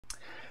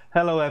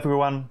Hello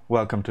everyone,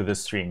 welcome to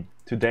this stream.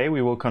 Today we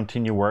will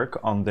continue work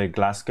on the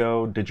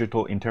Glasgow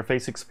Digital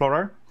Interface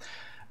Explorer.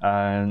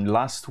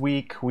 Last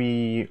week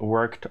we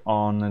worked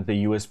on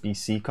the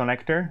USB-C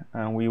connector,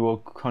 and we will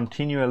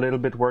continue a little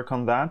bit work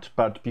on that.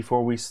 But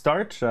before we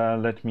start,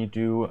 let me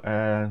do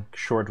a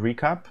short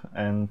recap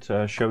and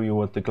show you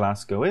what the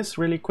Glasgow is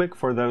really quick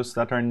for those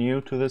that are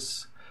new to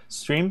this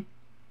stream.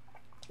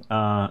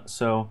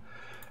 So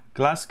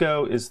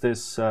Glasgow is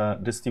this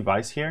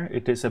device here.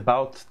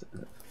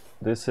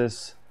 This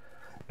is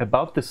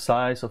about the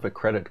size of a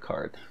credit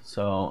card.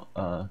 So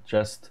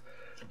just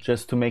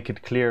to make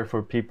it clear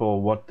for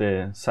people what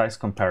the size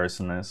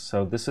comparison is.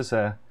 So this is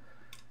a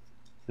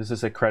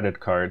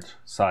credit card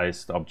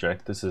sized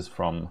object. This is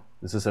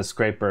a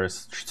scraper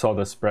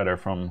soda spreader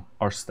from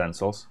our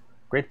stencils.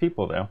 Great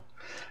people though.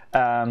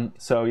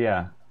 So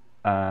yeah,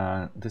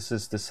 this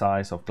is the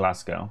size of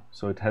Glasgow.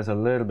 So it has a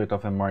little bit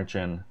of a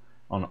margin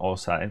on all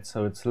sides.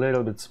 So it's a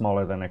little bit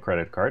smaller than a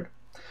credit card.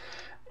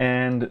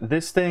 And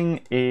this thing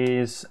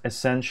is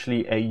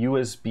essentially a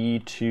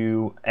USB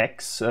to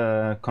X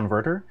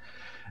converter,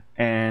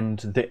 and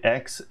the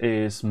X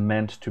is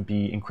meant to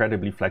be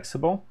incredibly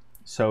flexible.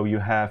 So you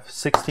have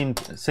 16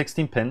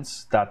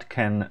 pins that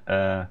can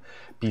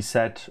be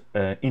set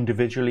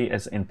individually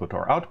as input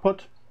or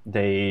output.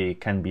 They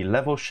can be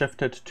level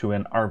shifted to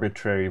an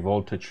arbitrary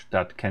voltage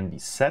that can be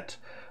set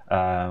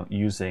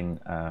using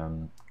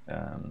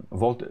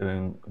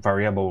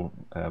variable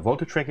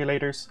voltage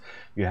regulators.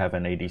 You have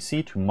an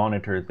ADC to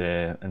monitor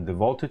the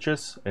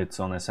voltages. It's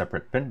on a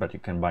separate pin, but you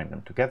can bind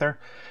them together.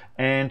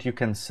 And you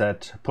can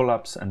set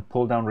pull-ups and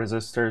pull-down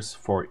resistors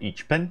for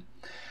each pin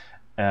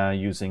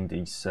using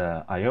these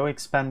I/O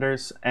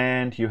expanders.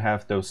 And you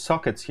have those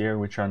sockets here,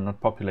 which are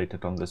not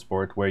populated on this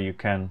board, where you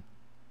can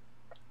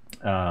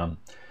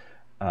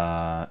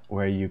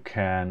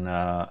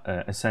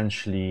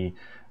essentially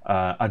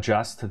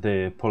adjust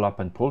the pull-up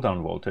and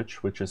pull-down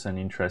voltage, which is an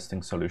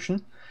interesting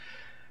solution.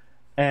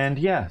 And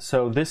yeah,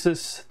 so this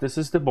is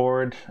the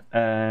board,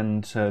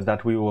 and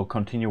that we will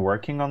continue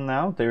working on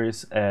now. There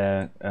is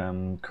a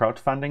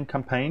crowdfunding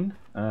campaign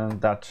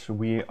that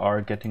we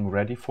are getting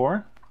ready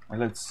for.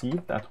 Let's see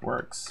if that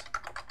works.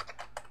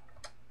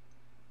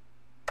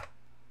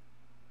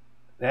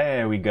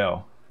 There we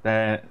go.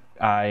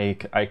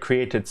 I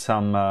created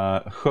some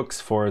hooks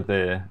for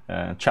the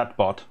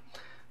chatbot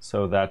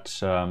so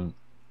that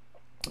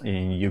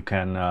you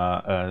can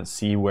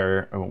see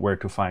where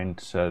to find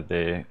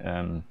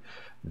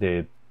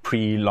the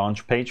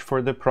pre-launch page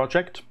for the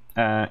project,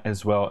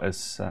 as well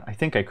as I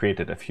think I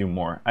created a few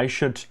more. I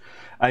should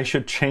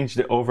change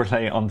the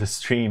overlay on the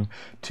stream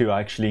to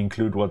actually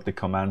include what the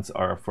commands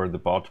are for the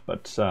bot.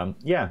 But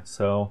yeah,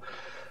 so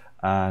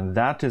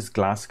that is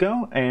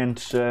Glasgow. And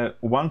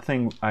one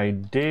thing I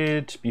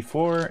did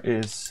before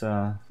is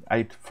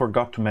I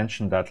forgot to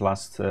mention that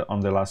on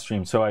the last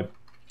stream. So I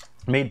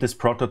made this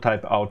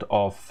prototype out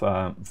of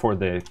for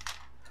the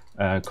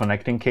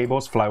connecting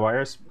cables, fly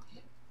wires,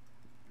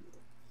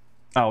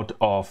 out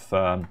of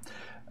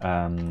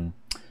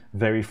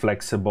very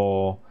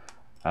flexible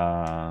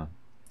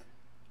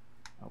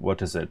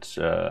what is it,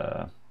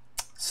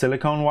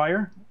 silicone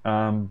wire,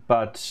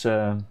 but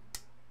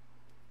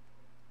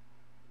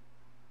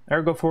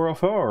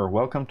Ergo404,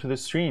 welcome to the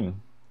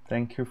stream.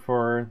 Thank you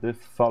for the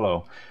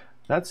follow.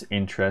 That's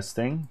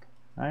interesting.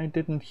 I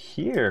didn't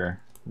hear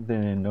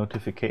the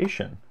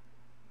notification.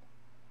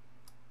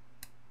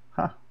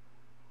 Huh.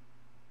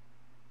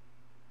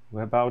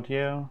 Web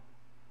audio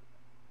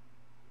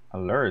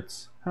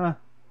alerts. Huh.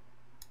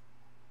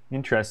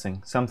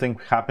 Interesting. Something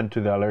happened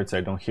to the alerts. I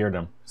don't hear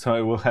them, so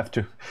I will have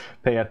to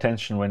pay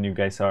attention when you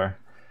guys are.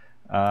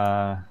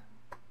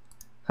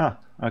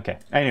 Okay.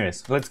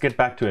 Anyways, let's get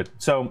back to it.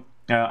 So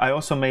I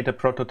also made a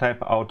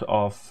prototype out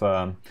of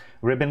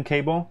ribbon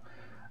cable.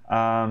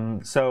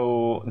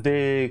 So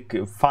the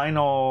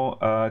final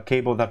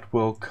cable that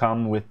will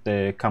come with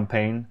the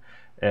campaign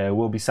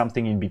will be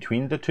something in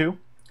between the two.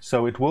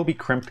 So it will be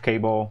crimped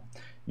cable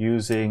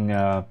using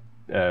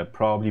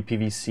probably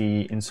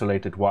PVC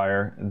insulated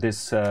wire.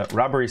 This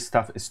rubbery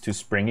stuff is too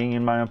springy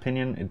in my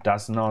opinion. It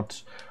does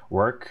not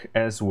work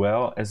as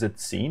well as it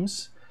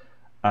seems.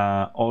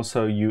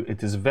 Also,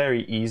 it is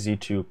very easy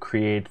to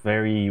create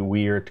very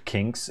weird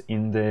kinks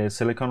in the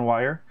silicone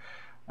wire,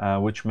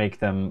 which make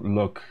them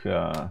look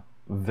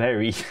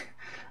very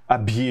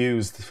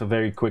abused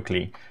very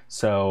quickly.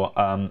 So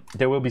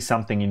there will be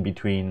something in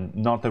between,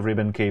 not the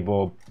ribbon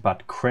cable,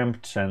 but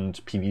crimped and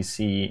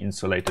PVC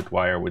insulated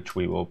wire, which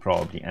we will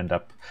probably end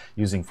up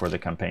using for the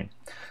campaign.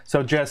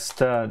 So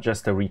just a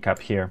recap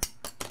here.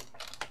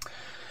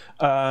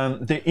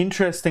 The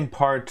interesting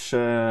part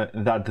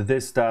that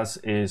this does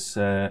is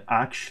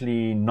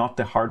actually not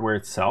the hardware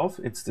itself,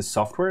 it's the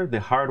software.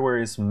 The hardware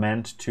is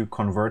meant to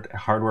convert a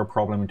hardware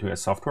problem into a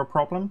software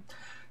problem.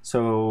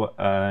 So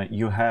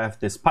you have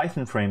this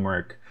Python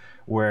framework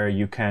where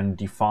you can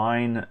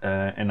define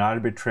an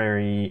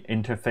arbitrary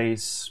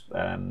interface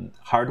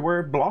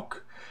hardware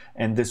block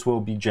and this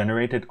will be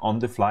generated on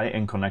the fly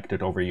and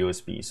connected over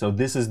USB. So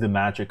this is the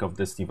magic of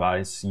this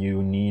device.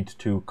 You need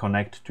to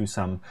connect to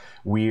some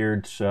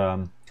weird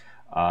digital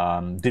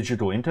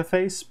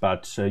interface,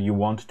 but you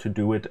want to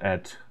do it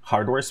at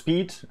hardware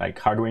speed, like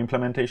hardware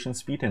implementation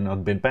speed, and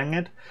not bit bang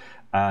it.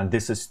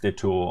 This is the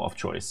tool of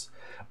choice.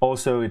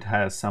 Also, it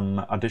has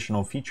some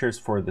additional features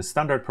for the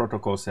standard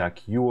protocols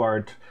like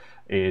UART.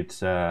 It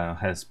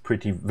has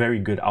very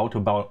good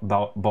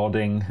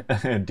auto-bauding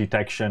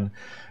detection.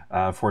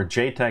 For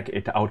JTAG,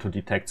 it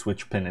auto-detects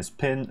which pin is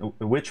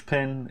which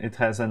pin. It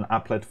has an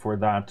applet for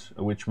that,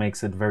 which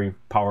makes it very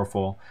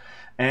powerful.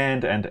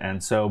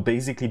 And so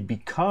basically,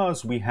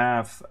 because we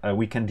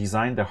can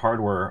design the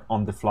hardware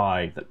on the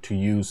fly to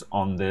use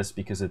on this,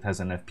 because it has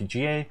an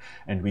FPGA,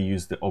 and we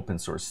use the open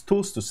source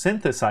tools to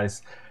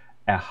synthesize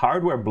a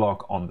hardware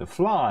block on the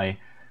fly,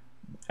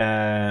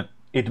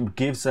 it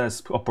gives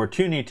us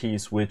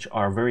opportunities which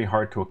are very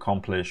hard to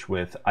accomplish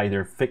with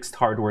either fixed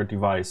hardware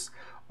device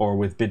or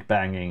with bit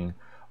banging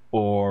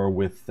or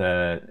with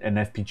an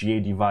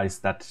FPGA device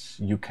that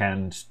you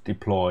can't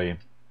deploy.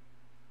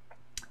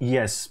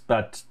 Yes,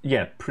 but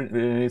yeah,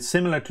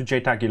 similar to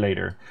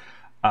JTagulator.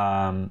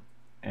 I'm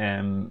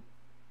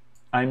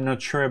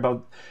not sure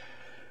about.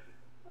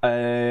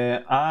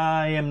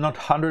 I am not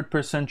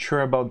 100%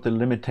 sure about the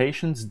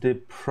limitations. The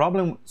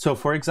problem, so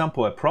for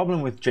example, a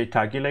problem with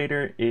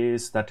JTagulator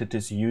is that it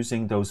is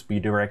using those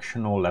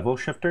bidirectional level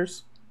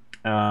shifters,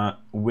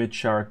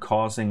 which are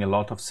causing a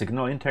lot of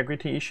signal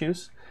integrity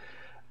issues.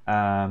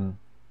 And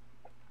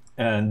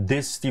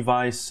this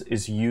device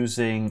is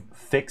using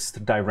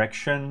fixed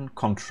direction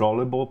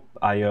controllable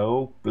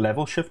I/O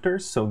level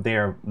shifters, so they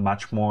are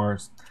much more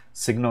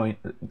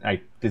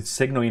the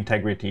signal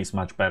integrity is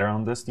much better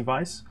on this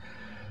device.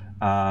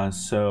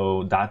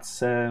 So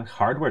that's a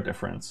hardware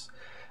difference.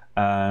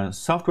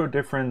 Software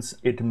difference,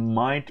 it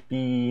might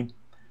be,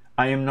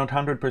 I am not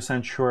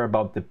 100% sure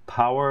about the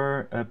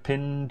power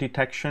pin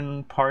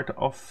detection part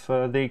of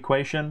the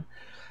equation.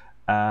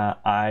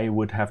 I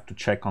would have to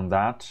check on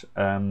that.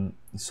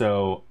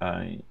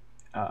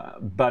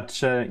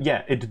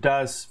 Yeah, it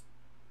does.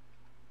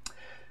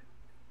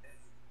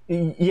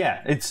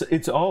 Yeah,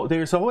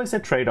 there's always a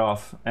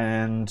trade-off,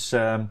 and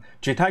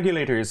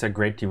JTagulator is a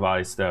great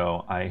device,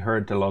 though. I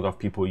heard a lot of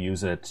people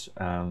use it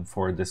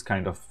for this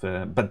kind of,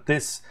 but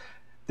this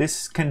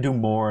can do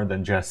more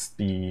than just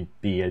be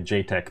a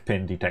JTAG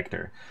pin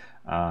detector.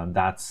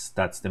 That's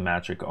the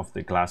magic of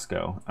the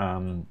Glasgow.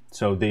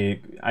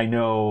 I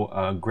know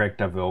Greg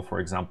Davil, for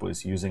example,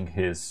 is using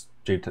his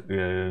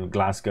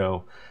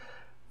Glasgow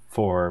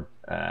for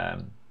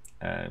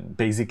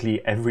basically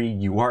every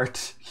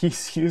UART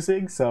he's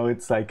using. So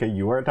it's like a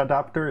UART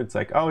adapter. It's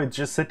like, oh, it's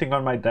just sitting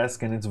on my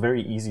desk and it's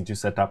very easy to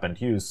set up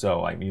and use,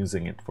 so I'm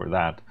using it for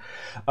that.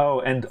 Oh,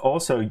 and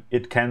also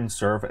it can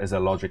serve as a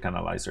logic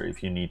analyzer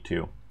if you need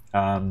to.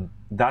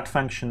 That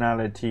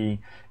functionality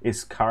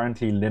is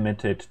currently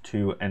limited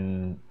to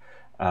an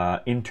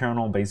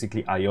internal,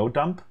 basically, I/O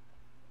dump.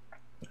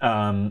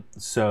 The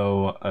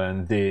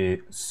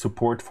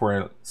support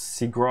for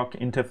SIGROC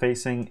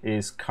interfacing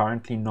is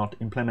currently not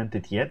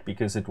implemented yet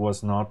because it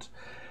was not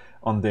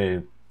on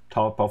the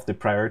top of the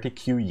priority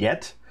queue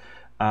yet.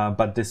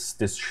 But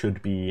this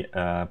should be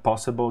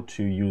possible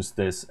to use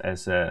this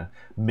as a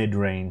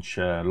mid-range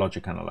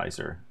logic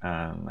analyzer,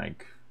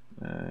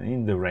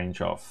 in the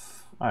range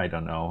of, I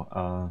don't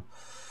know,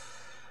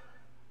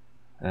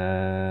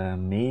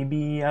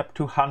 maybe up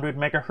to 100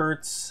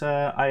 megahertz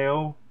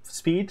I/O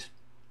speed.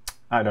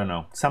 I don't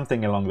know,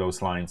 something along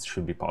those lines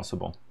should be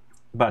possible,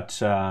 but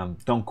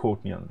don't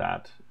quote me on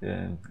that.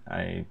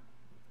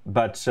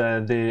 But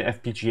the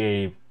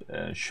FPGA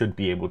should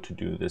be able to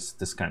do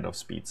this kind of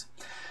speeds.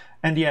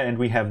 And yeah, and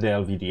we have the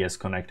LVDS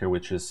connector,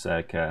 which is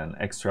like an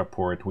extra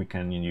port. We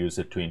can use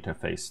it to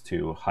interface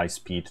to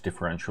high-speed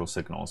differential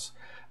signals,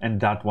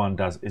 and that one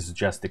is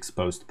just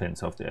exposed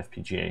pins of the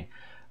FPGA.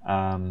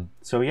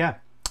 So yeah,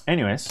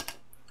 anyways.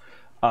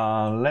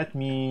 Let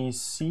me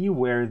see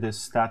where the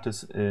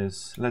status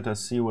is. Let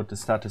us see what the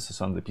status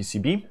is on the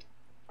PCB.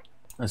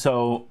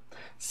 So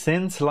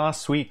since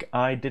last week,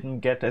 I didn't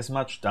get as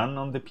much done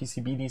on the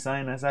PCB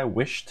design as I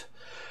wished.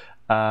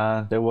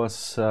 There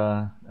was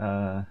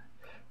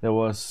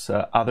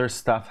other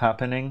stuff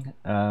happening,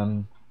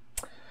 and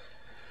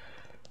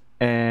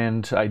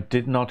I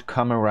did not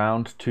come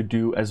around to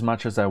do as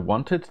much as I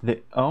wanted.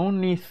 The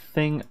only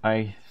thing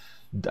I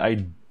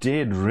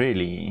did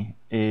really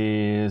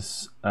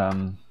is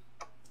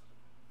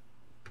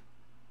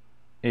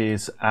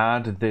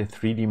add the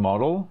 3D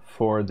model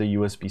for the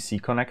USB-C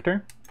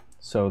connector.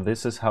 So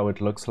this is how it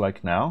looks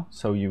like now.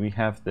 So we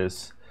have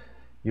this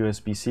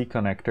USB-C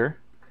connector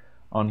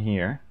on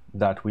here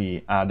that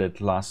we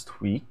added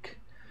last week,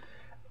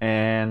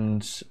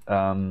 and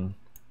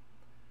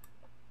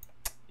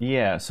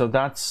yeah, so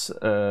that's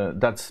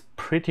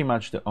pretty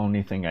much the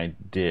only thing I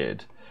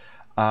did.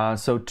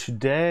 So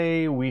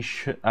today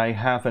I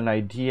have an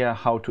idea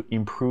how to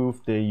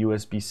improve the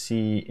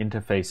USB-C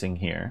interfacing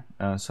here.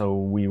 So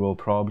we will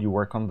probably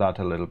work on that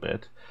a little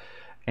bit.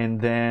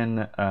 And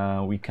then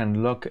we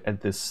can look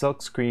at this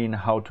silk screen,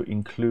 how to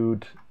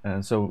include.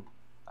 So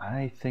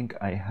I think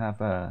I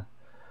have a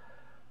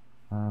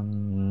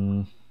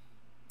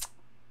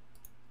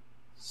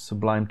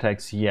Sublime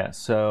Text. Yeah,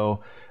 so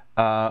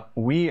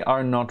we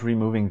are not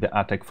removing the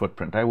ATEC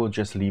footprint. I will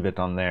just leave it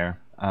on there.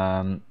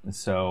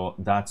 So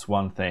that's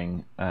one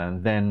thing.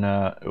 And then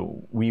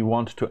we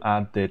want to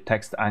add the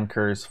text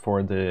anchors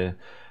for the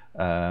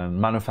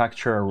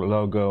manufacturer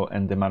logo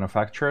and the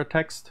manufacturer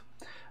text.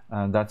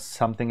 That's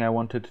something I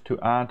wanted to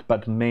add,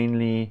 but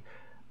mainly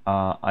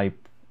I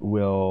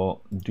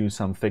will do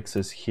some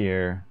fixes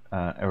here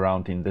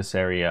around in this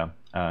area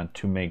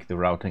to make the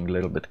routing a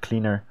little bit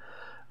cleaner.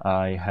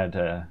 I had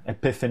an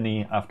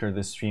epiphany after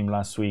the stream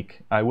last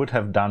week. I would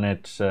have done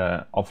it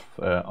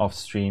off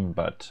stream,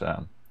 but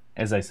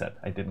as I said,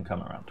 I didn't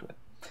come around to it.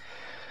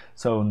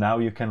 So now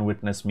you can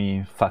witness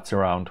me futz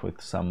around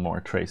with some more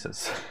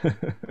traces.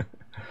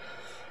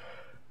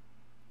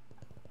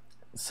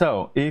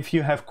 So if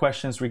you have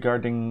questions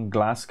regarding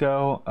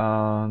Glasgow,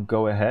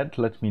 go ahead,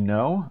 let me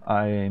know.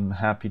 I'm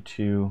happy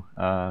to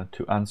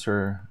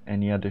answer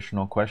any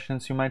additional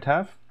questions you might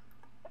have.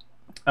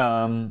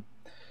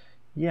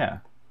 Yeah.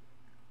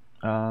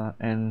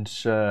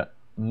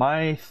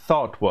 My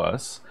thought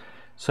was,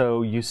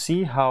 so you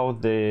see how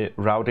the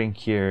routing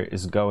here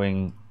is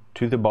going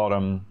to the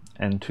bottom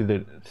and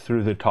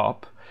through the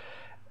top,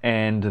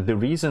 and the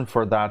reason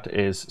for that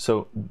is,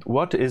 so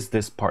what is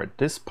this part?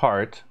 This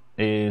part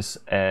is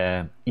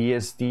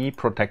ESD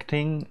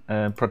protection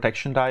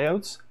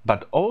diodes,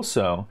 but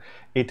also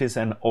it is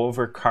an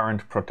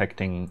overcurrent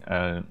protecting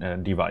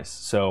device.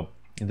 So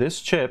this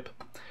chip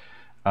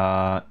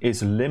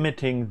is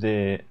limiting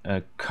the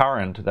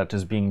current that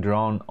is being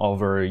drawn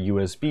over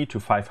USB to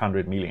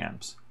 500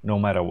 milliamps, no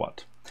matter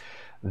what.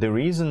 The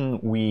reason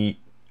we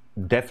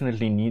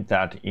definitely need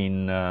that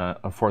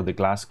for the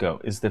Glasgow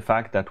is the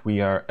fact that we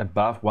are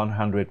above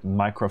 100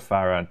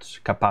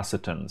 microfarad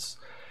capacitance,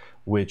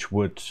 which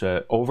would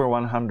over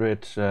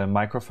 100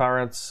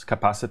 microfarads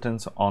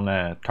capacitance on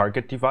a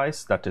target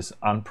device that is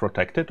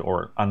unprotected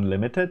or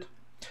unlimited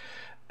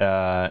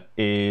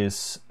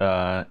is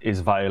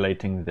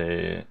violating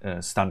the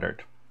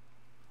standard.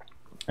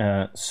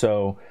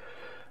 So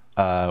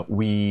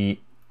the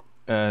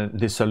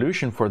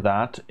solution for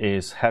that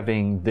is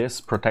having this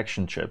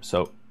protection chip.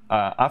 So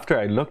after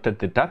I looked at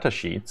the data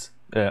sheets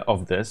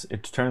of this,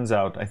 it turns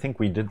out, I think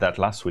we did that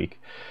last week,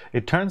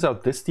 it turns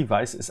out this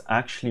device is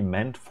actually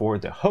meant for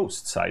the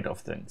host side of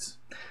things.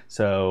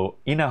 So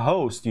in a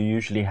host, you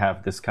usually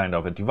have this kind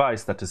of a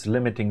device that is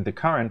limiting the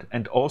current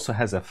and also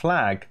has a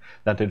flag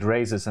that it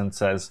raises and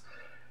says,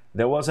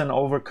 there was an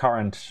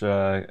overcurrent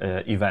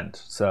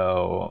event.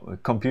 So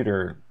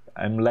computer,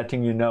 I'm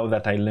letting you know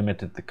that I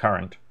limited the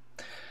current.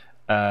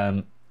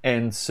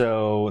 And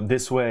so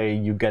this way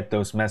you get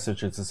those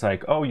messages. It's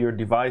like, oh, your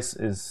device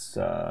is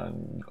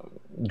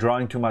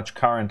drawing too much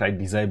current. I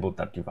disabled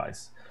that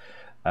device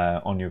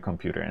on your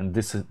computer. And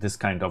this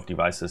kind of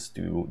devices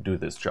do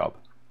this job.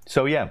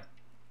 So yeah,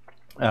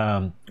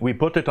 we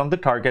put it on the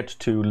target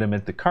to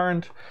limit the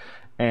current.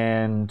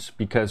 And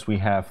because we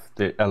have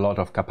a lot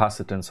of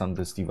capacitance on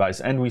this device,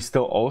 and we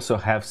still also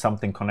have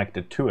something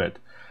connected to it.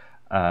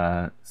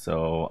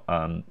 So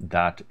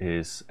that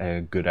is a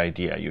good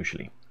idea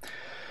usually.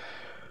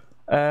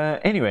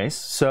 Anyways,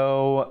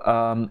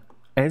 so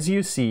as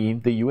you see,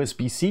 the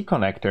USB-C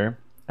connector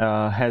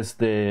has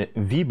the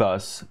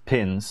VBus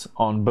pins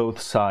on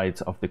both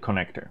sides of the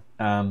connector.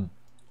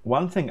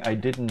 One thing I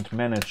didn't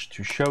manage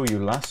to show you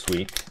last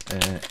week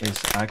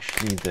is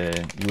actually the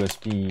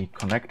USB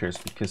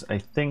connectors, because I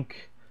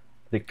think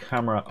the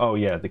camera, oh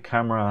yeah, this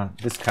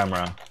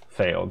camera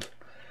failed.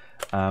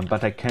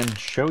 But I can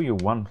show you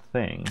one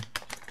thing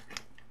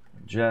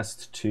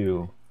just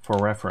for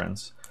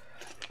reference.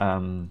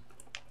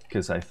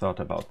 Because I thought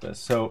about this.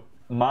 So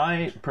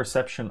my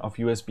perception of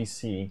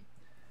USB-C,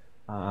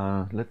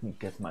 let me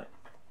get my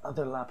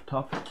other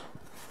laptop.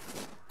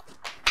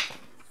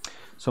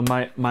 So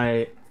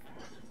my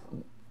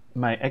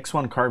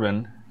X1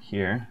 Carbon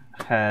here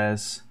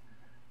has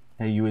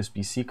a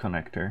USB-C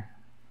connector.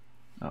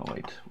 Oh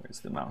wait,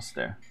 where's the mouse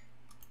there?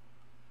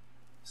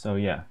 So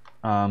yeah,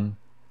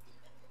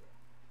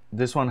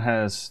 this one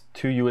has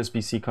two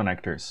USB-C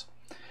connectors,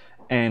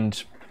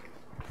 and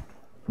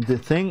the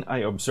thing I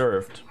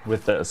observed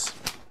with this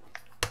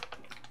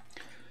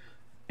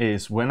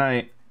is when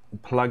I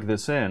plug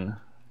this in,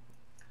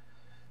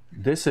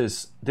 this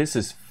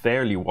is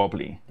fairly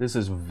wobbly. This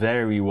is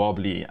very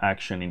wobbly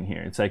action in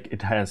here. It's like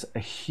it has a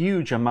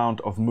huge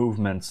amount of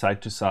movement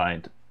side to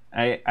side.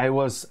 I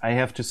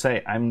have to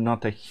say, I'm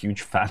not a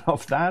huge fan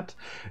of that.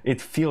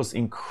 It feels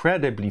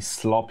incredibly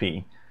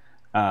sloppy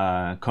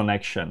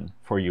connection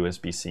for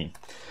USB-C.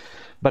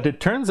 But it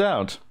turns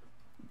out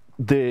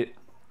the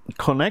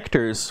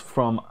connectors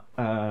from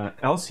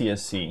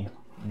LCSC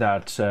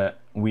that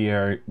we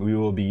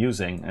will be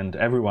using, and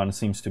everyone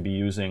seems to be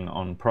using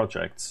on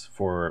projects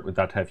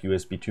that have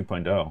USB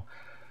 2.0,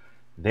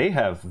 they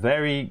have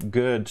very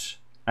good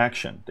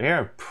action. They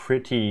are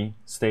pretty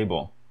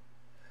stable.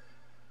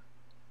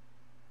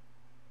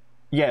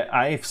 Yeah,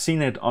 I've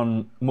seen it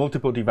on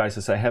multiple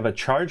devices. I have a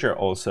charger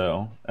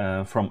also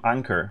from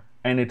Anker,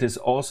 and it is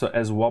also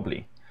as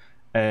wobbly.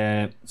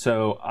 These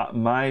are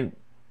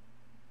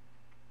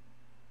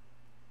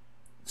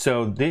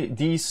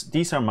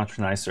much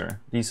nicer.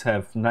 These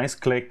have nice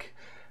click,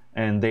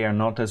 and they are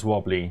not as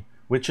wobbly,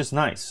 which is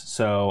nice.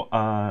 So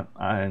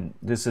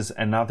this is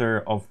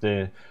another of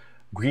the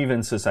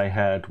grievances I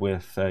had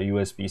with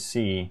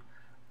USB-C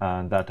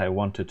that I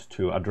wanted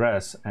to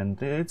address,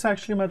 and it's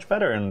actually much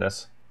better in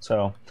this.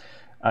 So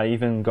I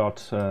even got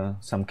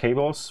some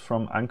cables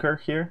from Anker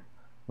here,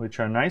 which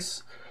are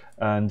nice.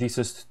 And this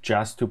is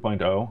just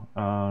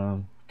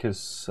 2.0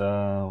 because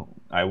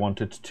I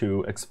wanted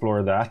to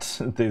explore that.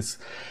 This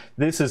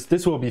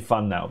will be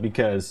fun now,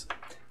 because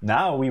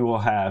now we will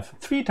have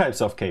 3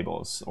 types of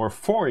cables, or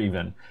 4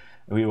 even.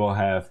 We will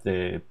have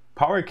the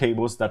power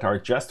cables that are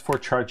just for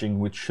charging,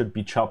 which should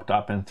be chopped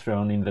up and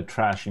thrown in the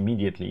trash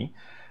immediately.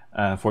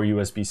 For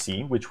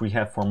USB-C, which we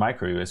have for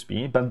micro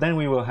USB, but then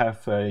we will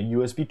have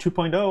USB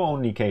 2.0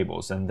 only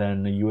cables, and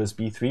then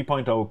USB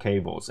 3.0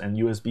 cables, and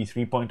USB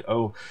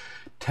 3.0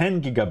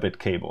 10 gigabit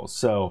cables.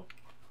 So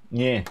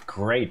yeah,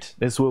 great.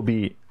 This will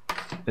be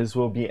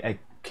a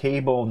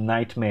cable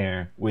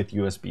nightmare with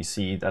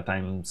USB-C that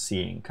I'm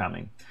seeing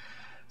coming.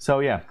 So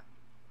yeah,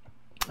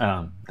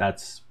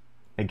 that's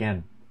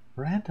again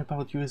rant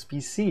about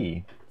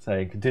USB-C. It's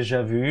like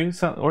déjà vu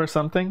or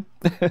something.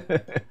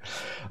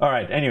 All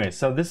right, anyway,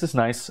 so this is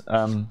nice.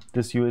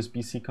 This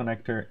USB-C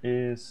connector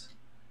is,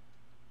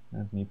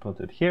 let me put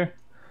it here.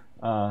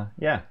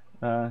 Yeah,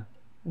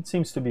 it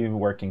seems to be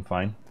working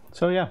fine.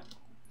 So yeah.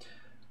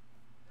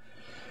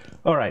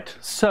 All right,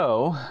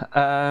 so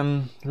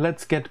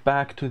let's get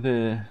back to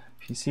the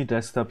PC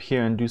desktop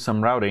here and do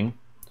some routing.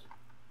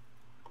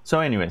 So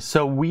anyway,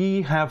 so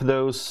we have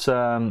those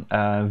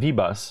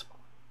VBus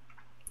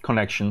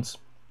connections.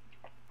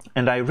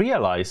 And I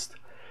realized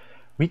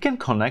we can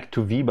connect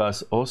to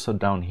VBus also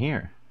down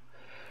here.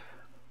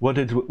 What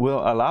it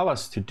will allow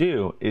us to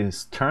do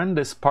is turn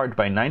this part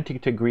by 90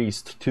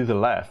 degrees to the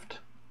left,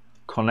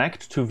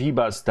 connect to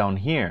VBus down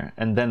here,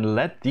 and then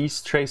let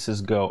these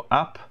traces go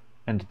up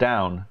and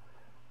down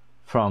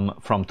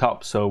from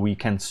top, so we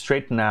can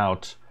straighten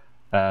out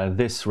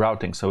this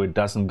routing so it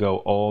doesn't go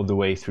all the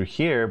way through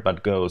here,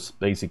 but goes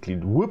basically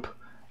whoop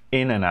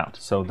in and out.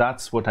 So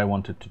that's what I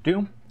wanted to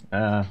do.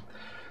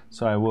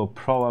 So I will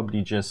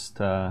probably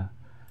just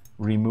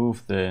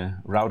remove the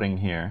routing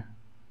here.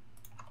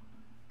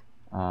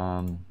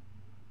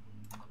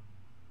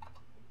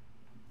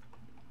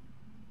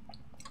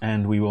 And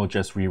we will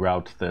just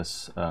reroute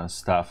this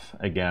stuff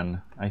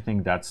again. I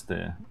think that's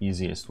the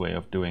easiest way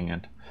of doing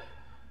it.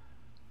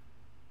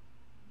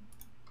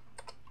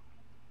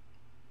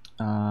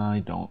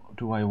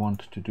 Do I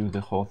want to do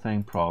the whole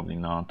thing? Probably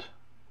not.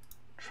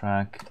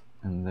 Track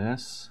and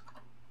this.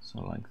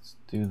 So let's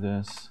do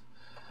this.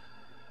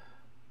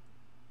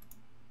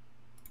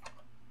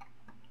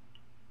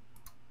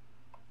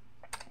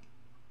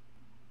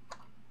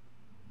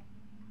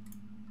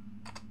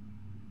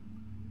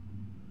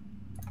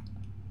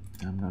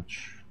 I'm not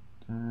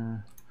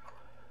sure.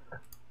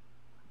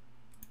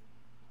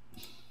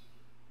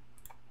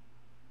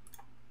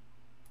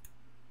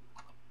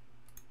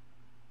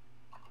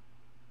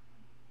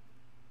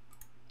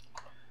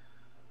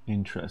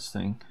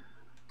 Interesting.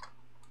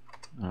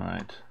 All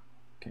right.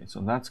 Okay, so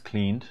that's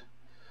cleaned.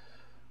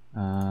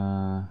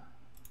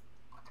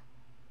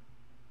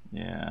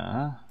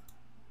 Yeah.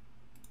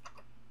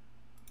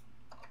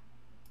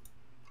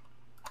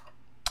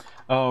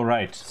 Oh,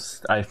 right.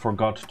 I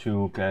forgot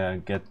to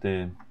get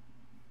the...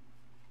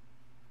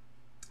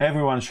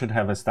 Everyone should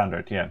have a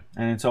standard, yeah.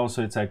 And it's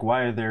also, it's like,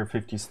 why are there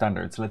 50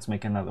 standards? Let's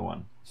make another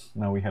one.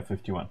 Now we have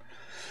 51.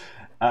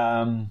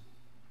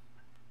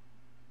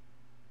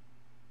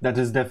 That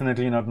is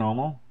definitely not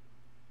normal.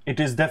 It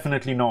is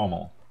definitely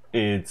normal.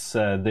 It's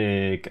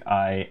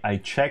I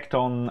checked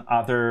on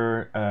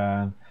other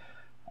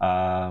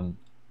Lenovo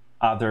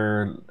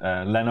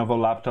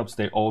laptops.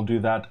 They all do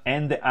that,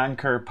 and the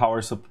Anker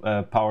power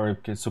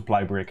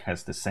supply brick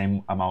has the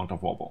same amount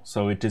of wobble.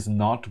 So it is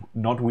not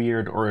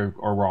weird or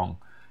wrong.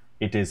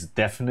 It is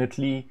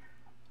definitely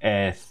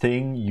a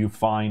thing you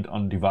find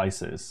on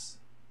devices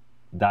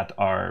that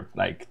are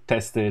like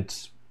tested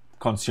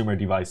consumer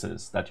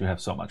devices, that you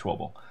have so much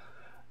wobble.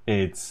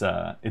 It's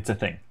a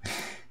thing.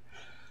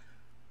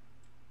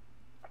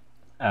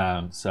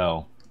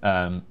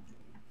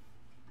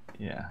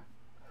 Yeah.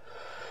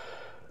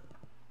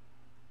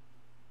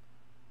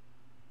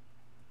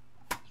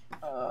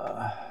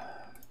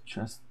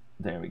 Just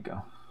there we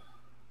go.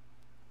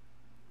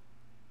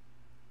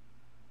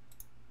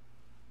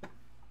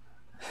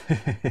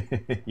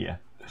 Yeah.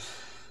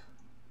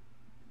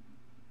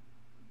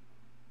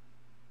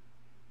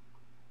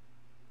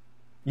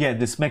 Yeah,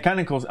 this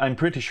mechanical, I'm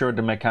pretty sure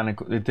the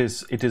mechanical, it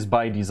is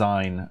by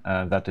design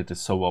that it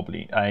is so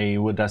wobbly. I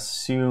would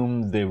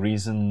assume the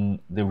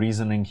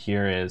reasoning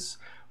here is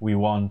we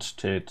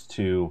want it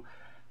to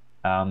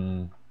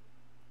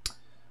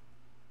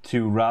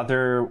to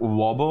rather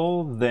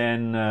wobble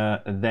than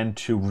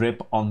to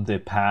rip on the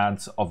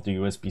pads of the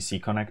USB-C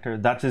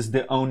connector. That is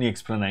the only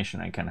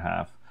explanation I can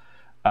have.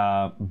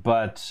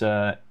 But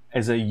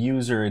as a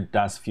user, it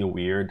does feel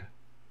weird.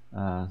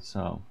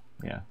 So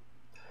yeah.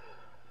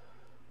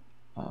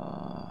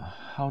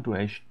 How do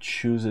I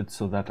choose it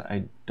so that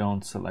I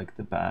don't select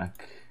the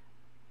back?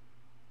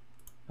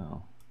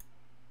 Oh,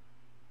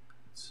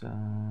 it's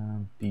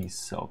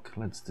bsilk.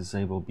 Let's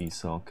disable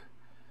bsilk.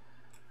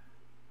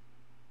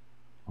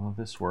 Will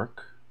this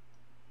work?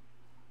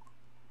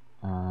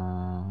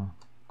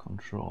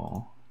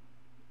 Control.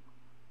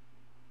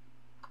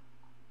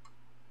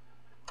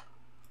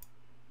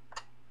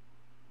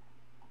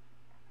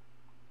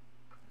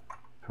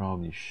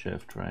 Probably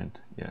shift, right?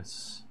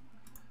 Yes.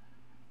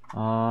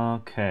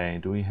 Okay,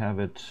 do we have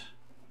it?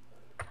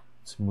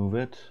 Let's move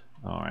it.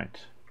 All right.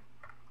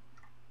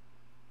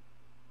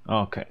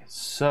 Okay,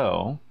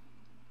 so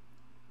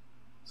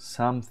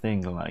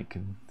something like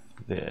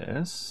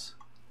this.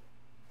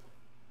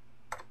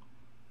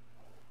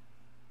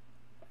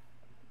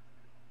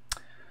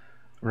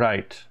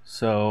 Right,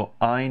 so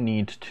I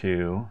need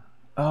to,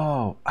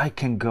 oh, I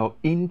can go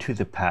into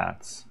the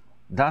pads.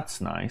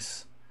 That's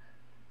nice.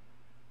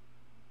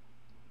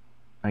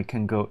 I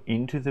can go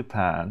into the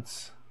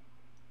pads.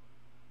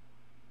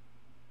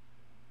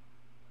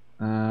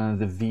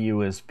 The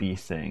VUSB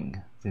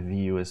thing, the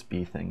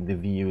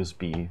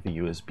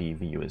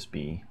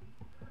VUSB.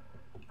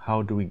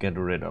 How do we get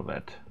rid of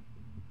it?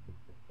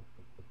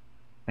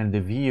 And the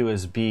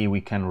VUSB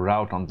we can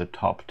route on the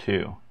top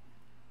too.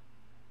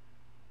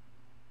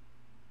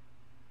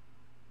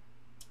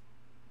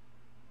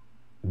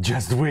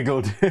 Just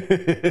wiggled.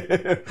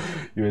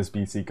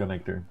 USB-C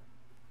connector.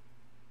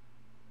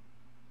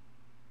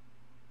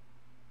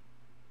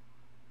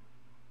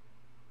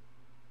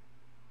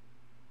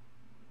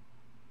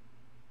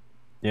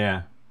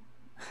 Yeah.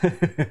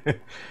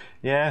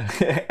 Yeah,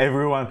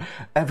 everyone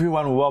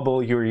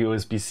wobble your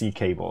USB-C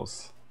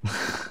cables.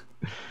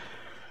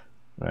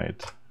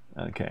 Right.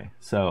 Okay.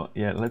 So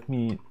yeah, let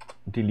me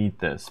delete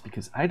this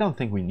because I don't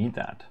think we need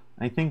that.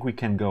 I think we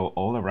can go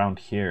all around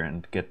here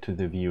and get to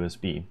the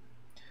VUSB.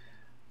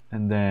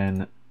 And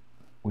then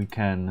we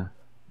can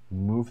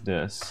move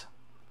this.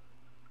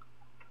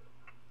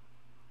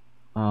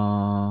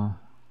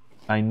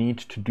 I need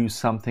to do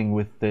something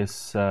with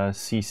this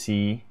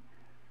CC.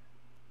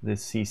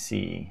 This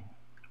CC.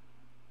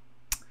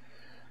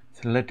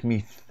 So let me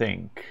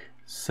think.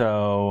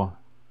 So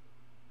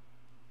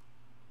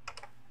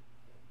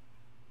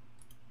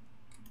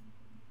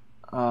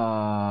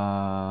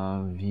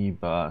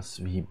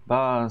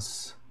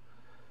VBus.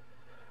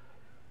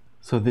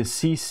 So the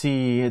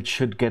CC, it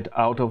should get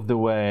out of the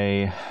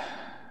way.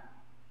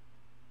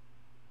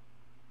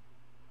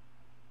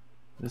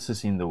 This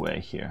is in the way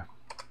here.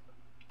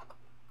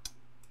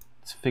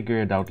 Let's figure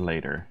it out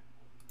later.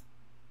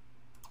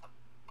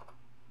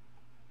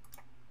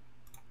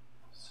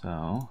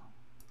 So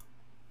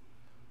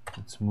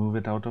let's move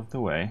it out of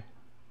the way.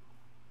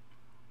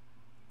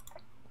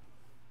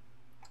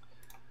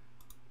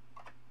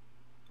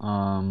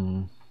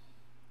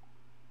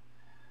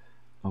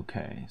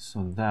 Okay,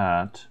 so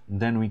that,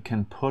 then we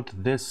can put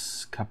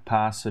this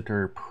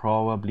capacitor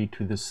probably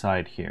to the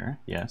side here,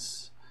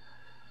 yes.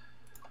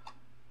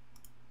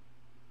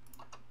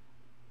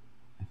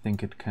 I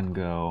think it can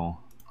go,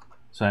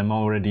 so I'm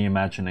already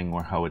imagining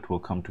how it will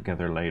come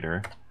together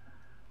later.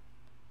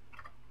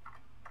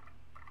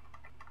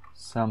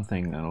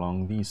 Something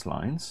along these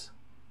lines.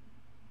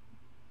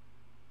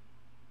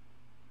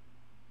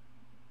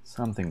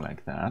 Something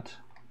like that.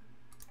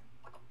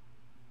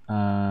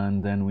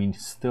 And then we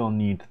still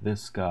need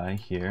this guy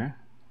here.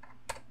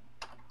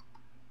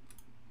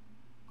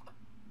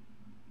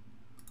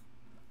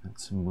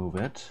 Let's move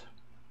it.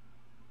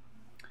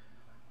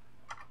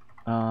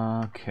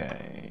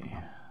 Okay.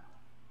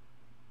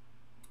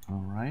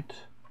 All right.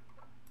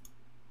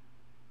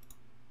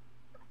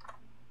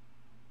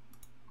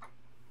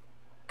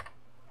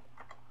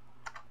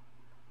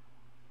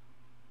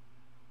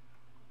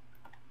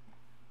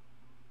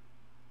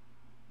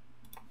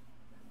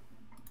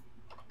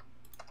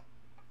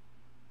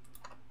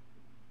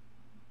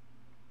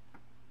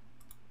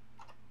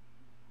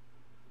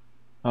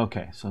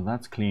 Okay, so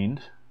that's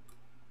cleaned.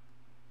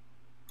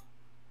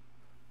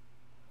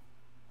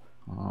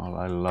 Oh,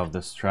 I love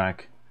this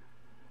track.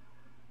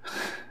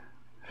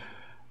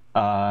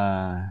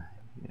 Yeah,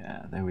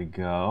 there we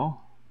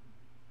go.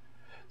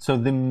 So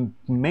the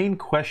main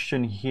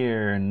question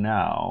here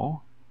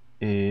now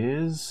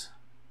is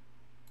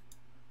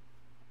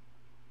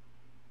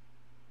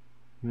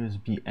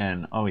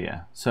USB-N. Oh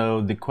yeah.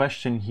 So the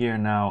question here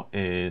now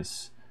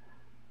is,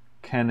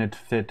 can it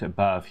fit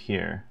above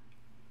here?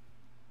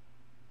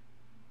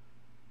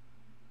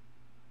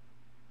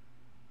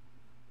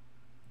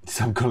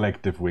 Some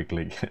collective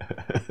wiggling.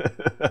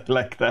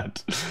 Like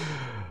that.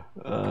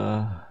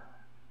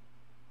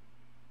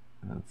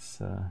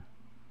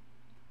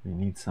 We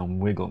need some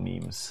wiggle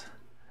memes.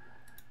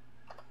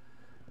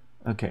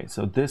 Okay,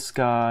 so this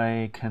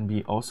guy can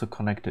be also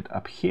connected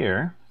up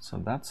here, so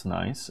that's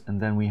nice. And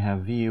then we have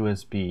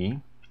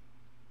VUSB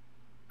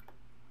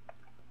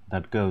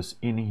that goes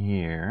in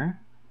here,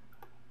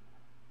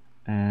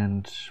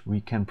 and we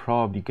can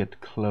probably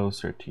get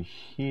closer to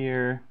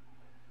here.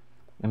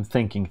 I'm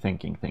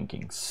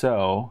thinking.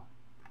 So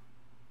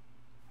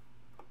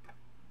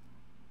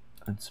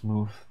let's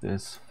move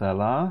this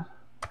fella.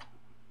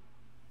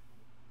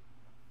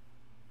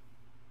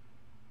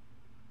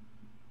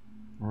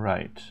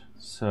 Right,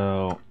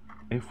 so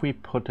if we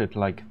put it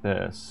like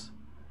this,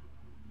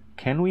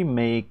 can we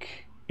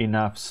make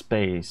enough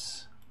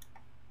space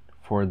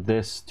for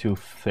this to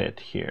fit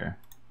here?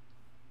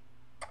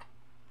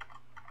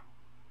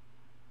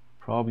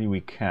 Probably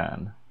we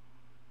can.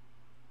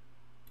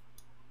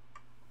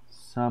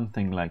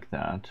 Something like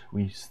that.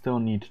 We still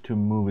need to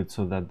move it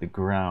so that the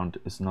ground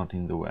is not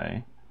in the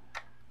way.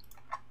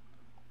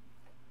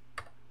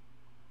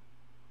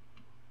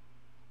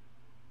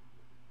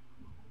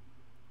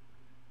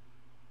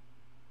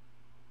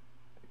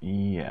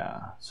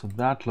 Yeah, so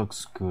that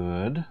looks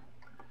good.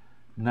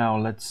 Now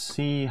let's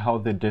see how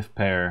the diff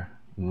pair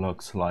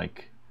looks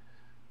like.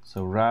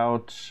 So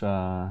route,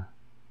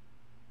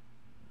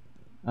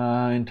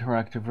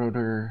 interactive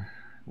rotor,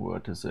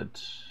 what is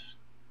it?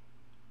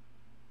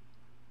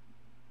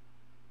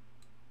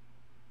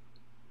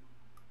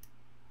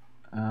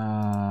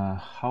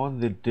 How are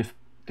the diff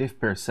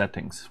pair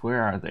settings?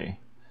 Where are they?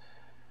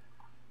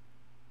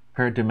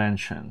 Pair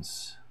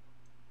dimensions.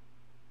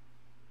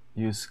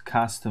 Use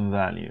custom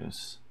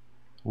values.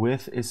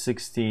 Width is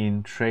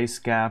 16, trace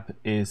gap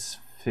is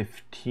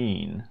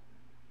 15.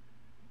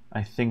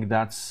 I think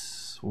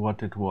that's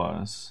what it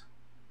was.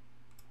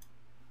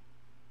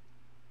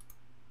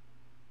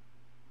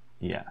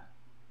 Yeah.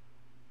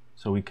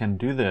 So we can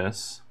do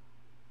this,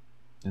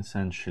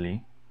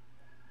 essentially.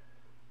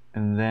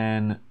 And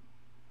then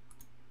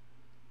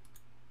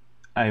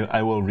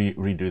I will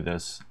redo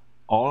this.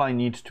 All I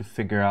need to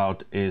figure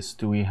out is,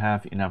 do we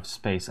have enough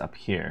space up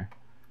here?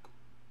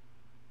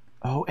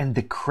 Oh, and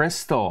the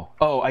crystal.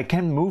 Oh, I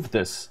can move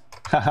this.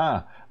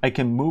 Haha, I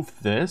can move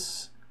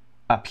this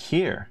up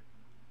here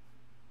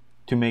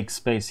to make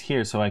space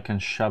here so I can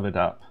shove it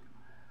up.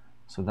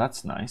 So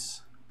that's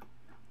nice.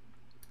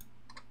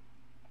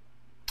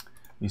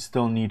 We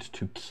still need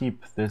to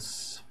keep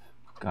this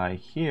guy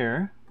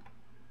here.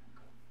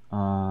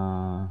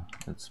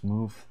 Let's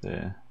move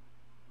the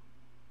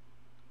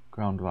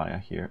ground wire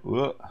here.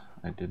 Ugh,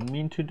 I didn't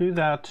mean to do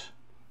that.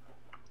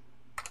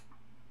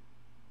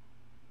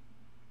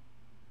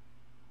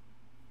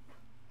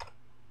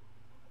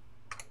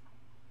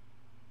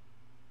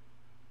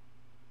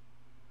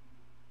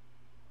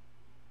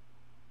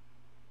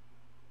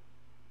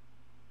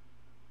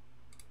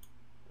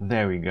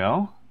 There we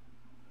go.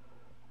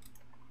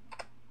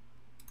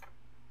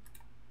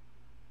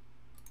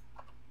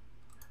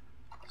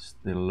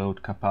 The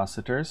load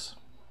capacitors.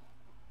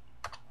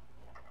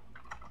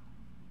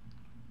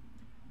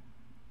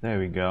 There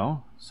we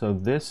go. So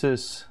this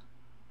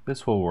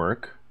will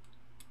work.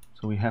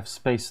 So we have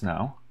space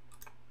now.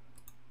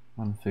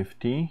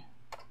 150.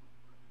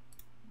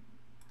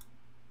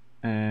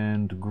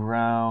 And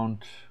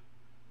ground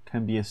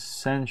can be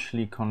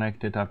essentially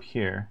connected up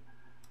here.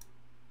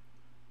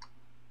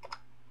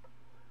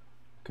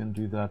 Can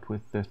do that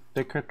with the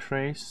thicker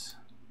trace.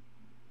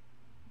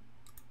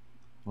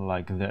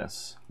 Like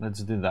this.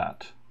 Let's do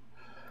that.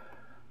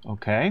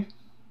 Okay.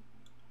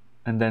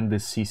 And then the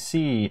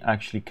CC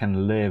actually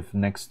can live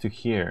next to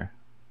here.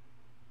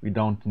 We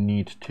don't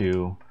need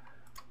to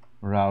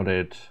route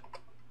it.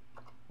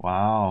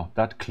 Wow,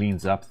 that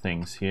cleans up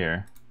things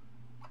here.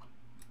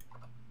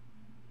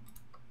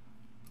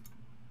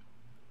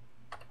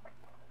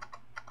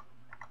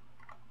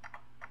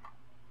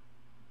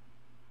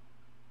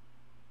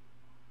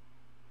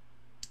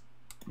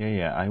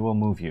 Yeah, I will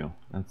move you.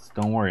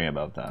 Don't worry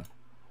about that.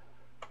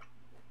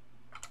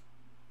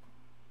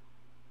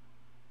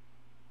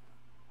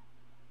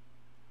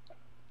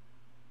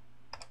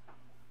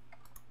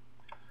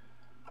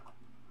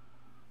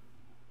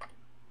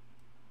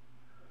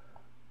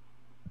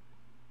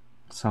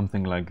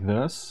 Something like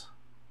this.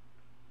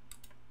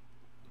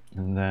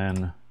 And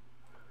then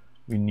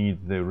we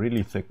need the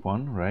really thick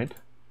one, right?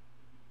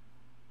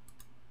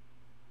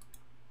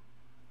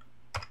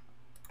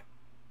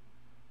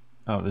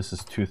 Oh, this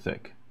is too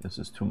thick. This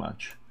is too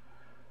much.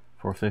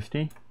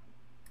 450.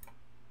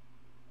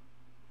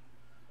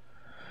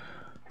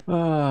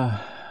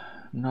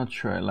 Not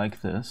sure I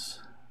like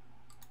this.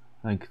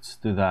 Let's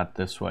do that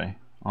this way.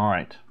 All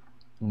right.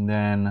 And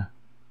then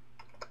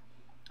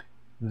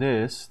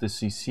this, the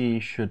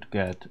CC should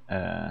get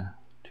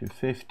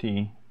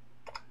 250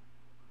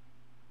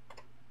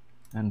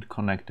 and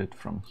connect it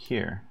from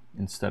here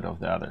instead of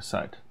the other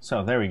side.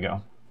 So there we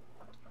go.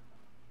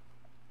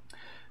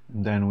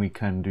 And then we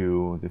can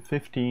do the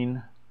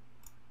 15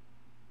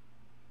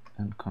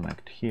 and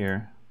connect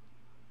here.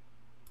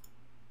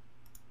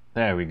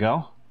 There we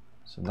go.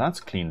 So that's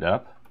cleaned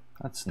up.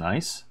 That's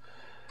nice.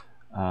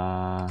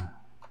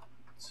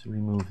 Let's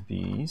remove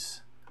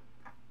these.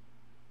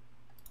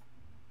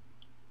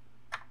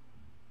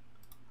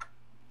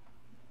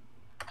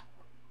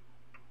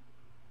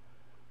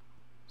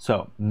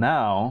 So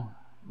now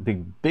the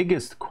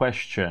biggest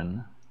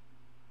question,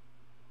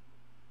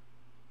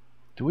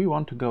 do we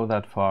want to go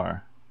that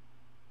far?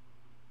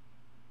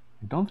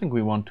 I don't think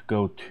we want to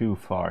go too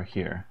far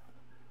here.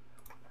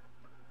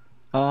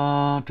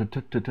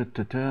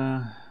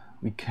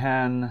 We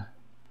can.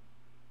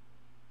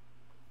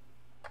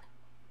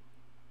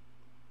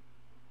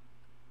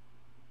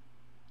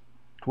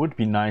 It would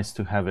be nice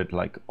to have it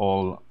like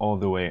all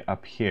the way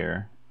up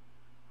here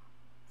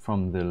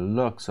from the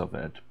looks of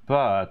it,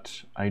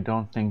 but I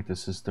don't think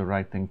this is the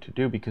right thing to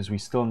do because we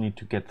still need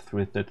to get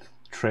through the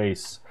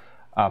trace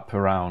up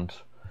around.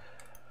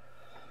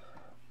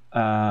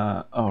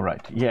 All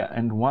right, yeah,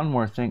 and one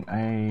more thing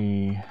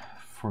I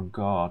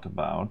forgot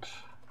about.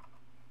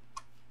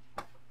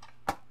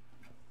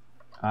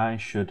 I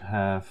should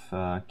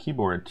have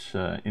keyboard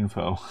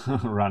info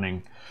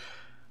running.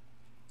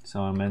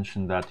 So I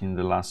mentioned that in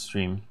the last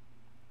stream.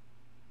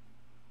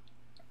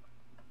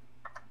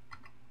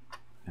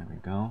 There we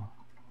go.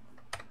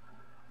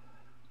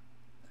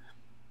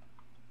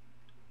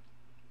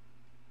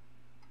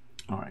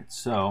 All right,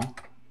 so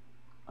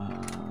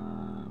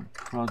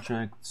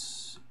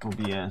projects,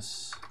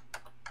 OBS,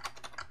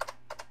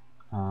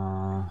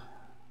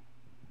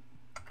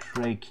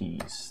 tray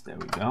keys, there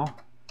we go.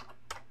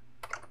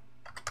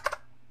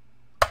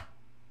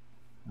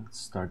 Let's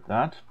start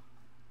that.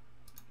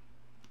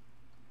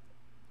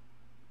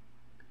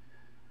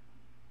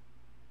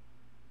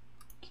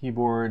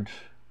 Keyboard.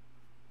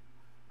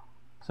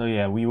 So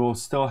yeah, we will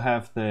still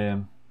have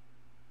the.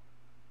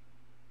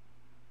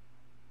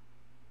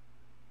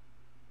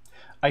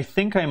 I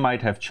think I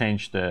might have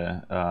changed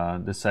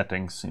the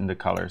settings in the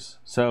colors.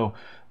 So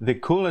the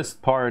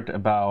coolest part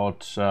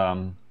about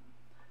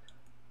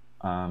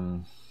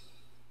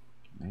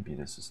maybe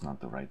this is not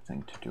the right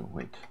thing to do.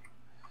 Wait.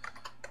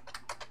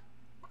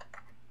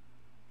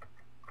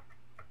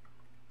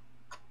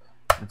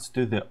 Let's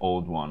do the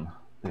old one.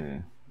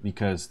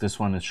 Because this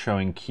one is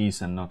showing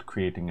keys and not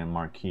creating a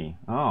marquee.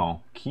 Oh,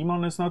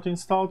 Keymon is not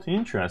installed?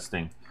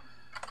 Interesting.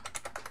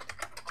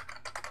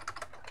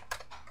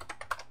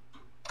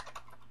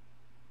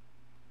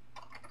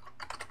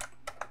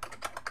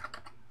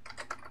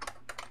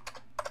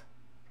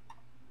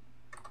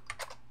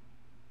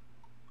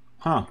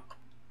 Huh.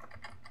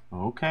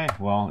 Okay,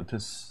 well, it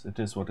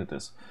is what it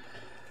is.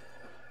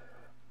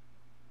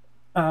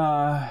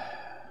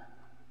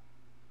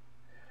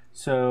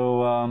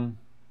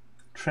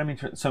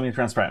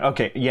 Semi-transparent.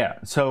 Okay, yeah.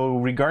 So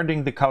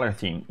regarding the color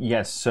theme,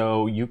 yes.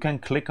 So you can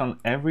click on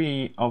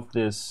every of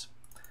these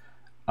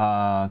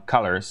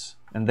colors,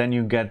 and then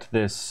you get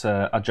this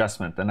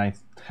adjustment. And I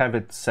have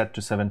it set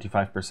to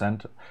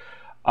 75%.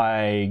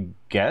 I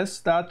guess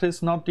that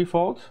is not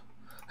default.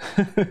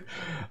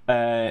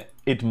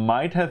 It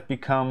might have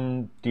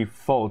become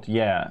default.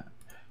 Yeah.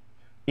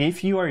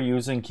 If you are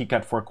using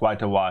KiCad for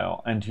quite a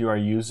while and you are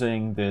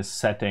using the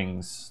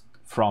settings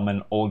from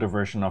an older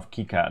version of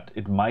KiCad,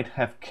 it might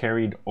have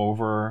carried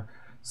over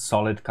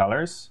solid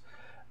colors.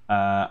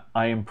 I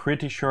am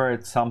pretty sure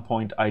at some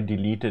point I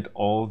deleted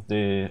all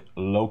the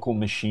local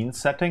machine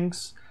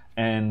settings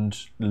and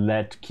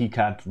let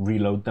KiCad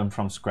reload them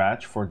from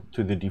scratch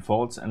to the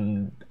defaults,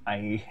 and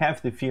I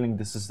have the feeling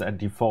this is a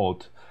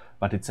default,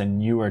 but it's a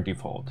newer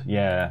default.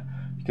 Yeah,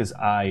 because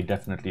I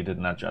definitely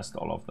didn't adjust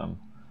all of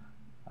them.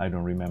 I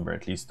don't remember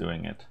at least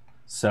doing it.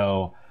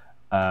 So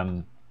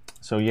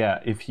so yeah,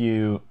 if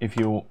you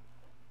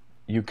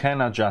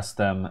can adjust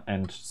them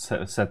and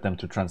set them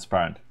to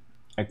transparent.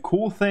 A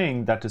cool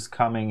thing that is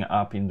coming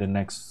up in the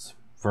next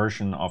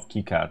version of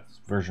KiCad,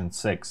 version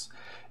 6,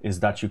 is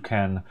that you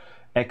can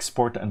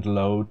export and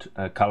load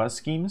color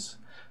schemes.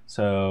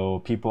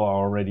 So people are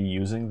already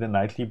using the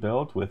nightly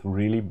build with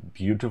really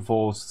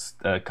beautiful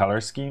color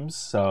schemes.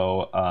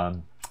 So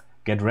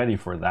get ready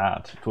for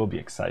that. It will be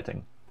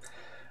exciting.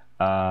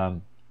 So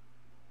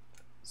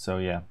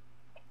yeah.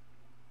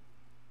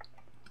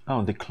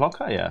 Oh, the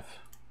clock IF.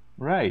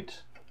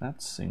 Right.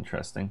 That's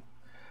interesting.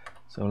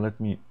 So let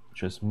me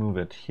just move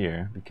it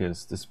here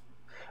because this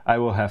I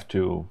will have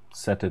to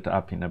set it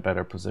up in a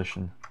better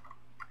position.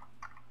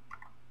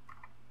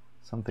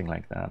 Something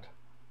like that.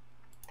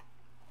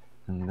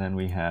 And then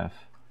we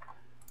have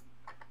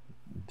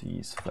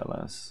these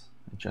fellas.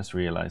 I just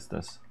realized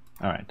this.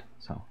 All right,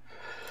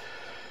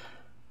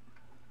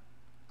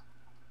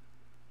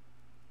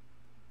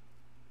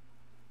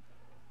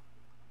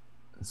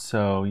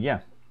 so yeah.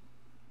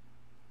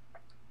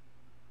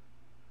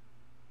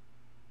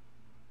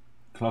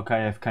 Clock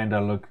IF kind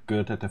of look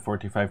good at a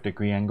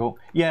 45-degree angle.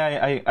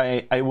 Yeah,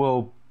 I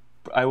will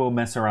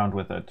mess around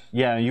with it.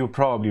 Yeah, you're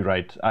probably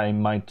right. I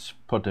might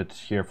put it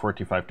here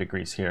 45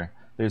 degrees here.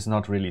 There's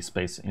not really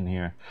space in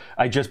here.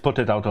 I just put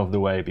it out of the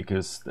way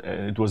because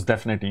it was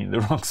definitely in the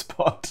wrong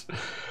spot.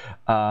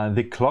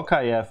 The clock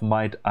IF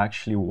might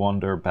actually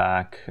wander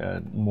back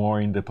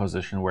more in the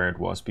position where it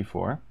was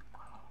before.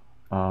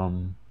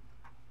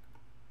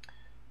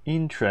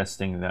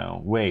 Interesting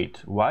though.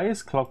 Wait, why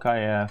is clock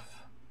IF?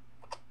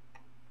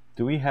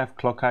 Do we have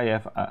clock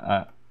IF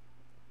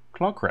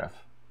clock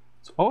ref?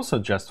 It's also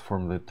just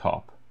from the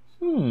top.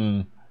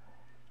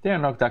 They are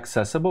not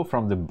accessible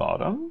from the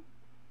bottom?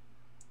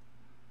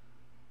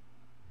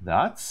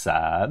 That's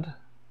sad.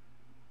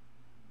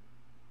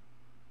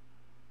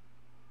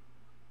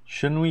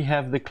 Shouldn't we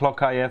have the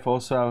clock IF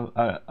also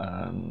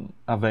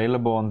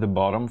available on the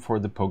bottom for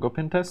the pogo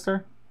pin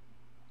tester?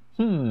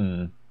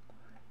 And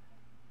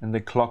the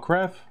clock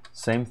ref,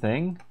 same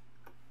thing.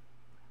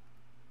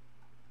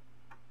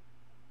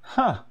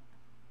 Huh,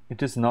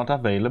 it is not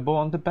available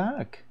on the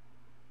back.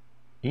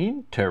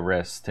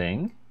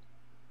 Interesting.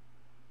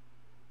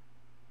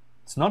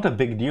 It's not a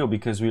big deal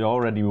because we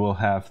already will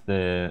have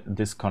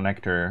this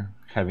connector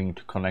having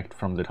to connect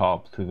from the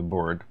top to the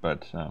board,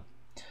 but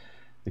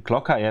the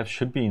clock IF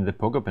should be in the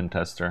pogo pin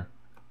tester.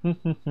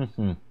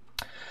 Okie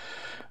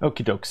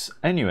dokes.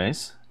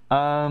 Anyways,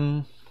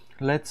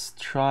 let's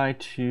try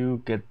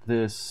to get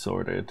this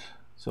sorted.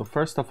 So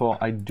first of all,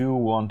 I do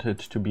want it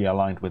to be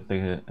aligned with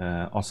the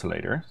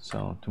oscillator,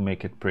 so to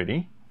make it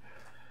pretty.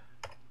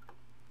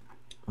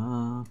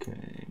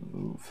 Okay,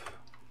 move.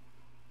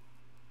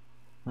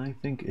 I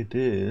think it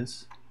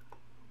is.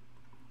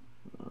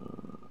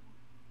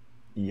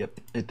 Yep,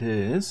 it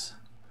is.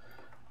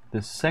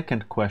 The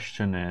second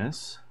question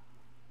is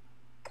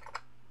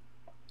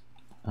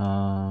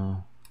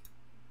how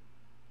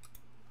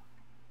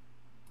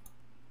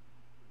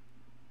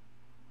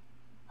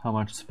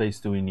much space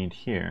do we need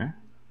here?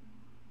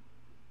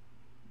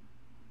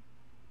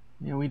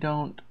 Yeah, we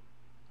don't.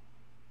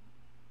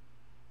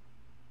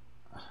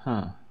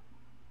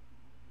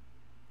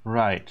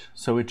 Right,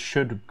 so it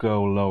should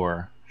go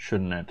lower,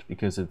 shouldn't it?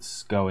 Because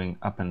it's going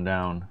up and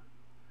down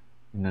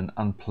in an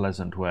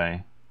unpleasant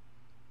way.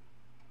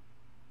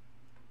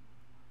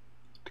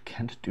 It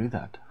can't do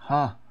that.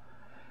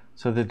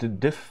 So the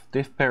diff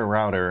pair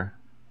router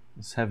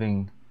is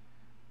having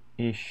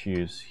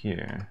issues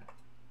here.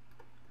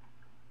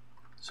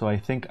 So I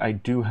think I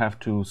do have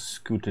to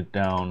scoot it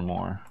down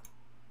more.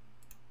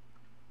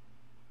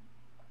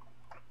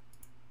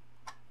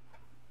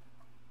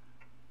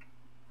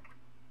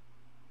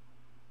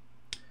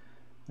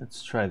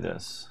 Let's try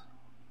this.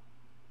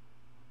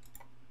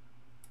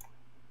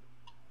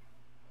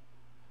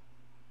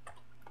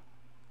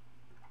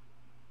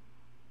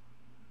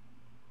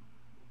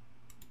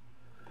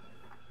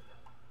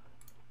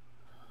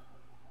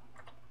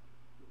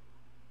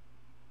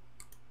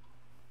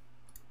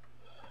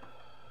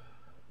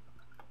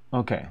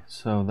 Okay,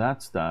 so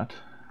that's that.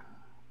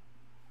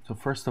 So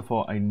first of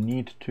all, I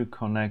need to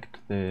connect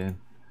the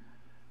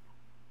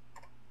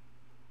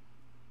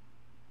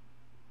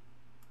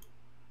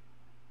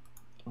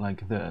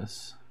like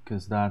this,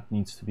 because that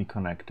needs to be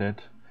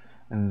connected,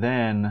 and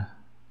then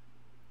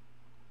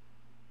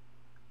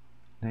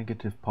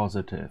negative,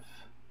 positive.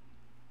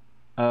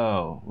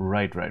 Oh,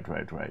 right.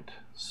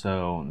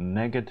 So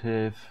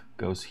negative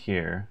goes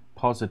here,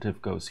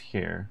 positive goes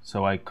here,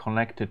 so I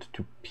connect it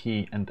to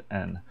P and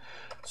N.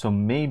 So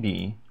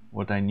maybe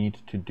what I need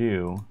to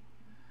do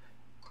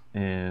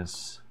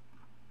is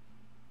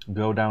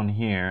go down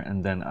here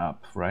and then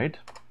up, right?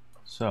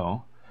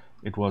 So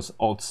it was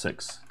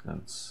Alt-6.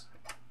 That's,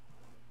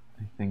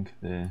 I think,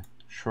 the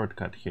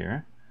shortcut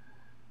here.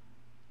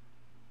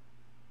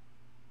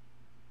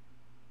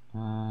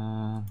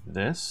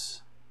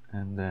 This,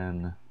 and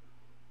then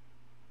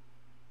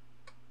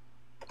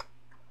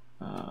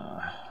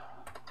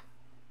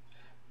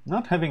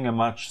not having a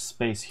much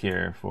space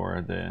here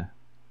for the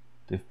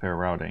diff pair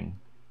routing.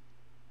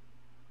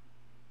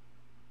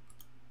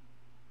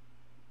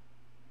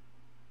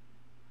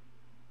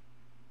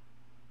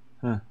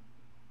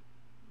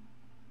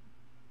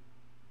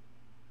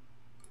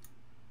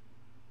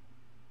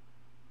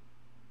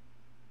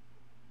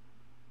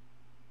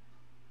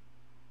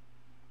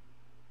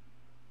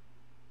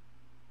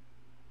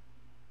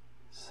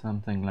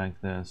 Something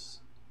like this.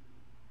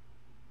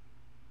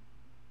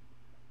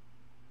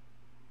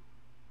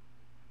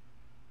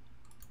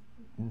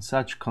 In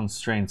such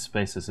constrained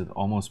spaces, it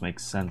almost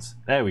makes sense.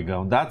 There we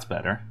go, that's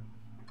better.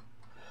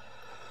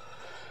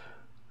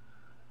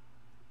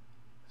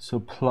 So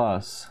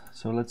plus,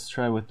 so let's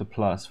try with the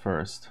plus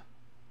first.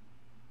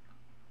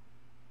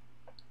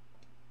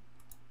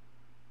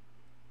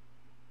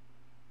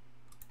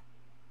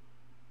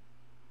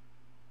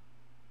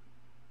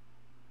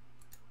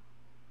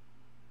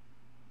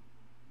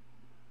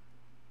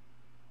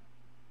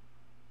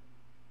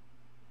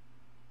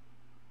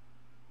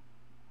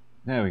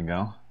 There we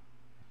go.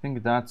 I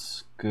think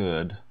that's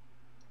good.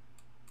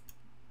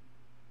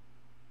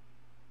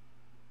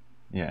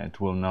 Yeah, it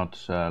will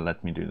not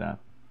let me do that.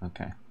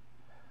 Okay.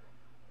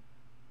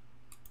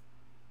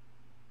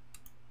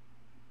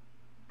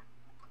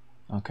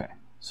 Okay,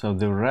 so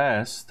the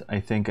rest I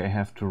think I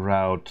have to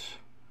route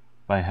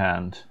by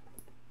hand.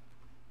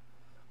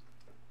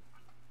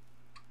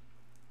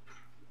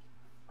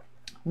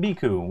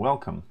 Biku,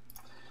 welcome.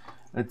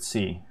 Let's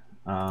see.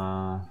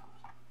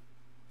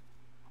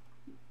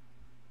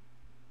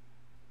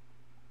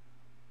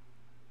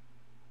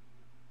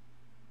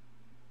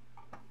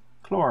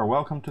 Chlor,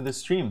 welcome to the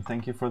stream.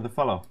 Thank you for the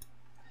follow.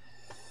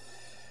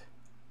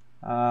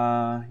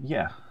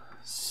 Yeah,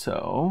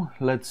 so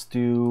let's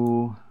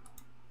do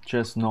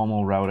just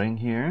normal routing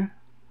here.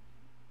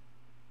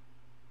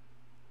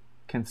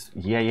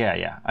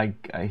 Yeah.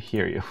 I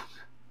hear you.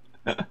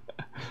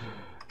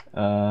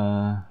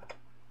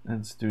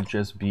 Let's do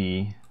just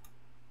B,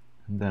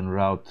 and then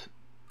route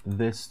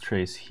this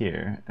trace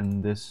here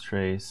and this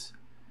trace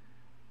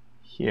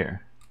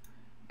here,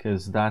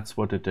 because that's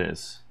what it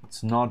is.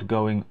 It's not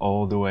going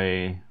all the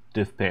way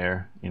div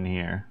pair in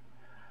here.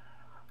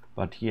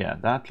 But yeah,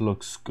 that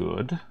looks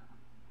good.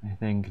 I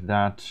think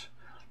that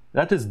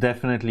is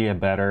definitely a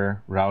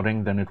better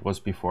routing than it was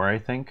before, I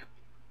think.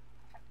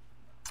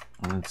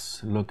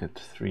 Let's look at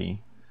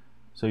 3.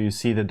 So you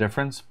see the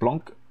difference?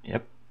 Blonk.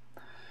 Yep.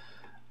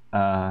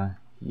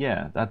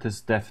 Yeah, that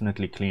is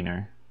definitely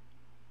cleaner.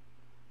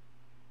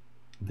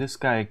 This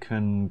guy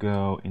can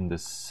go in the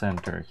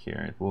center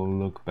here. It will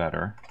look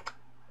better.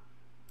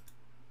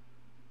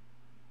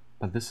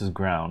 But this is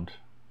ground.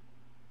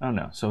 Oh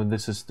no, so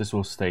this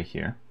will stay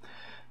here.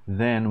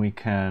 Then we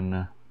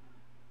can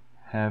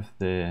have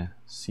the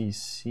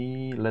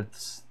CC.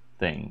 Let's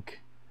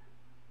think.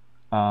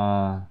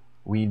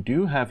 We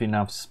do have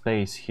enough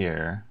space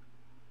here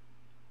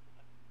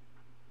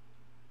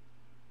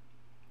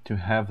to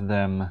have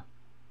them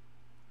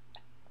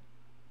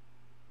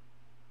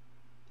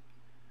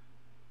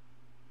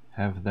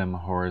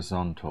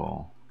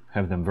horizontal,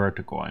 have them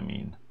vertical, I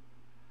mean.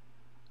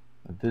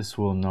 But this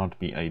will not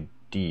be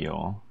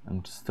ideal.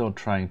 I'm still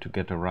trying to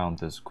get around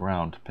this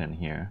ground pin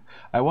here.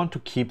 I want to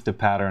keep the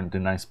pattern, the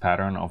nice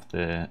pattern of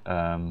the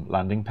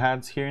landing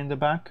pads here in the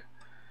back.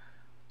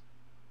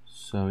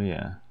 So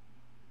yeah,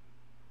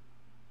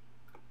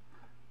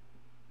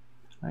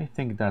 I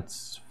think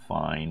that's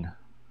fine.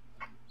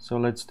 So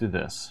let's do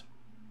this.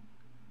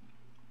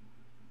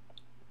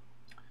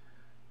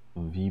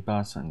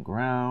 VBus and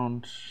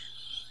ground.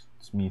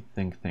 It's me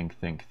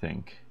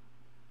think.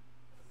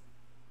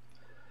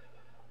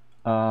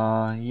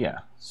 Yeah,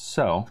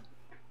 so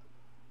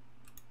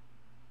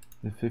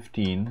the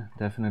 15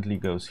 definitely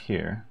goes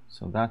here,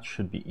 so that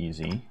should be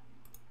easy.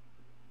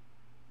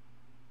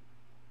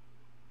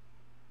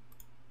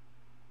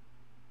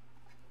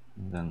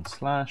 And then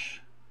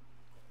slash.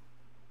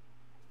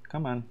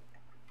 Come on.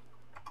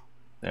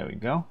 There we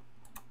go.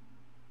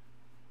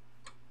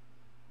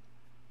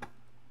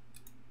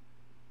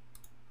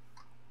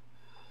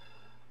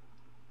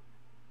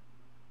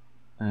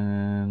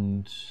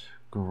 And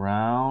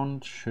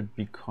ground should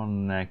be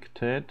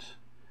connected.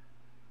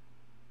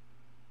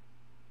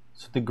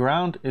 So the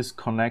ground is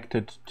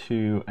connected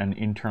to an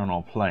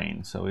internal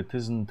plane, so it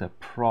isn't a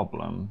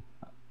problem,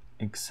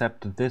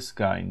 except this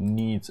guy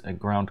needs a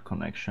ground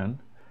connection.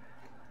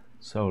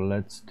 So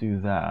let's do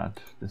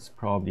that. This is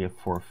probably a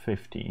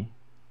 450.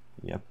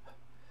 Yep.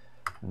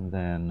 And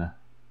then,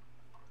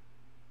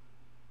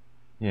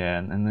 yeah,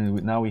 and then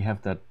now we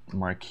have that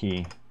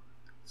marquee.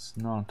 It's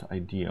not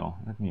ideal.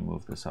 Let me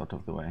move this out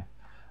of the way.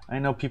 I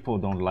know people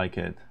don't like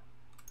it,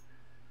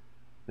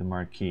 the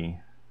marquee.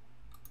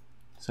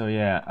 So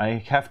yeah,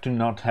 I have to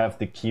not have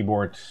the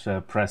keyboard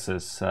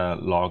presses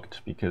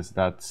logged, because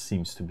that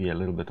seems to be a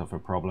little bit of a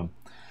problem.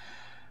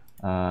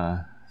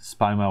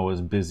 Spima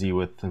was busy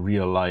with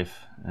real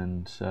life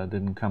and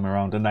didn't come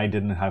around, and I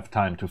didn't have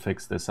time to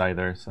fix this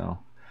either, so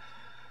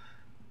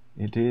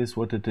it is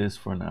what it is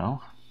for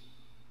now.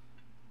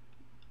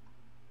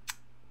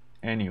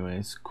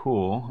 Anyways,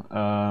 cool.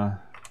 Can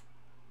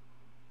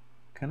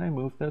I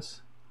move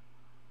this?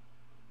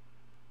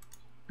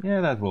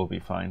 Yeah, that will be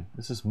fine.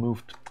 This is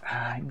moved.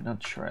 I'm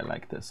not sure I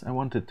like this. I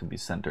want it to be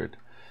centered.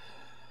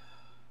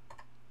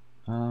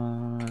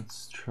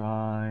 Let's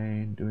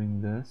try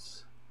doing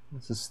this.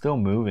 This is still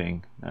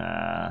moving.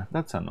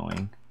 That's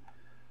annoying.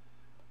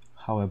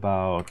 How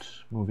about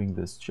moving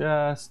this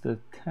just a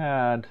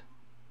tad?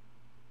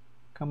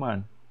 Come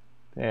on.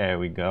 There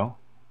we go.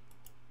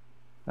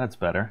 That's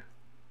better.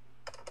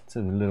 It's a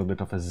little bit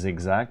of a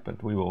zigzag,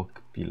 but we will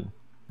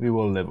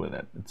live with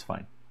it. It's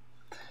fine.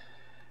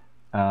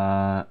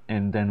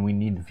 And then we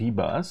need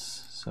VBus,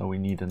 so we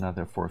need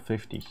another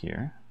 450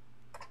 here.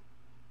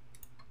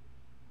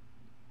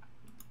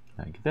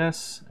 Like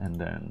this, and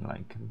then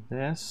like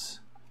this.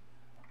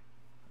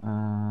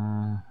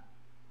 I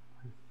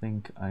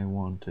think I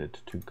want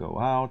it to go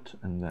out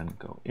and then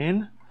go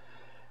in.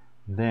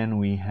 Then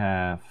we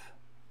have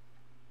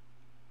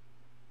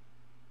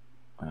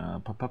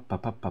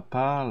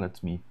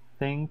let me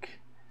think.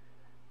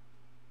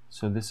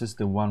 So this is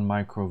the 1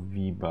 micro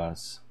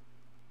VBus.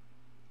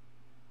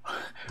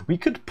 We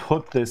could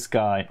put this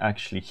guy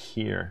actually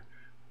here.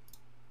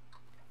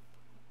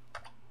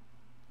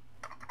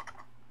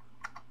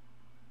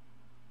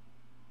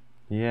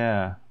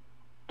 Yeah,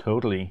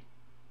 totally.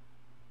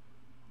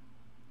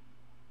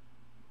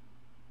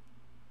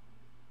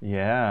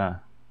 Yeah,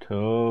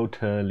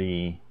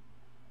 totally.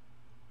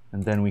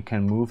 And then we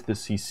can move the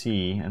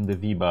CC and the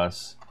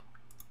VBus.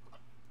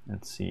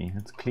 Let's see,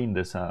 let's clean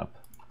this up.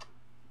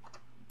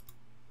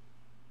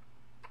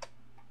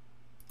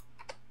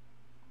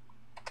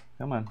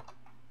 Come on.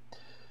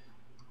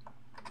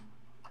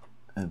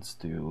 Let's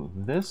do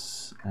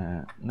this.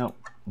 No,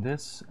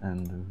 this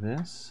and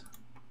this.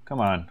 Come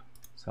on,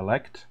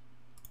 select.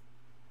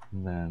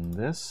 then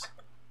this,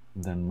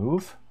 then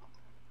move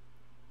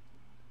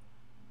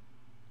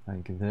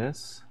like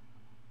this.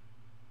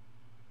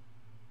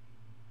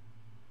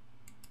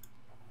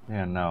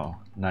 Yeah,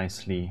 now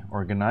nicely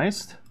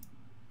organized.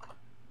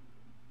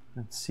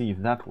 Let's see if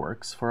that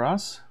works for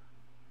us.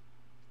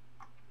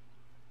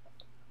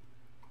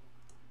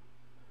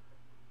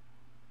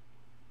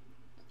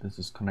 This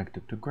is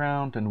connected to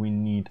ground, and we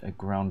need a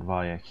ground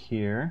via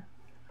here.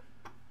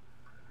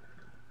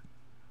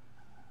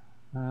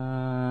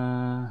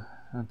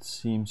 That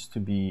seems to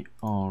be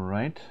all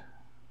right.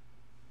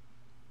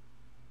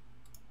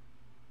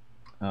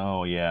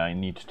 Oh yeah, I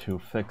need to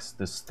fix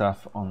the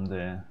stuff on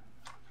the...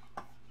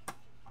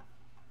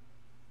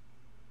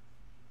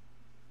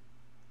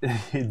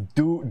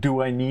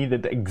 Do I need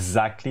it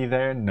exactly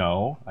there?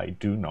 No, I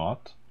do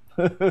not.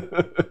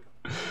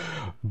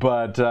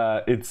 But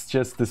it's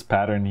just this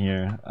pattern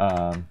here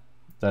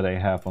that I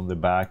have on the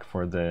back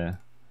for the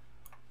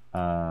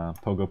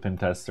Pogo pin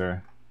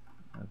tester.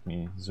 Let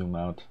me zoom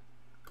out.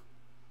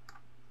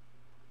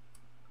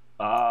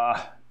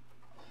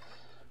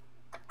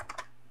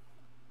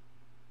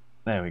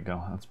 There we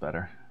go, that's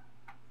better.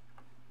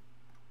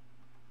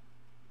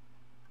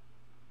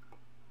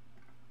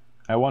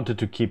 I wanted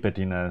to keep it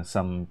in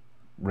some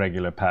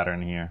regular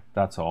pattern here,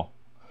 that's all.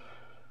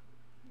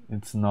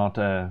 It's not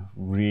a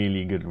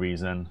really good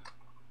reason.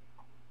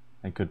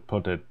 I could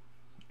put it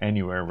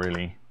anywhere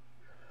really.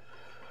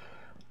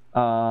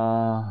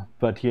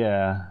 But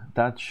yeah,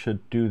 that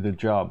should do the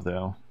job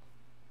though.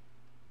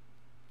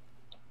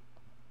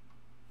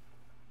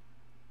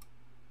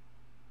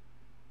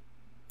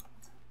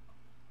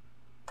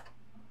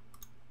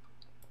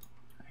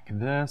 Like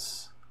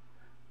this,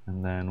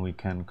 and then we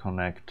can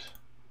connect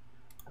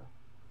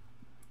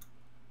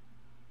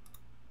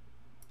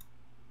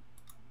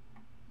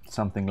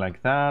something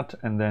like that,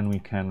 and then we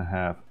can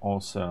have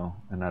also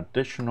an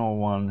additional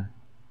one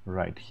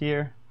right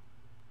here.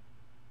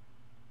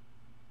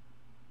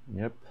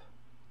 Yep,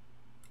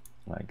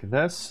 like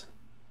this.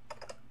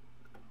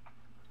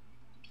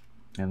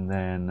 And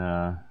then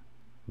the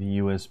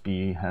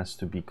USB has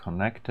to be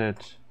connected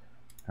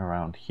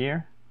around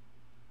here.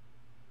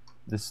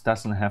 This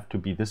doesn't have to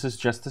be, this is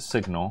just a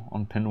signal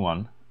on pin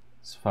 1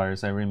 as far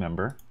as I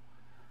remember.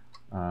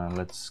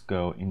 Let's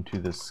go into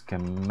the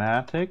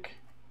schematic.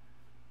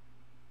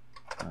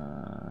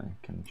 I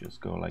can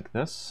just go like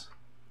this.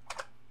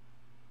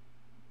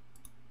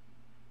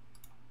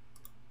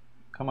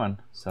 Come on,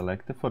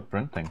 select the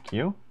footprint, thank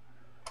you.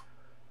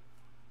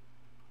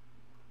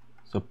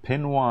 So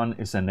pin 1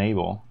 is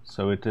enable,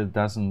 so it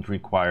doesn't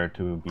require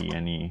to be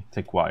any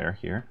thick wire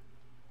here.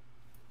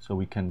 So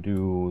we can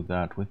do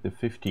that with the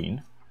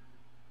 15.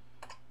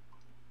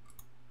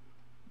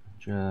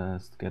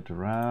 Just get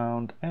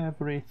around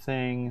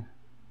everything.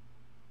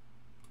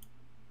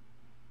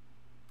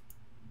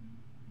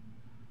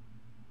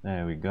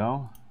 There we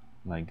go,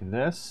 like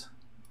this.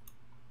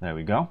 There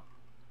we go.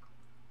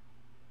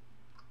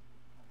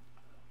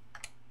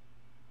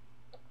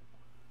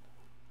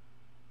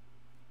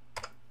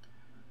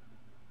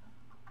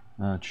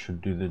 That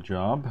should do the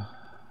job.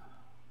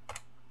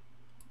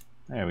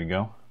 There we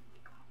go.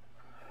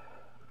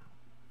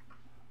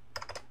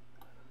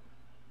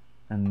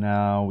 And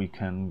now we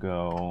can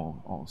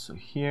go also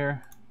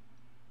here.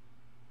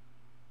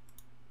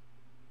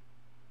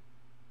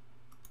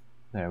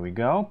 There we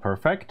go,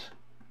 perfect.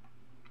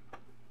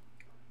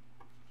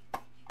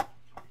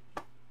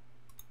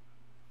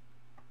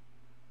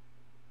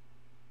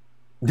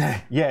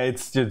 Yeah,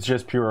 it's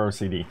just pure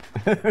OCD.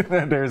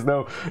 There's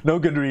no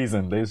good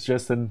reason. There's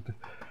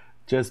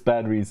just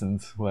bad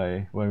reasons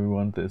why we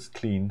want this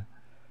clean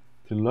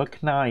to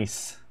look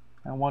nice.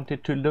 I want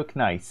it to look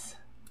nice,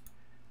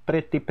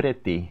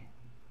 pretty.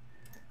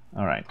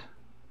 All right,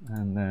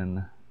 and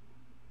then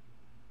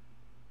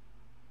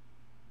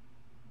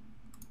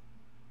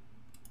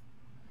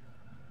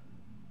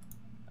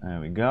there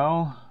we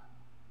go.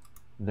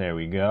 There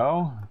we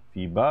go.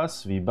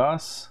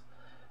 V-bus.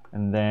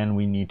 And then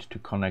we need to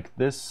connect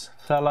this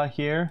fella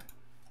here,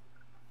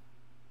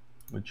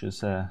 which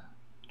is a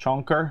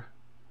chunker.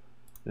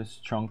 This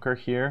chunker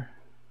here.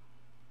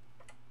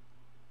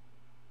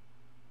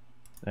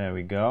 There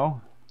we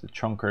go. The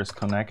chunker is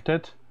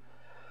connected.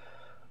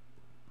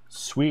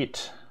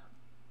 Sweet.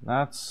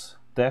 That's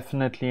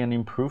definitely an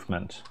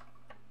improvement.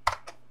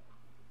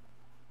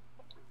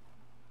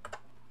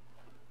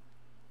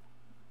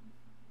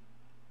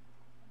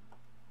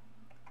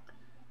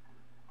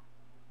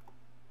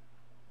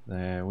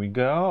 There we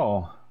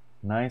go.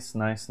 Nice.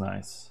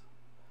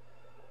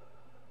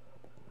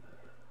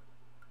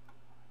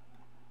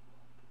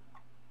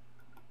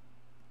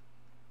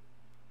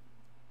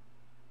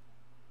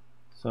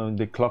 So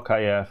the clock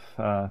IF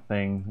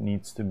thing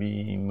needs to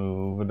be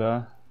moved.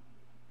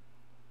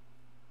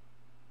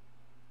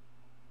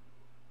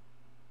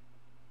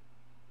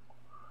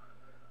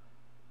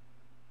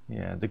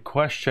 Yeah, the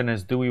question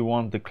is, do we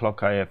want the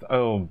clock IF?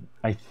 Oh,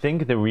 I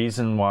think the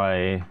reason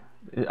why,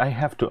 I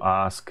have to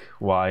ask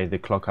why the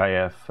clock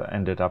IF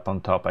ended up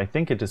on top. I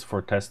think it is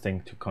for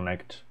testing to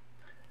connect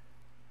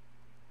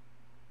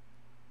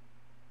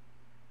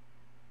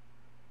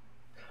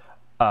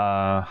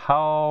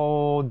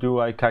How do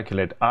I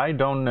calculate? I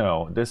don't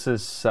know. This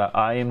is,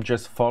 I am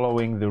just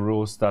following the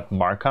rules that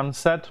Markan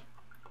set.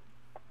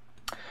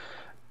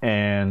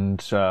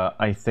 And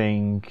I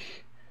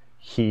think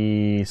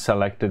he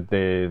selected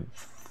the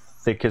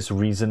thickest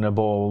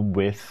reasonable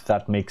width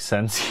that makes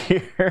sense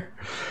here.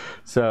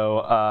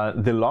 So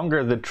the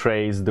longer the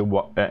trays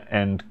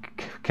and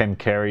can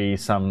carry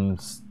some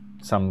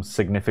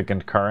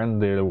significant current,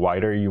 the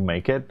wider you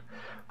make it.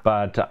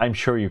 But I'm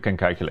sure you can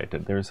calculate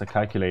it. There's a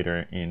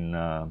calculator in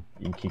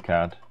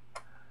KiCad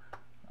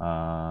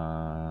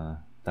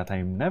that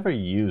I've never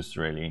used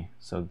really.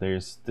 So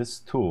there's this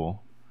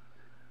tool,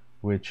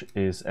 which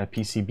is a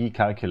PCB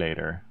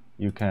calculator.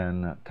 You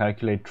can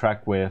calculate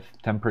track width,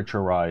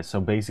 temperature rise.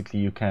 So basically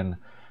you can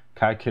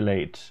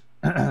calculate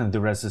the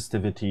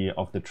resistivity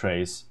of the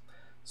trays.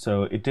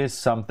 So it is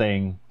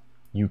something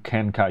you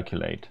can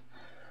calculate.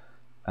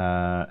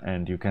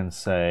 And you can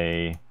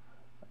say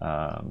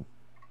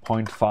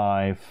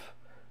 0.5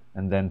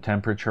 and then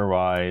temperature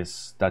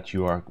rise that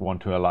you want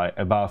to allow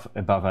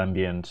above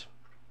ambient,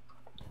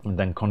 and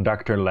then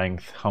conductor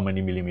length, how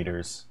many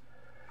millimeters.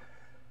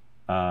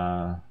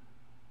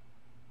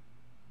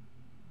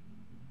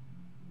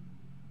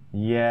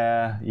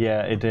 Yeah,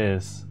 it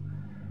is.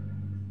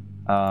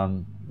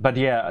 But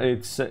yeah,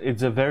 it's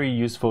a very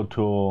useful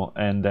tool,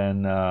 and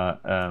then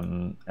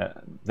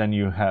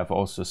you have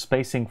also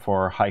spacing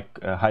for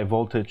high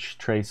voltage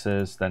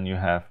traces. Then you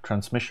have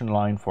transmission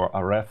line for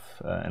RF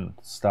and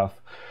stuff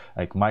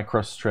like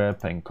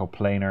microstrip and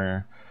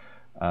coplanar,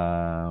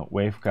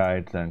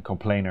 waveguide, and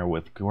coplanar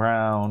with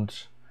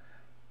ground.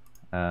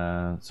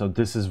 So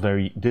this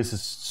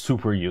is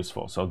super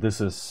useful. So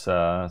this is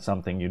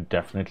something you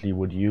definitely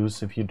would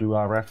use if you do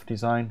RF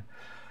design.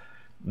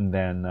 And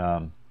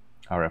then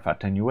RF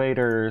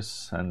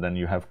attenuators, and then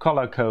you have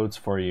color codes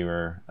for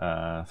your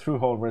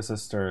through-hole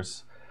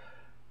resistors.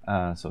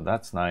 So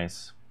that's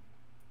nice.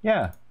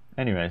 Yeah,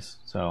 anyways,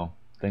 so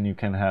then you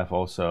can have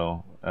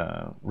also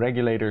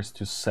regulators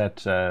to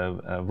set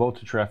a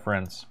voltage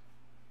reference.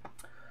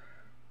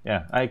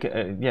 Yeah,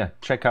 yeah,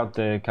 check out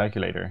the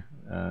calculator.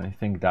 I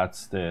think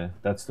that's the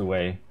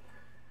way.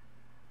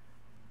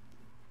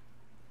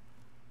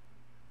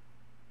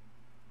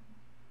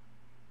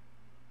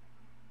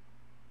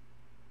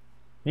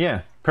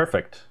 Yeah,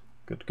 perfect.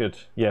 Good.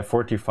 Yeah,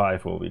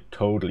 45 will be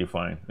totally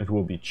fine. It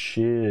will be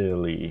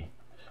chilly.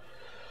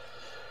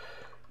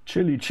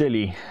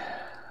 Chilly.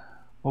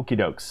 Okie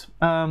dokes.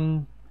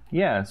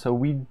 Yeah, so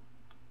we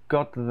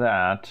got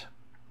that.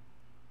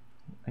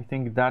 I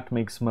think that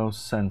makes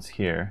most sense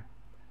here.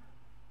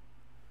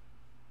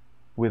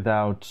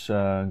 Without,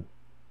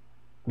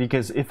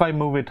 because if I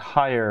move it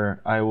higher,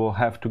 I will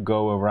have to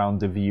go around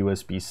the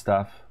VUSB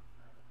stuff.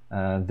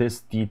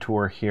 This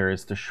detour here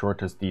is the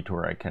shortest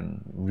detour I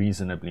can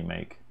reasonably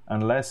make.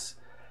 Unless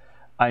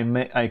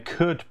I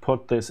could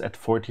put this at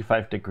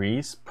 45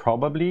 degrees,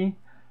 probably,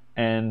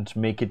 and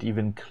make it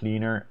even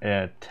cleaner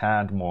a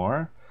tad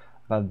more.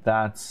 But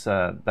that's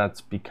I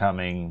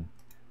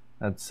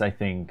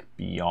think,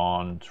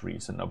 beyond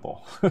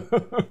reasonable.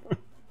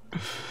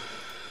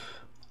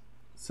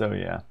 So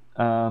yeah.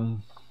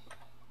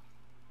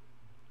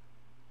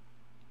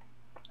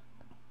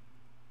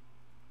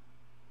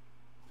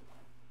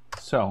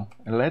 So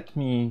let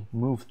me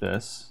move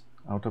this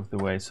out of the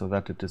way so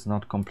that it is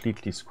not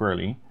completely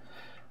squirrely,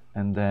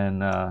 and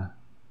then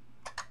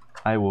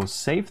I will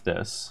save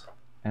this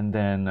and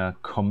then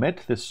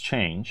commit this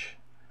change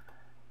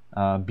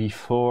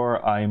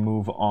before I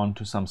move on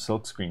to some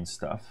silkscreen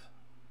stuff.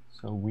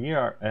 So we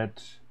are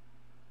at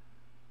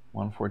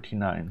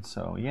 149.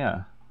 So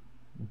yeah,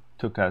 it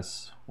took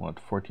us what,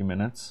 40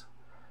 minutes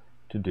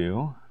to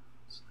do.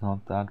 It's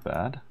not that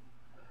bad.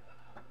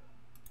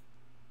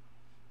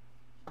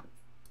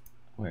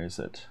 Where is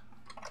it?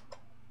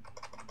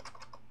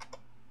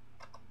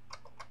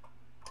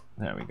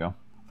 There we go.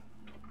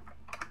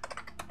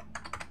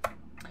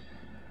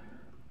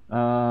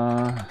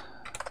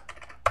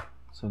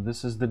 So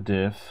this is the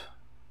diff.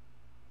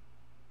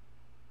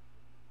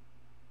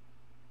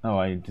 Oh,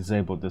 I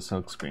disabled the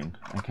silk screen.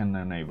 I can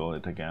enable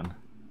it again.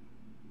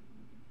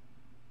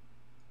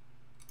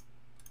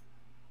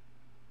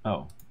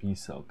 Oh,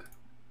 bsilk.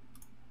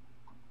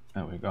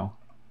 There we go.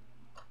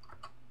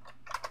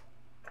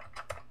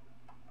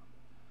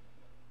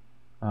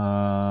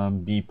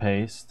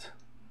 Bpaste.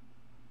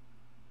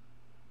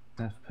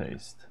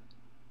 Fpaste.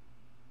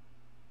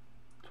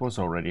 It was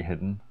already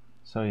hidden,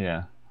 so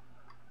yeah,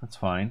 that's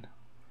fine.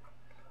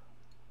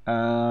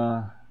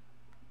 I'm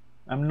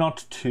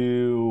not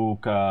too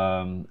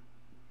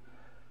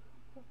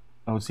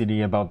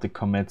OCD about the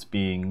commits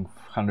being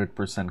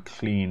 100%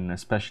 clean,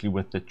 especially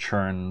with the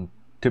churn,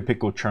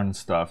 typical churn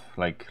stuff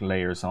like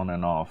layers on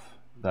and off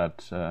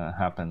that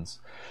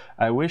happens.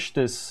 I wish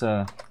this,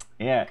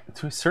 yeah,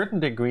 to a certain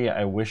degree,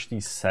 I wish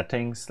these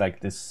settings, like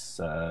this,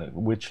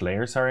 which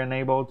layers are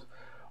enabled,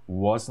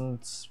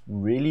 wasn't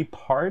really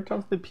part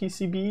of the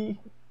PCB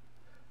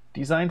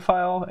design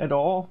file at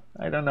all.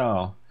 I don't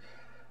know.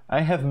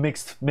 I have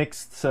mixed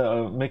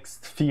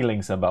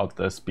feelings about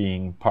this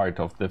being part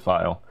of the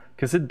file,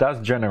 because it does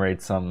generate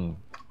some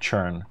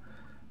churn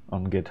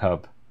on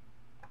GitHub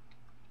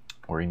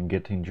or in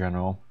Git in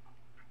general.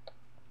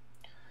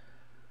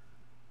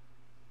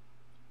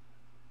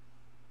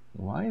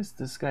 Why is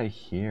this guy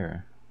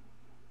here?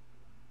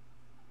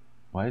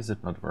 Why is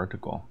it not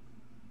vertical?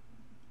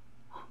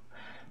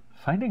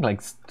 Finding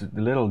like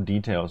little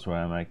details where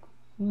I'm like,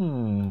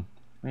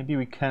 maybe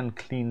we can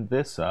clean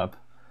this up.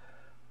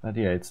 But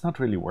yeah, it's not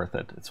really worth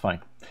it. It's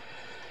fine.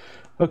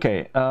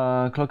 Okay,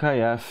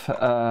 clock.if,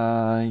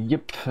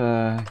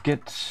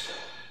 git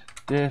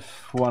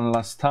diff one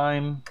last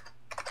time.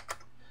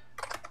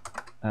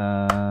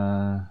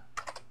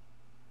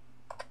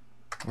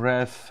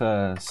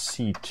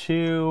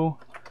 revC2.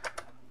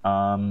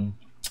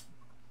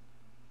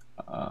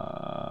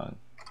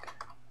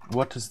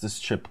 What is this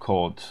chip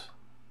called?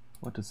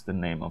 What is the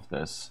name of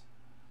this?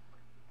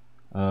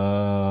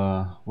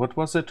 What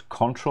was it?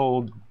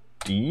 Control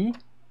D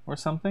or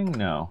something?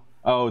 No.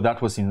 Oh,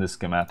 that was in the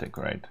schematic,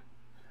 right?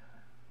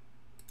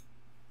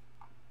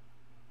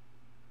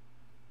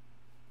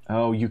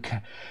 Oh, you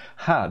can.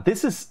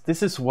 This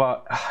is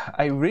what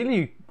I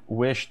really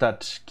wish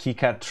that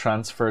KiCad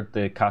transferred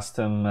the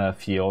custom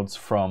fields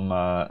from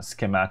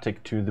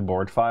schematic to the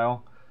board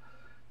file,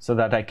 so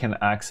that I can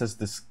access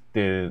this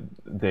the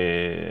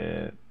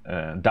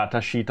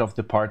data sheet of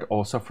the part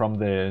also from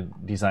the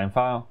design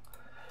file.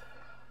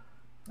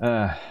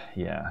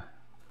 Yeah.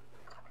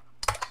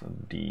 So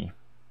D.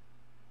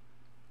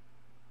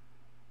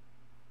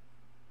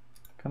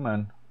 Come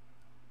on.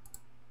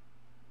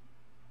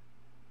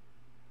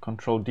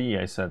 Control D,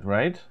 I said,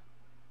 right?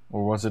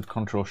 Or was it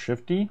Control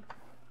Shift D?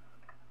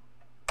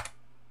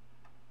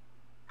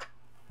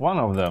 One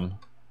of them.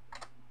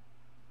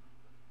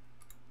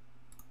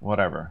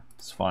 Whatever,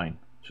 it's fine.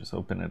 Just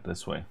open it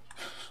this way.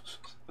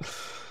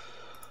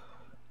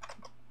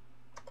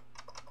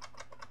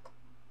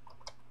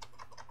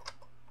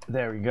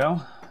 There we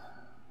go.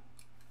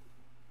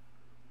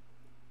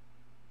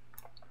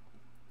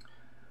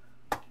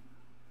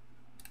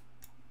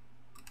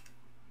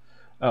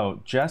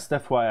 Oh, just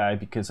FYI,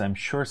 because I'm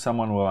sure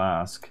someone will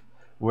ask,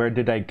 where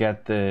did I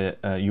get the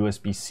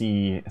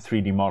USB-C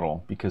 3D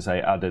model? Because I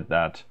added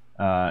that.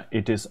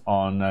 It is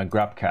on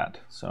GrabCAD,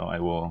 so I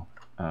will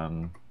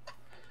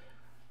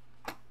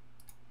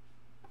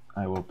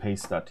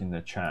paste that in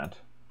the chat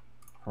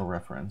for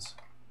reference.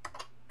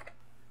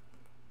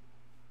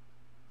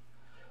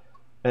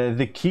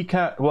 The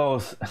KiCad,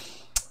 well,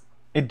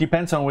 it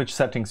depends on which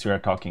settings you are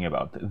talking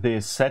about.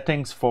 The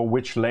settings for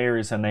which layer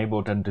is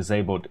enabled and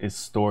disabled is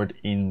stored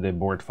in the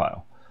board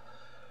file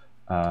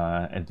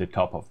at the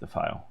top of the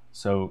file.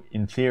 So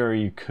in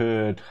theory, you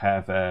could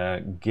have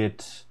a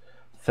git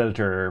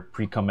filter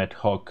pre-commit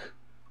hook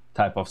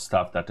type of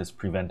stuff that is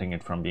preventing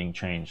it from being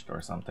changed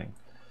or something.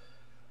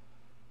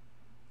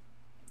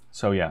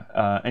 So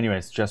yeah,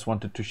 anyways, just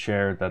wanted to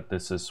share that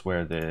this is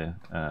where the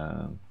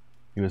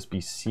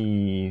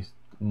USB-C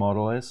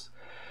model is.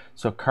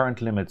 So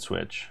current limit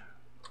switch.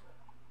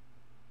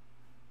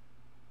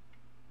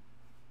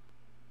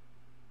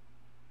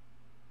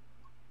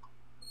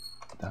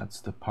 That's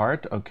the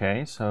part.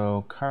 Okay,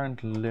 so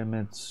current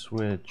limit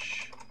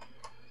switch.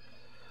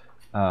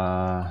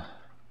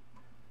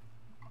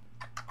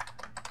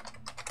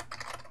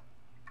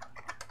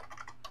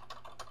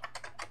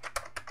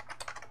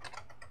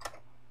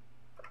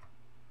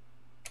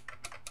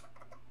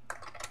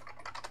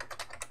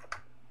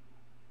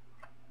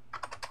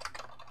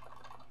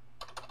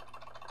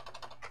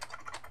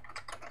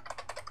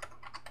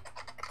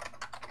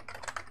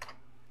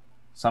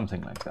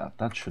 Something like that.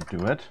 That should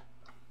do it.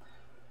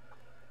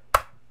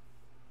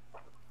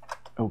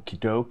 Okie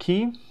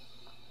dokie.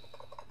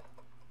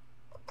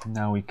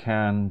 Now we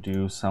can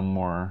do some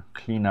more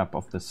cleanup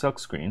of the silk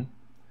screen.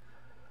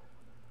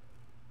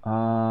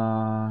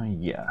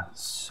 Yeah,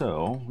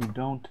 so we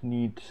don't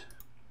need...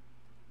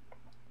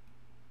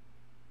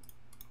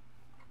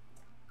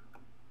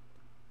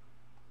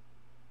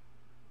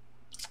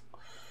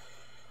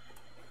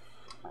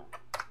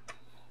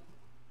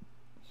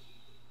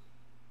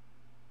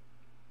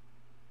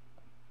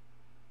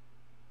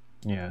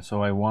 Yeah,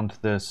 so I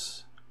want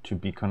this to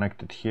be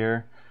connected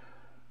here.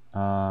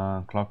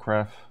 Clock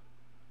ref.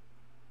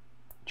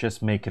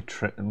 Just make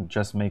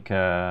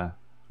a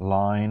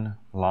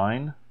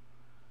line.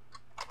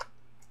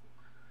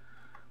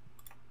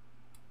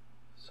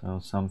 So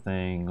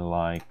something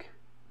like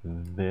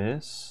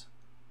this,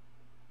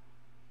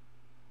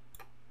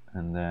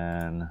 and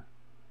then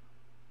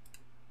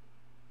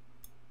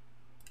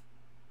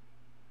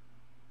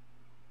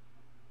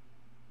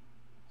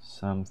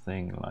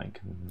something like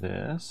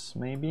this,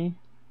 maybe.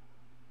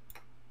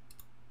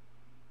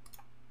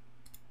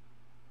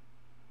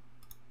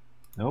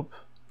 Nope.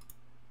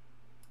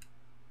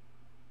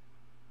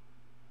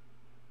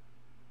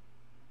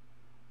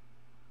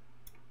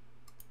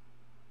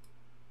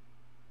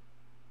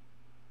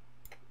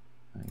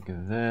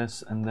 Like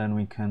this, and then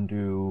we can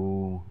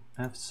do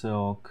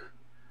fsilk,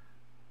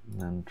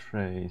 then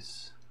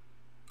trace.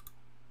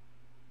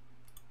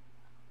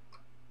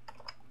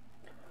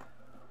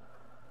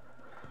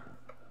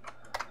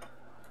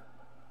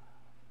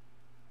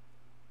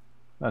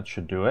 That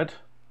should do it.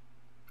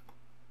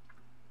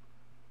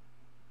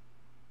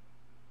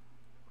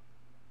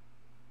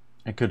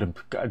 I could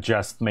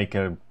just make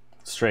a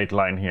straight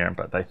line here,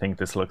 but I think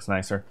this looks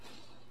nicer.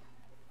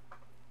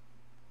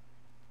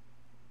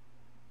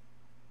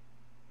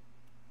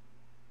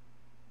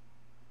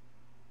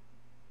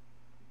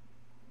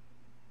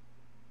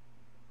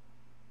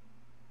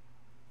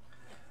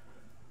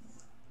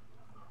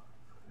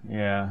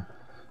 Yeah.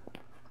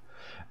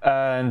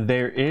 And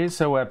there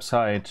is a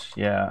website,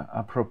 yeah,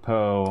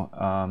 apropos,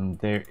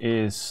 there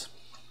is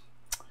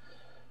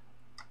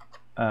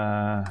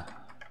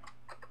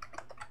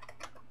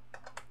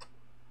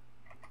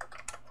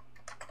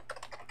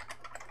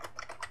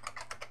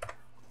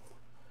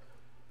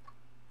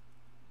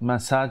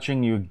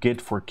massaging your Git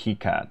for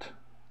KiCad.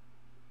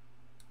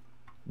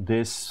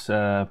 This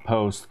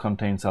post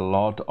contains a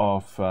lot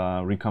of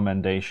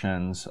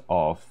recommendations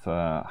of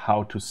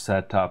how to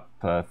set up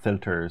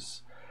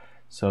filters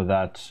so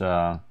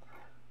that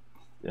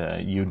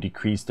you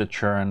decrease the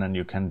churn and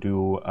you can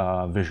do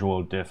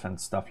visual diff and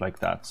stuff like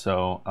that.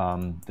 So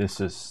this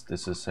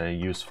is a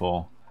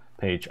useful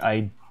page.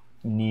 I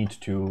need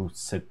to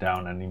sit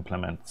down and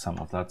implement some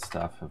of that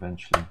stuff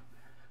eventually.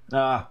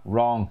 Ah,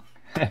 wrong.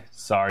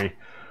 Sorry,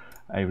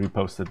 I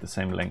reposted the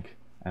same link.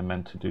 I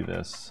meant to do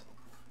this.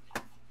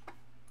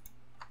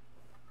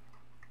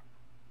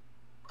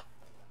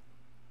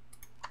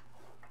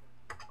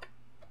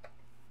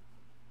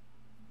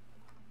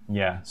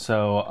 Yeah,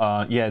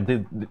 so yeah,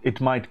 it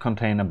might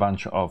contain a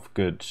bunch of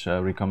good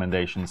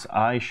recommendations.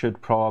 I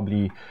should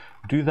probably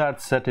do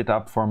that, set it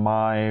up for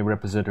my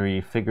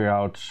repository, figure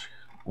out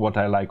what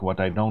I like,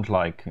 what I don't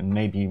like, and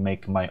maybe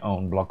make my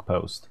own blog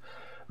post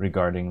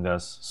regarding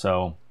this.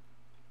 So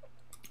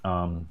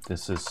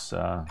this is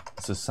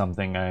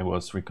something I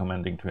was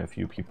recommending to a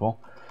few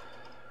people.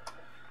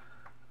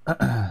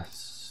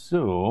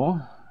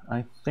 So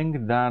I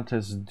think that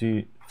is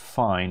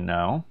fine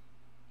now.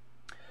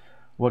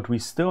 What we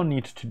still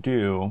need to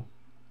do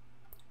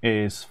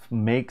is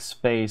make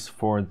space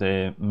for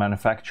the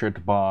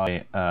manufactured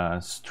by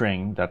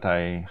string that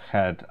I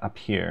had up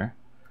here,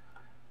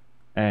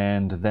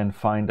 and then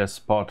find a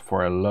spot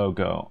for a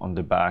logo on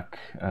the back,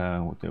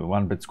 with the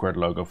 1-bit squared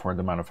logo for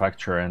the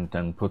manufacturer, and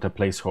then put a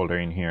placeholder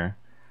in here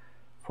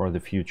for the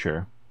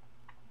future.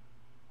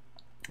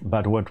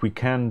 But what we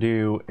can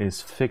do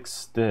is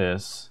fix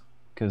this,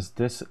 because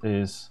this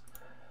is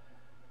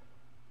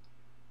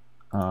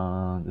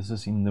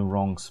in the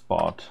wrong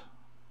spot.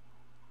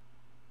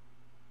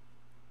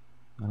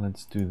 Now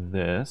let's do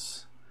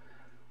this.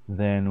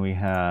 Then we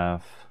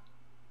have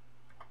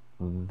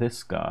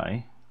this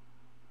guy,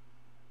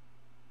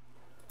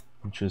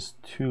 which is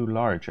too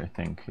large, I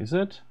think. Is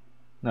it?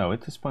 No,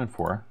 it is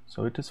 0.4,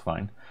 so it is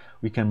fine.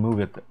 We can move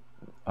it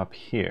up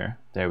here.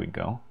 There we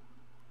go.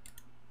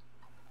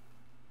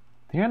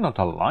 They are not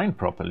aligned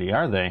properly,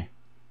 are they?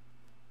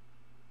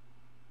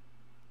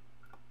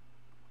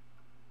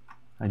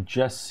 I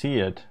just see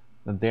it,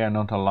 that they are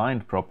not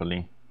aligned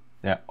properly.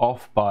 They're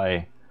off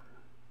by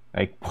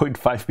like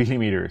 0.5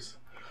 millimeters.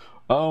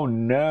 Oh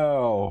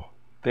no!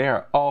 They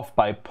are off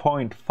by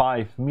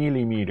 0.5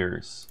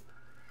 millimeters.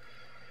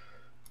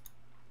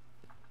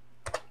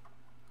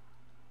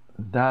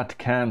 That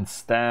can't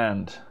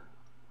stand.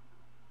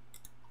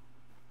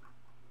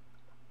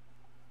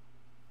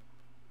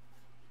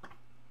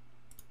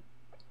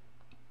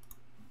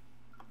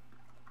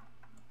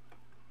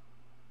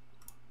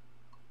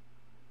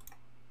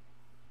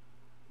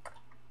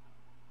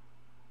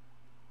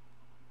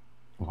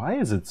 Why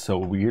is it so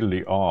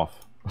weirdly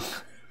off?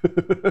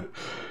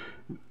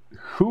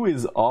 Who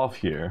is off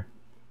here?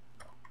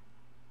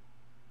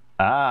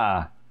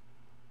 Ah,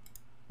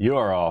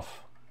 you're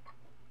off.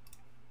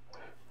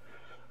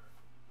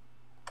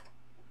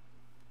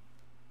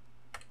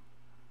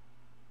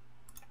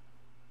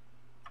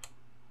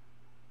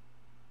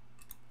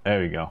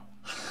 There we go.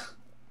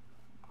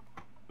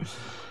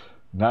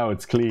 Now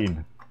it's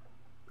clean.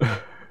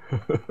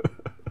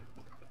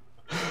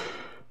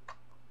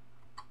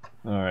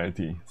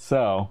 Alrighty,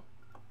 so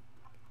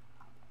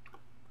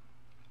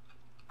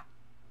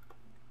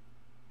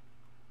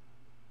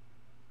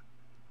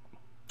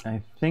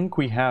I think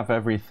we have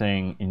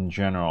everything in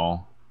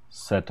general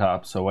set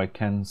up, so I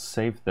can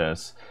save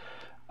this.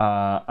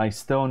 I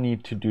still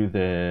need to do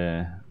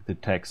the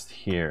text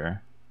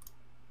here.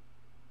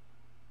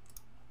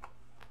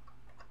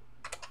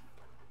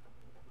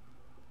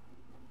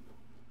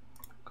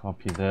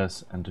 Copy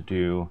this and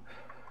do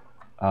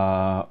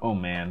oh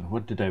man,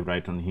 what did I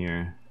write on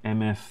here?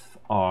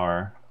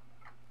 mfr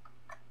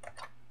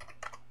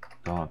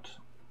dot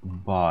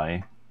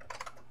by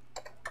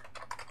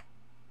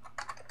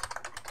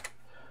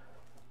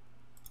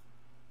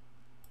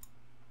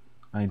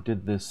I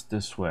did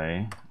this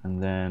way,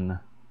 and then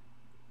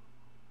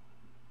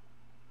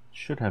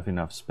should have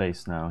enough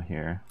space now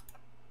here.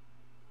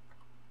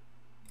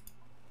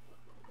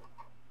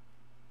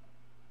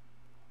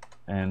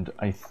 And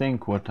I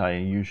think what I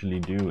usually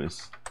do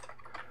is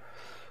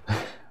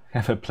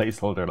have a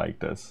placeholder like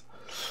this.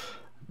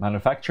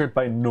 Manufactured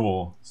by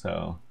Null,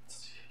 so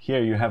it's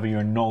here you have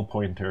your null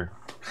pointer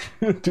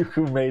to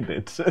who made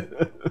it.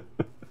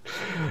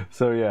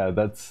 So yeah,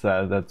 that's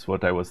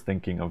what I was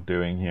thinking of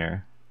doing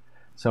here.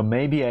 So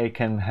maybe I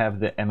can have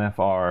the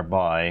mfr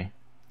by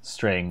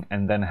string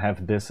and then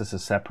have this as a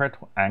separate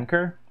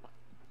anchor.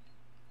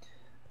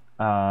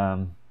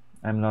 I'm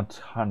not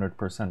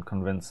 100%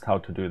 convinced how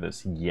to do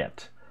this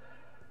yet.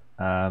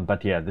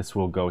 But yeah, this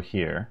will go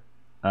here.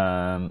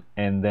 And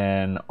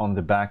then on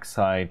the back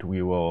side,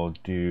 we will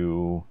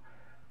do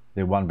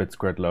the 1-bit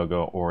squared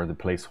logo or the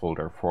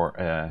placeholder for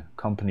a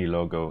company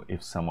logo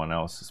if someone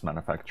else is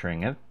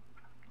manufacturing it.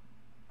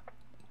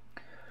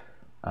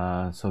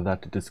 So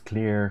that it is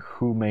clear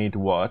who made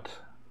what.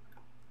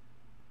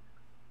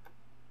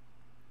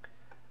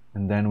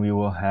 And then we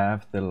will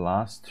have the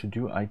last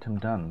to-do item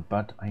done.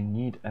 But I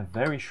need a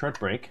very short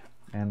break,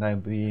 and I'll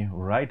be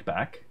right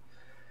back.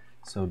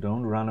 So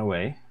don't run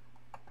away.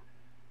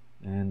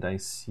 And I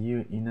see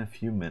you in a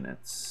few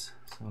minutes.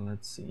 So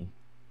let's see.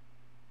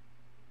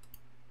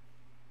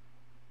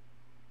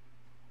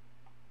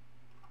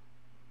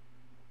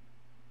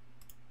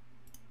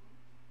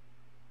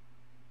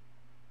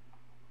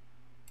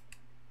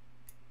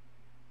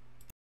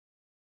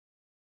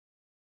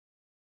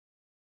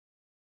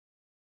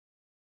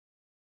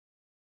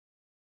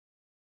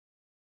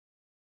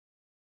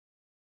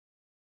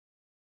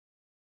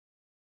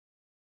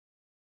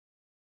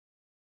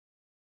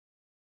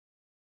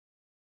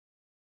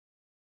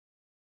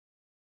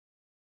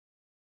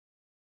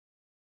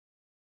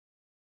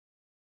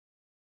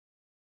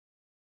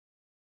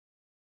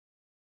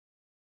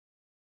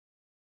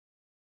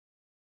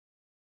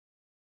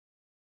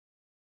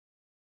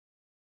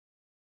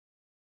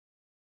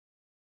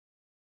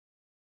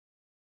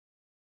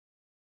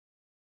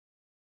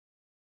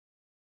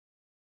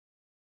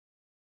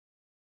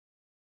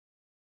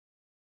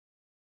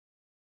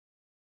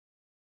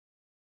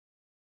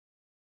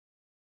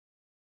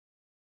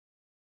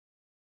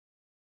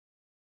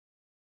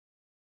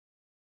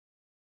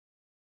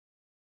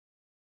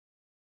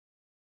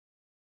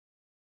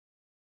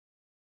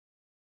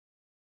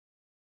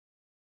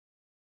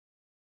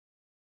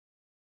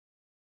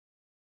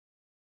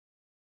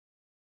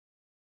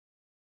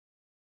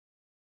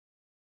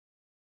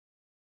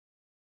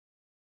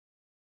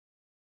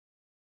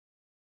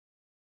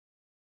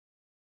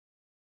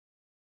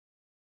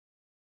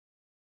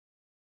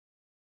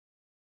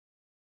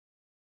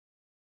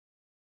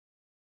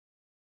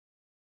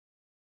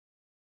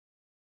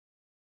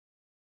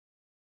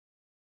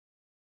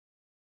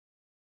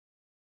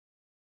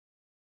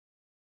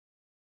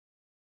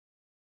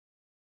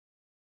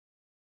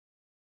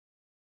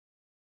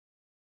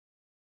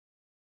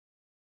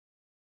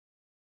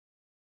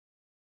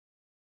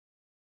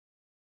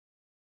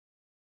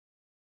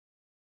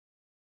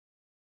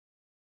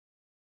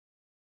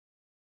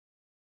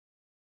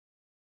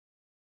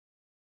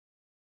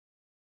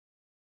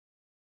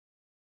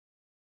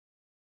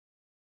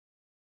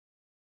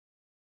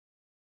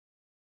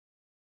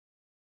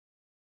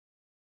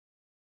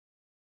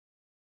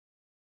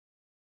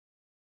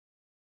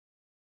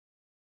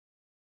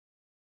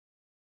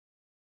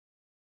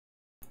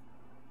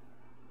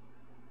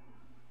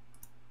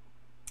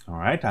 All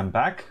right, I'm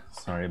back.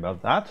 Sorry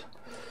about that.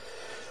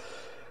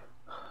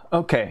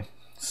 Okay,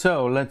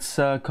 so let's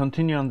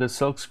continue on the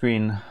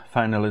silkscreen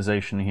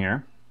finalization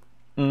here.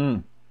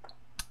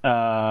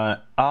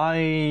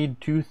 I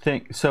do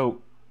think,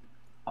 so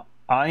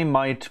I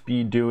might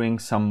be doing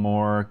some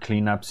more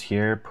cleanups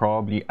here,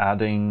 probably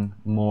adding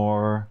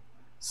more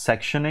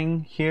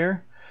sectioning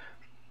here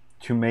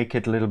to make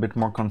it a little bit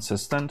more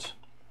consistent.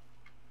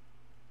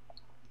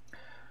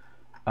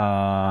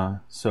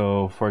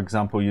 So for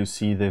example, you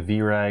see the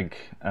VREG,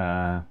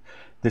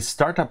 the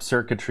startup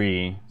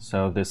circuitry,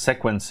 so the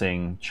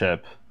sequencing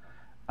chip,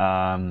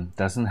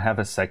 doesn't have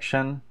a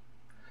section.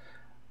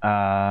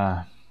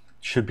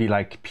 Should be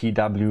like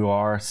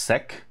PWR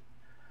sec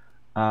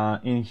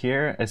in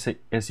here,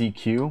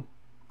 SEQ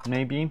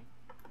maybe.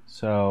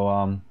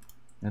 So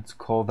let's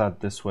call that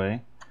this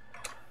way.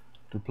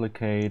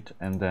 Duplicate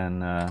and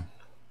then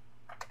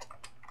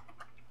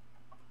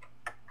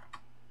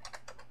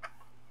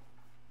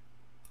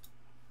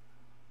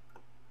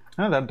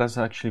oh, that does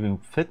actually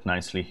fit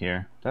nicely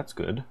here. That's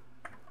good.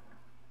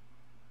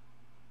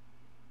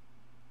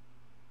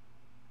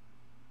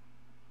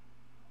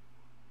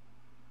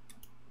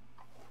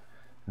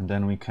 And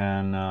then we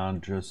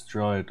can just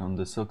draw it on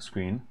the silk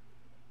screen.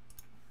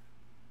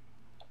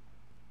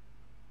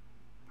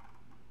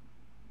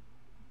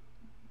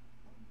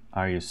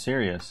 Are you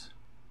serious?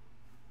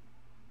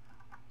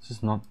 This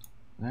is not...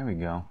 There we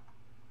go.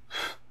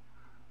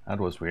 That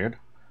was weird.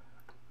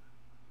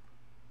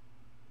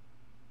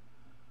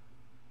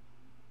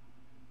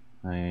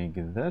 I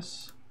get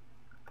this.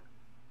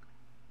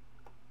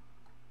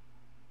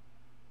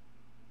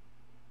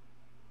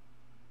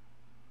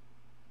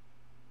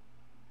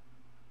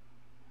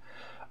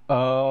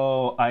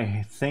 Oh,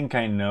 I think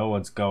I know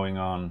what's going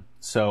on.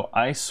 So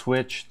I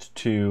switched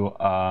to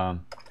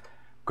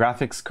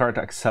graphics card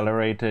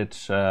accelerated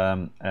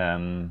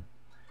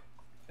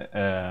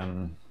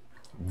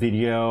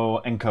video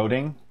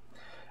encoding,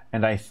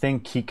 and I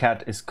think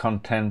KiCad is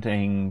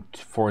contenting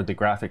for the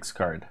graphics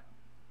card.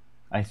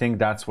 I think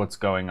that's what's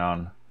going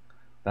on.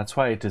 That's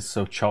why it is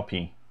so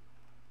choppy,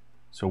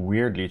 so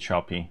weirdly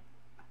choppy.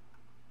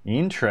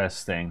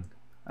 Interesting.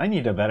 I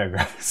need a better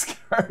graphics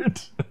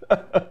card.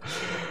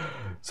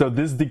 So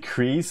this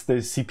decreased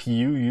the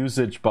CPU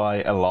usage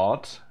by a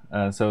lot.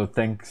 So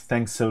thanks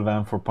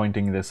Sylvain for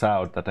pointing this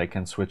out, that I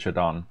can switch it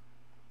on.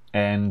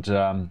 And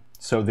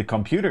so the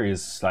computer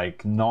is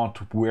like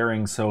not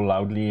whirring so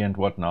loudly and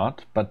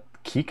whatnot, but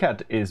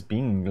KiCad is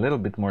being a little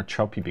bit more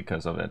choppy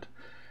because of it.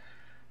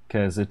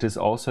 Because it is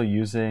also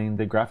using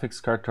the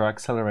graphics card to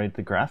accelerate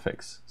the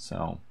graphics.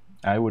 So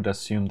I would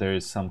assume there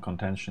is some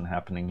contention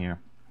happening here.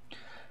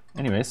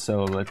 Anyway,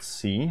 so let's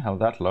see how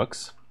that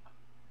looks.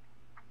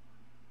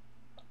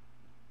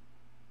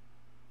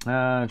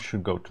 It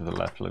should go to the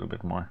left a little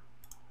bit more.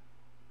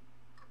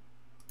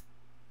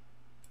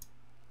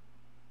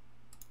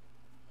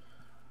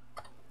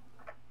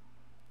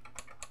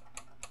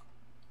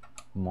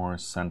 More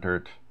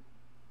centered,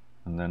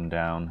 and then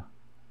down.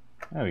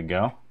 There we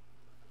go.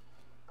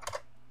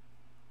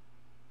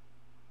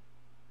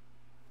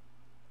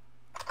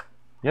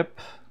 Yep.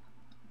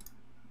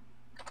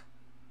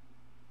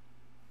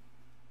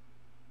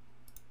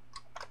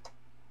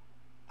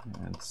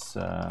 Let's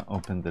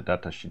open the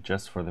datasheet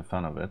just for the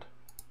fun of it.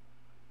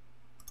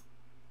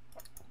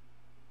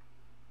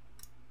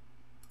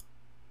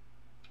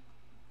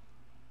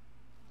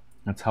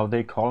 That's how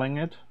they're calling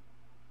it.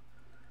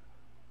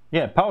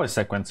 Yeah, power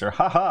sequencer.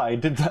 Haha,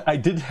 I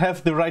did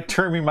have the right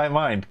term in my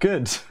mind.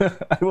 Good.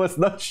 I was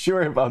not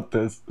sure about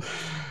this.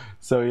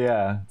 So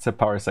yeah, it's a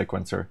power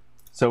sequencer.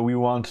 So we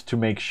want to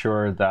make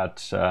sure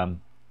that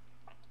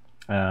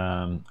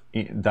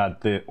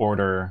that the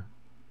order,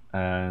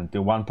 the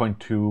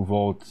 1.2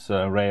 volt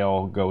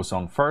rail goes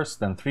on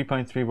first, then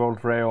 3.3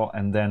 volt rail,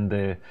 and then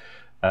the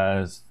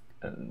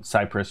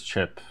Cypress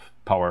chip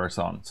powers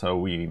on. So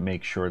we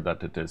make sure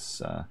that it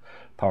is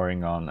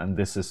powering on, and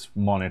this is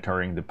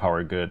monitoring the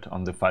power good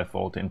on the 5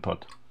 volt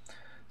input.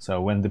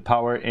 So when the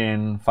power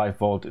in 5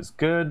 volt is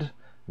good,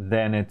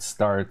 then it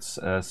starts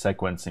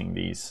sequencing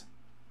these.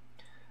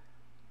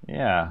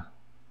 Yeah,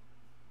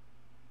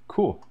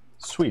 cool,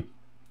 sweet.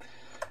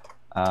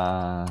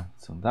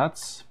 So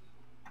that's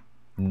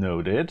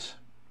noted.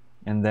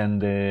 And then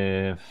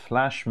the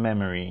flash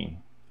memory,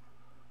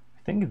 I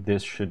think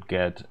this should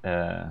get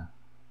a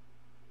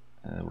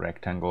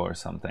rectangle or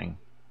something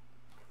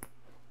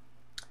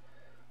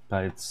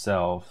by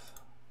itself.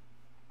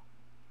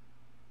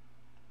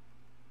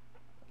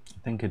 I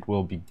think it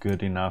will be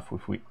good enough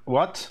if we...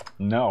 What?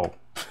 No,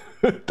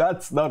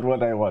 that's not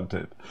what I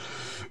wanted.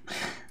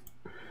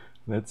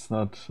 Let's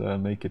not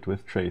make it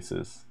with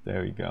traces.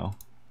 There we go.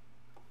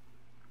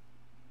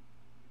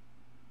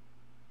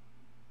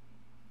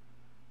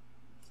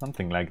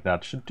 Something like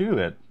that should do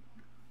it.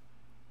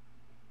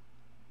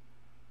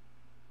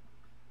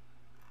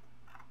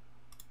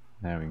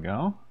 There we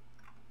go.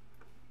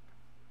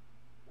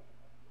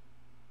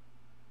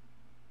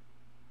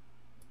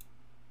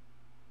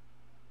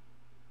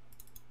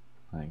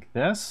 Like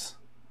this.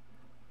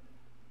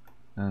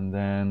 And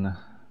then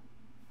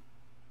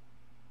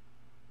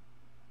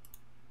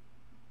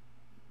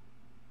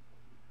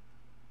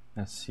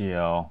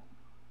SCL.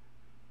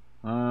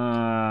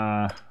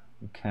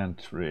 You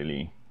can't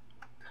really.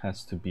 It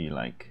has to be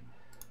like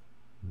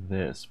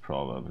this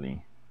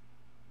probably.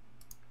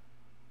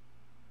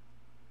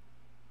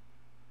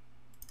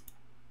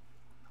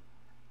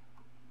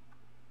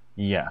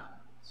 Yeah,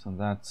 so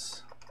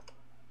that's,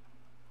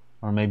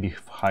 or maybe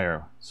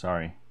higher,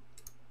 sorry.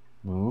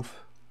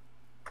 Move.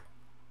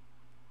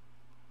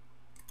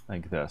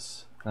 Like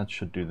this. That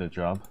should do the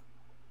job.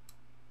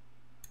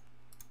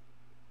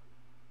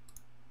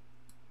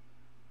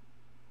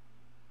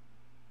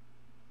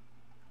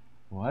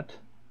 What?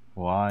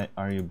 Why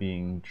are you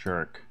being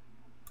jerk?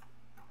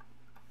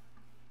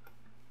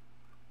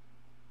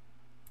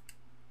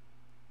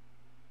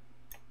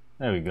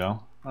 There we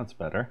go. That's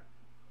better.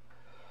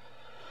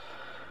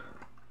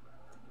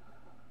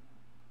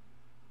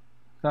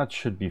 That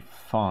should be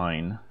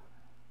fine.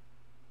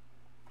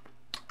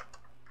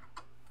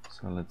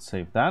 So let's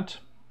save that.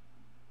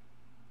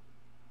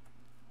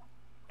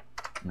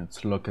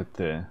 Let's look at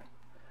the...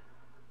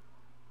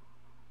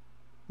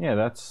 Yeah,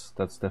 that's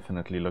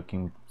definitely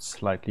looking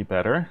slightly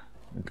better.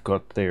 It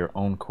got their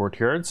own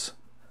courtyards,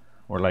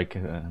 or like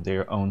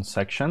their own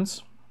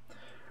sections.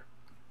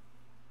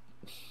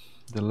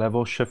 The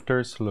level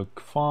shifters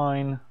look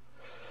fine.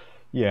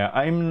 Yeah,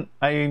 I'm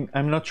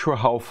not sure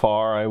how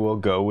far I will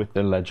go with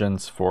the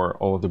legends for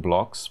all the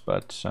blocks,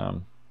 but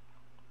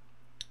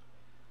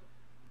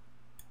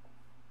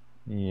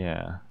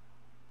yeah.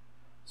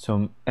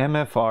 So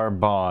MFR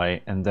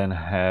by and then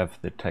have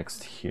the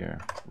text here.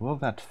 Will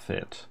that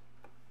fit?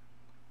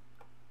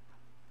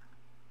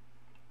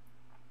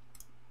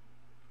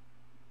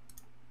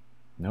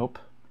 Nope.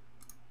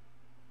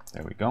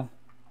 There we go.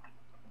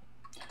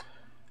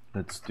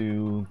 Let's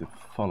do the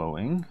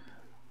following.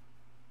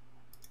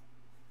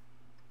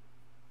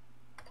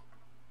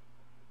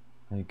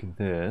 like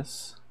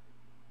this.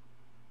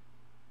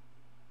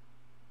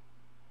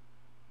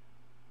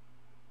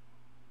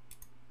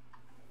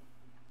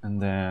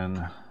 And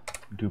then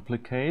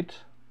duplicate.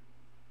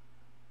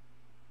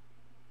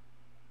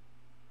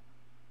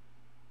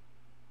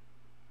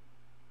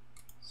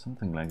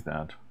 Something like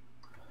that.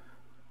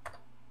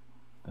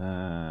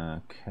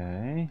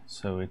 Okay,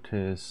 so it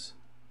is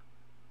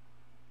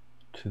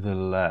to the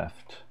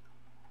left.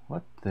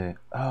 What the?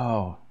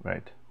 Oh,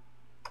 right.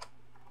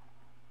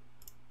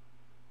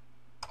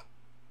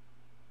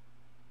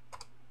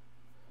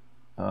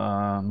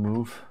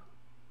 Move.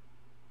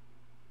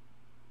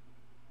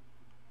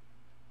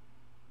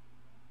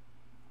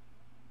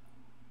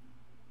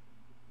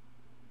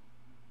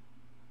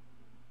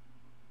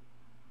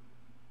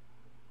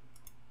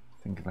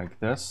 Think like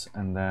this,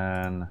 and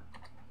then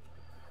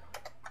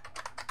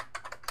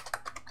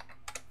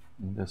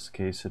in this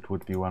case it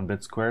would be 1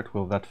 bit squared.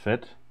 Will that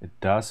fit? It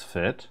does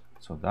fit,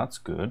 so that's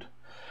good.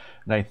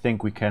 And I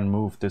think we can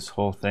move this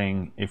whole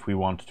thing if we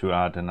want to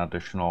add an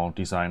additional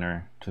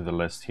designer to the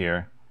list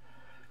here.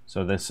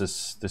 So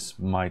this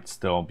might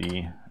still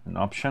be an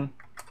option.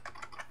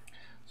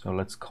 So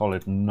let's call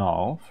it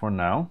null for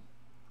now.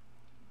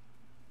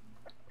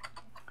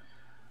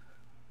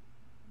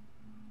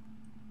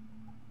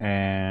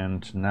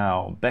 And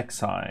now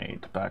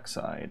backside,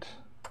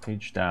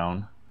 page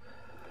down.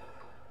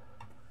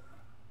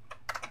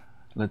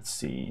 Let's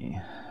see.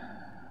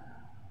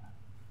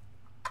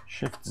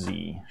 Shift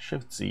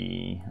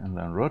Z, and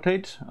then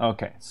rotate.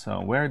 Okay, so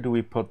where do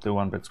we put the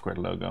 1 bit squared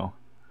logo?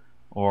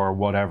 Or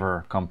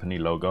whatever company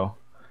logo.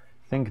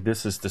 I think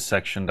this is the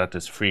section that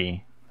is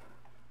free.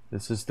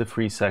 This is the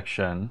free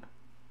section.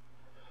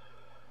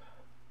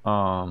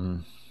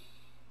 Let's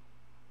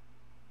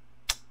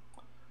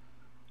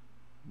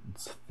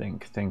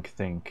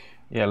think.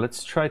 Yeah,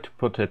 let's try to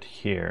put it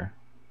here.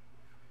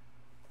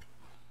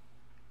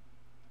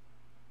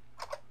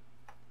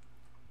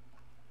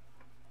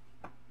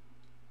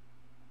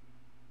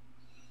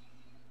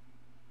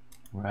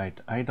 Right,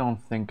 I don't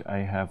think I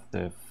have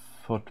the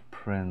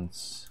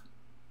footprints.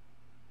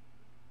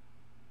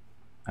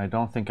 I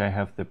don't think I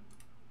have the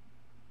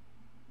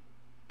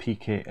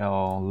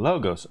PKL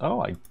logos.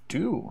 Oh, I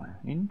do.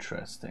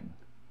 Interesting.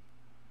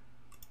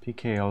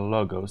 PKL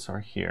logos are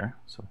here,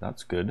 so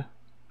that's good.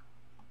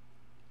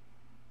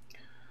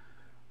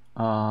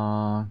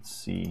 Let's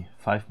see,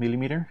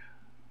 5mm.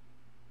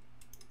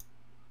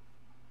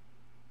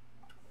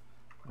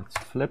 Let's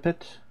flip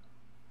it.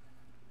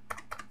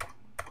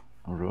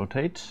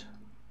 Rotate.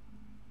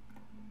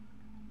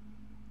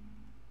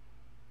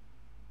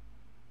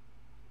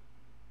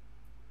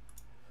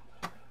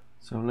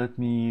 So let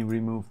me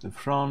remove the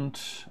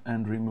front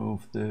and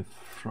remove the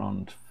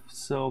front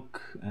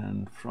silk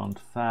and front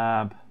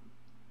fab.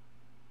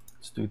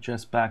 Let's do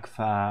just back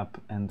fab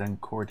and then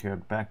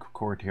courtyard, back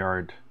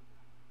courtyard.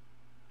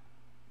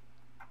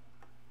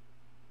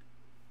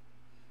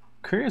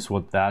 Curious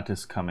what that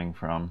is coming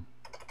from.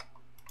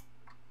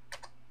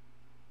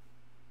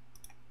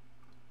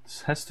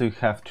 This has to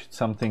have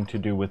something to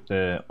do with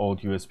the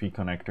old USB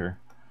connector.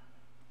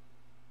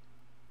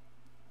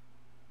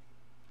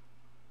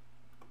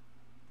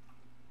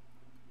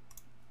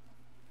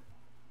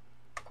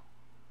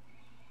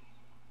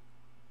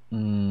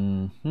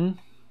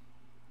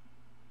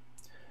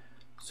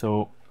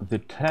 So the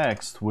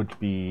text would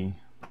be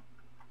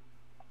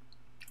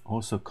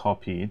also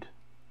copied.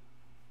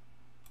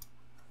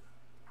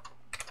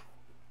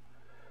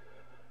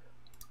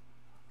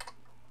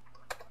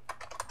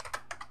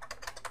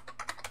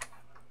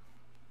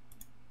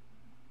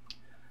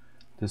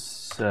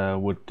 This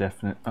would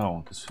definitely,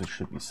 oh, this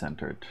should be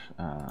centered.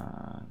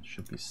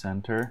 Should be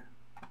center.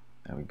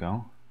 There we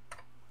go.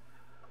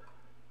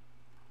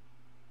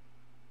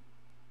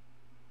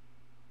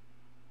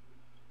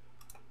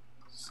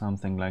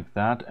 Something like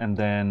that. And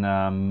then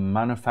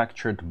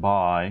manufactured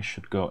by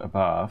should go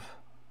above.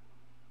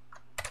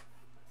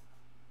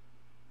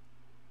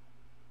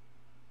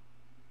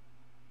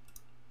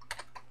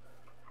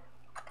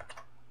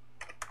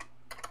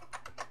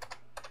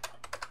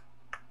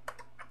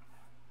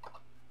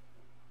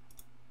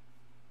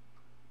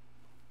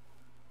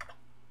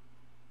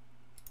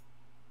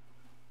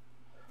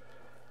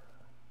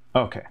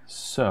 Okay,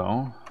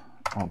 so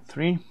Alt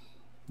 3.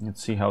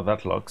 Let's see how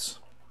that looks.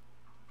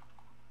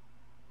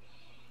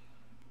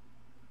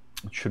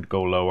 It should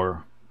go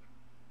lower,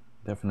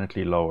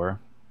 definitely lower.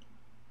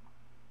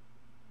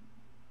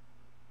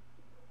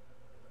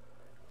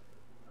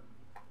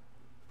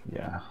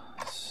 Yeah,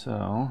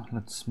 so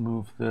let's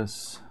move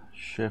this,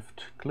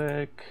 shift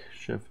click,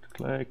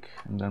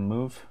 and then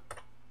move.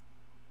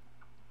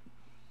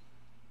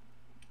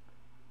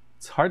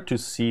 It's hard to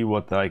see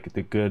what like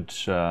the good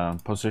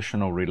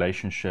positional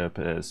relationship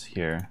is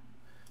here.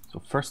 So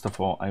first of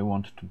all, I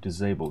want to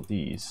disable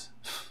these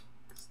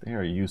because they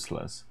are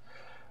useless.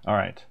 All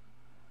right.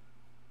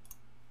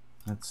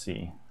 Let's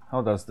see,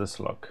 how does this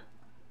look?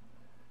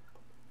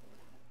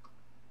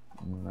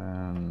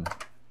 And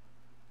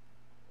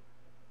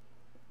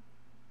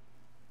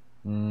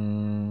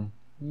then,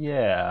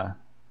 yeah.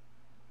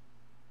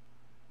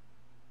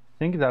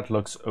 think that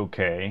looks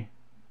okay.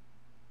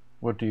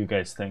 What do you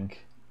guys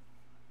think?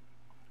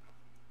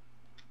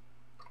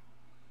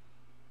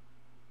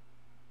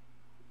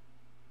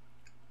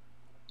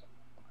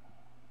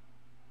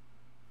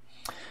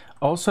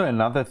 Also,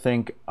 another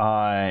thing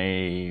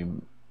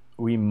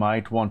we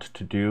might want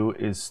to do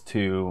is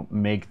to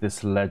make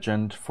this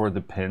legend for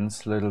the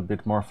pins a little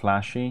bit more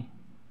flashy.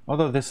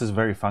 Although this is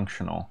very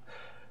functional.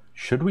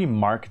 Should we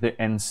mark the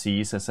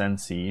NCs as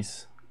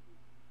NCs?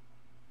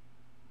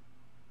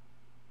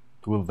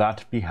 Will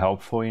that be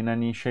helpful in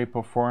any shape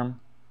or form?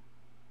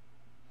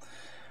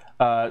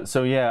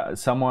 So yeah,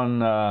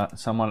 someone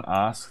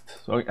asked,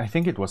 I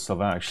think it was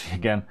Sylvain actually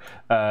again,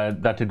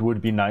 that it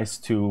would be nice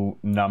to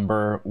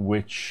number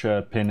which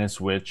pin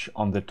is which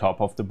on the top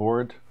of the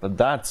board, but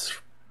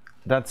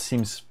that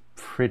seems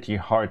pretty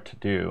hard to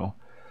do.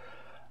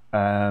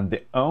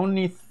 The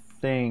only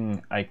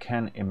thing I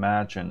can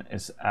imagine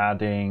is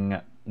adding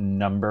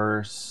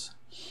numbers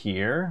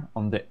here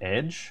on the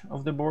edge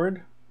of the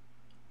board.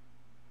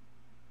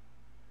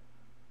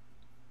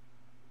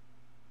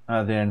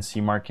 The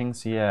NC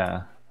markings,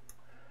 yeah.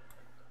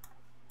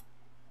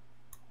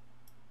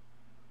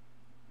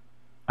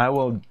 I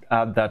will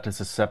add that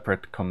as a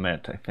separate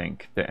commit, I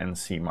think, the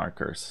NC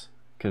markers,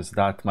 because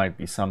that might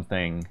be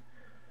something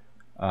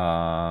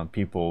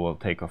people will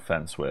take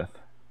offense with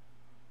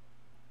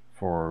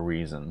for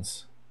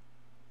reasons.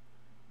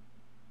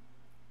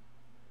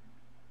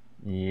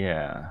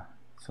 Yeah,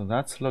 so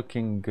that's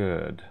looking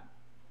good.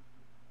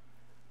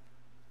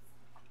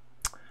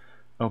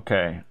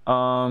 Okay.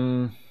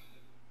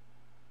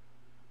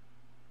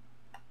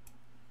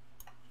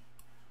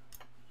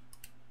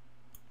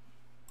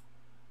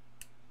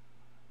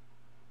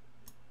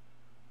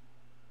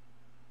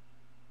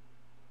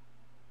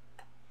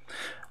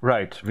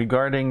 Right,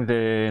 regarding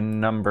the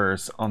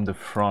numbers on the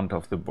front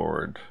of the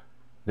board,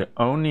 the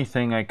only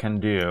thing I can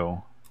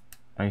do,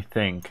 I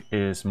think,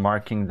 is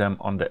marking them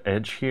on the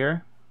edge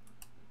here.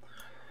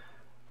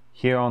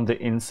 Here on the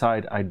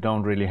inside, I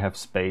don't really have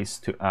space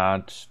to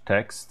add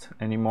text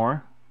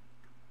anymore.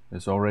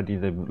 There's already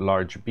the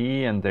large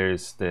B and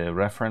there's the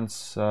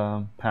reference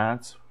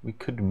pads. We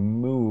could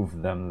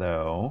move them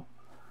though.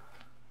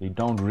 They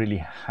don't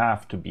really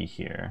have to be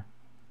here.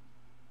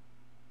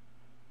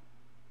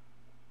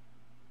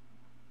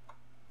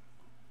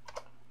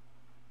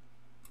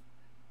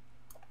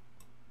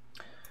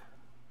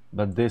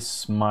 But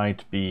this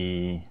might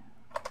be,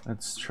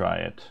 let's try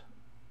it.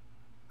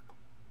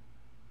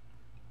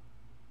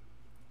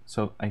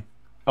 So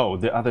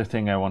the other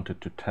thing I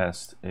wanted to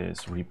test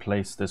is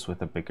replace this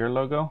with a bigger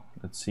logo.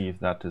 Let's see if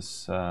that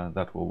is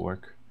that will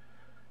work.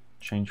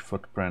 Change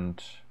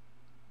footprint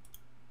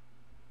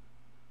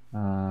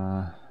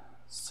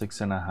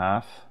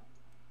 6.5.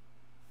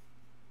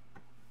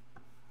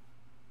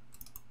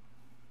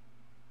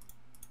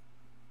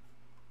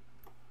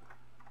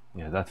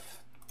 Yeah, that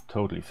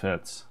totally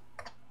fits.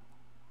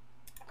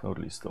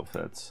 Totally still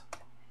fits.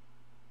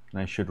 And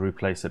I should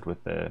replace it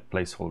with the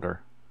placeholder,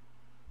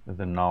 with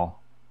the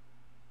null.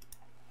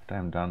 But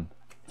I'm done.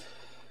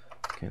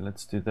 Okay,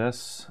 let's do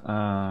this.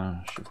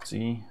 Shift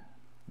Z,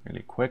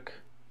 really quick.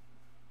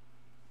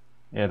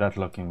 Yeah, that's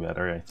looking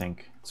better, I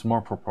think. It's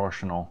more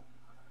proportional.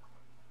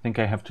 I think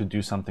I have to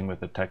do something with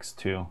the text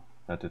too,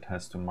 that it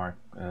has to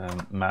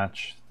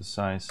match the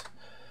size.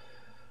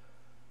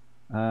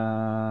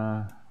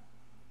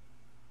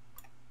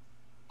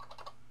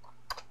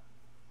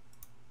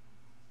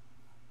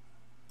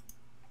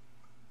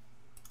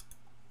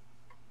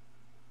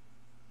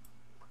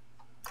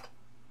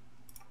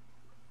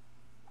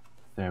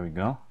 There we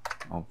go,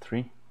 all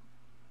three.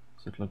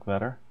 Does it look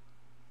better?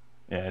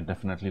 Yeah, it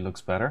definitely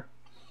looks better.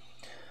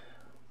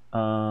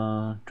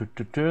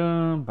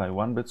 By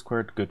 1 bit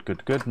squared,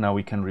 good. Now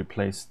we can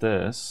replace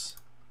this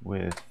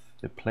with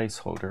the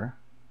placeholder.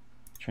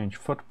 Change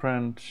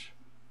footprint.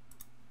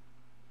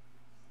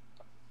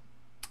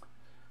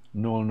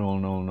 Null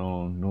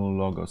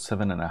logo,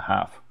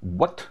 7.5.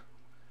 What?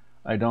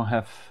 I don't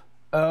have,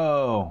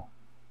 oh.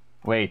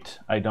 Wait,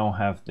 I don't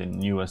have the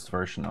newest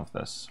version of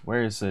this.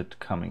 Where is it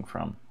coming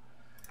from?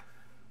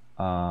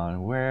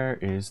 Where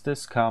is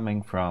this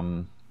coming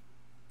from?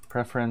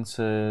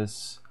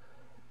 Preferences,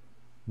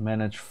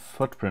 manage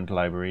footprint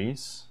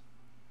libraries,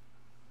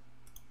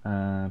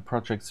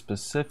 project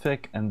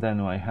specific, and then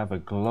I have a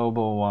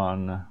global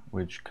one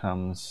which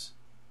comes.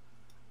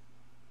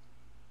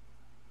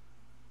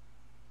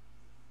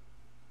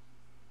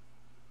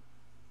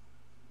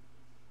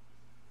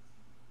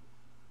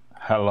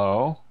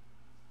 Hello?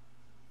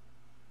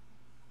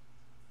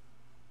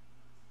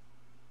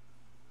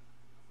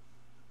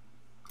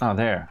 Oh,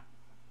 there.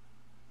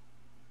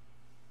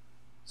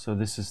 So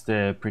this is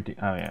the pretty,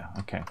 oh yeah,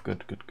 okay,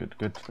 good.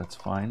 That's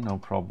fine, no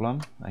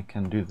problem. I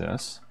can do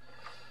this.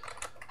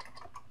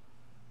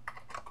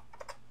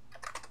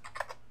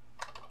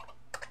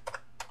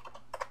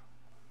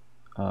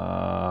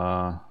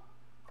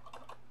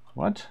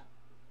 What?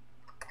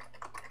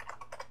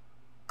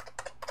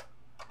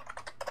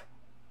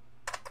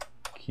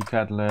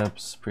 Keycat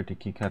libs, pretty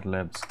keycat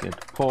libs, git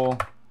pull.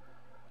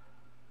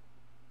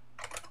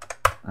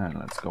 And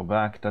let's go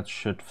back. That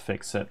should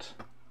fix it.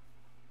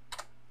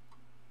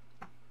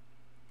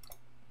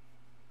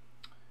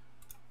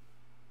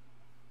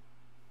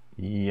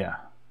 Yeah.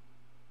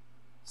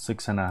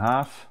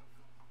 6.5.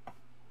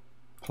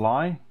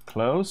 Apply,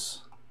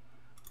 close.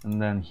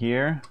 And then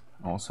here,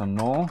 also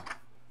null.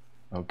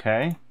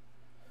 Okay.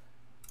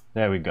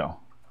 There we go.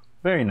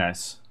 Very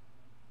nice.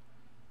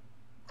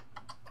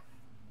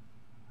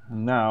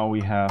 And now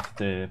we have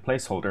the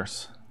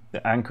placeholders,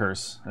 the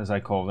anchors, as I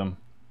call them.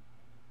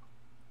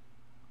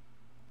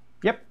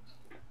 Yep.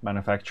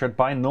 Manufactured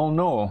by null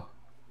null.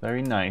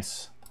 Very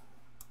nice.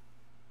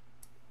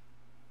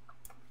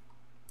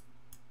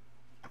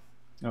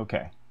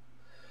 Okay.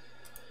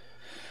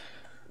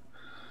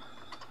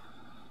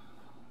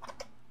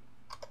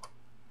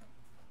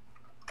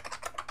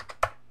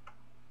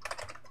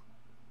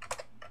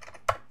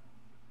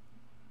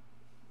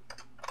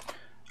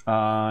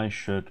 I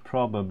should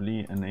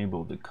probably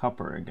enable the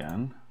copper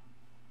again.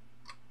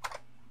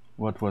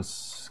 What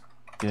was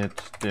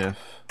git diff?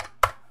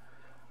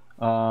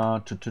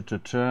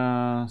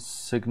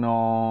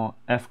 Signal,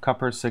 f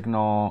copper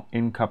signal,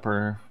 in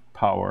copper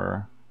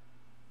power,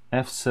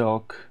 f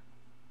silk,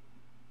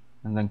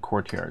 and then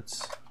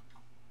courtyards.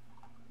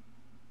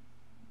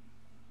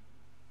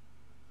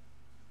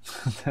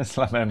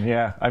 Tesla man,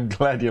 yeah, I'm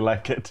glad you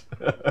like it.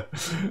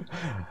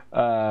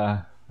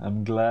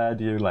 I'm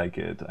glad you like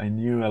it. I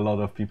knew a lot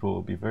of people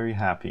will be very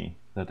happy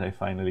that I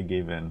finally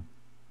gave in.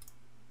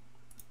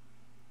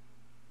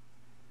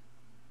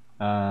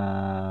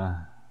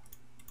 There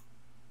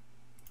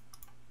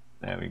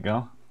we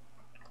go.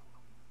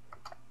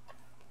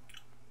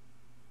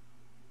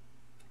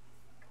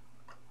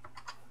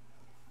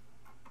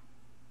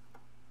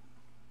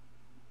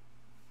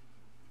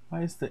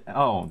 Why is the...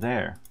 Oh,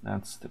 there.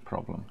 That's the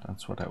problem.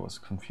 That's what I was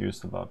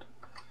confused about.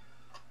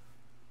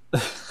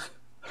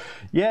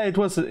 Yeah,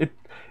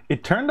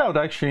 it turned out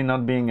actually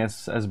not being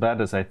as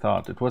bad as I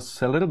thought. It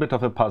was a little bit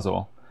of a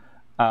puzzle.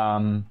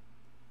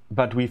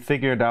 But we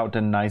figured out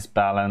a nice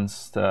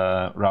balanced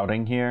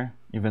routing here,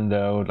 even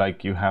though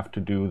like you have to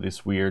do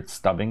this weird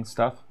stubbing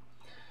stuff.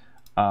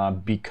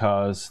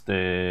 Because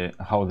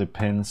how the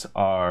pins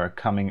are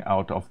coming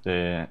out of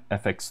the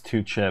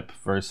FX2 chip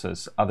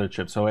versus other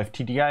chips. So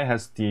FTDI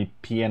has the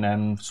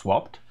PNN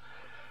swapped.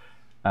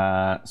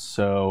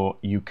 So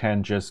you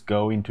can just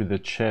go into the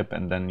chip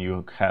and then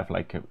you have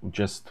like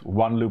just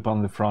one loop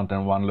on the front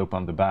and one loop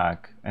on the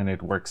back, and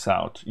it works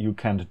out. You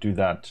can't do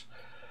that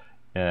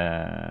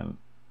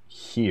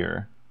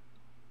here.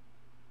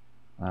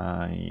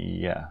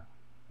 Yeah,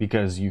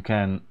 because you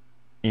can,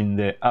 in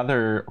the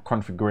other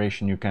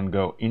configuration, you can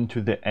go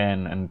into the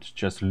N and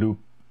just loop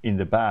in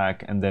the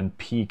back, and then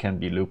P can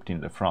be looped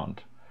in the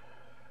front,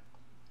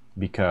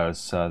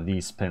 because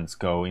these pins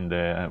go in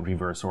the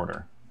reverse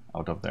order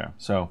out of there.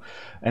 So,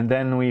 and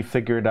then we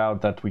figured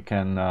out that we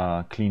can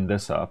clean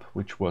this up,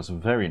 which was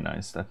very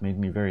nice. That made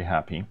me very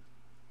happy.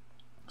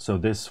 So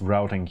this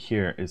routing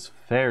here is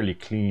fairly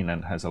clean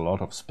and has a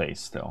lot of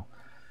space still.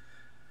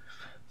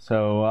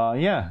 So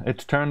yeah,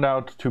 it turned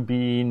out to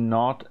be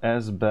not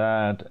as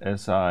bad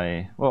as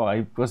I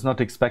was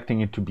not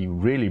expecting it to be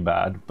really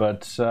bad,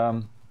 but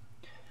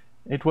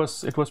it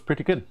was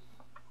pretty good.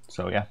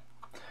 So yeah.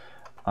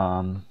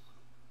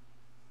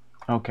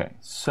 Okay,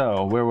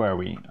 so where were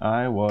we?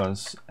 I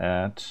was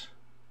at...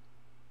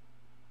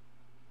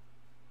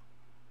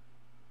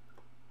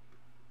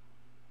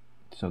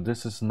 So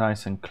this is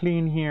nice and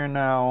clean here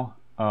now.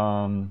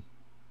 I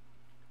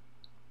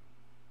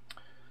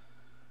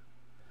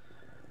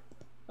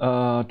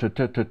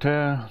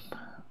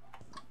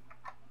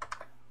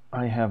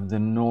have the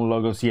null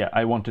logos. Yeah,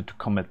 I wanted to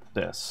commit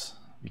this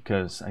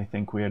because I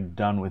think we are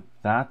done with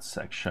that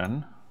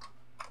section.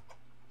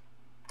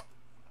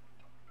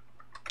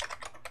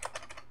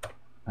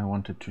 I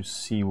wanted to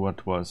see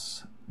what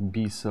was...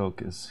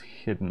 bsilk is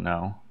hidden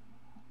now.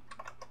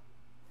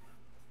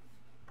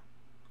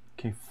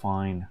 Okay,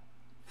 fine.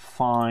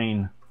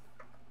 Fine.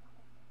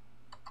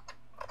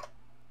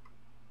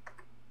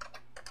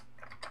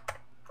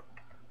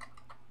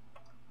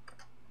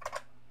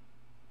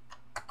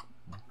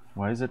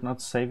 Why is it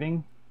not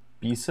saving?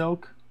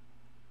 bsilk?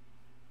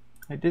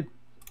 I did...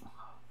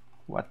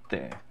 What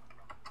the...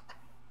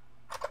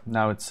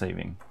 Now it's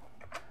saving.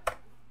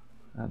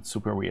 That's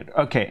super weird.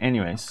 Okay,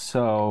 anyways,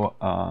 so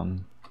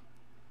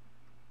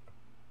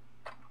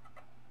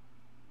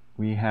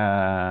we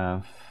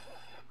have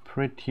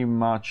pretty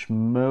much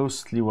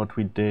mostly what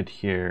we did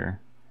here.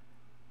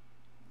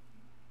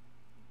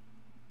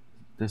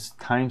 This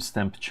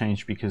timestamp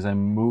changed because I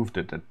moved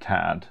it a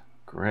tad.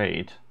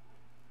 Great.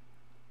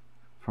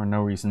 For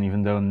no reason,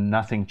 even though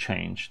nothing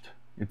changed.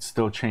 It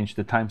still changed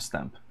the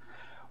timestamp.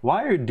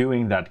 Why are you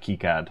doing that,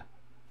 KiCad?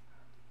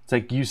 It's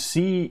like you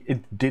see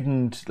it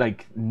didn't,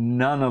 like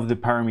none of the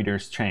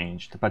parameters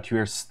changed, but you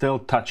are still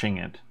touching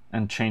it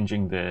and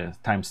changing the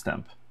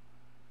timestamp.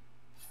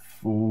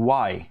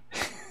 Why?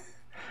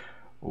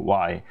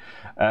 Why?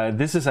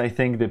 This is, I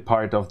think, the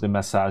part of the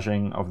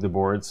massaging of the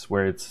boards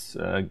where it's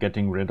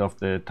getting rid of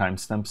the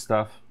timestamp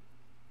stuff.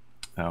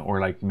 or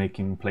like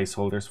making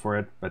placeholders for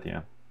it, but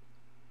yeah.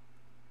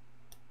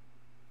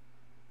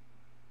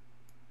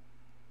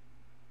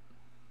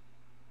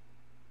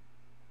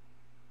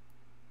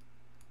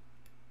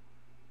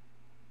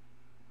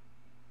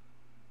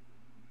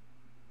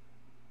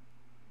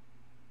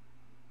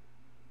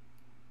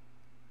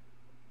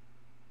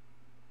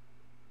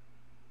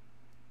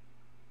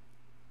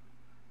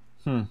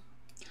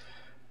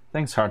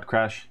 Thanks, Hard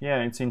Crash.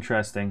 Yeah, it's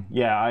interesting.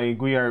 Yeah,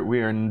 we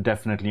are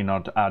definitely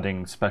not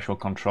adding special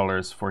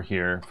controllers for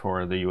here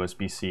for the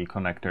USB-C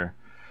connector.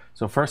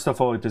 So first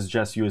of all, it is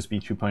just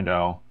USB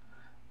 2.0,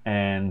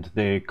 and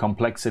the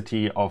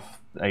complexity of,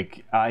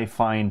 like, I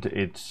find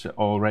it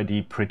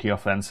already pretty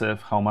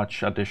offensive how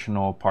much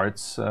additional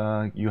parts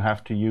you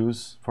have to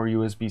use for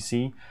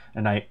USB-C,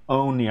 and I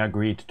only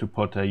agreed to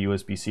put a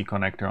USB-C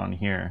connector on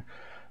here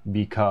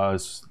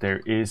because there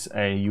is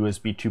a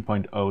USB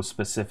 2.0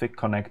 specific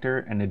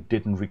connector, and it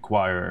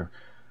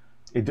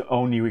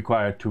only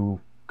required to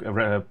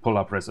pull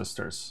up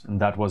resistors, and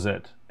that was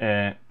it.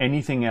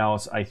 Anything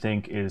else, I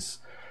think, is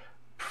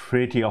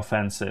pretty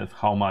offensive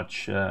how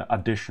much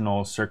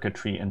additional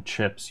circuitry and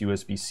chips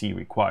USB-C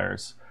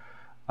requires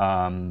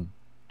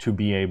to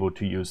be able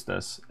to use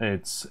this.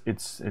 It's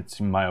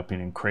in my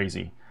opinion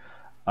crazy.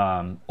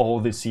 All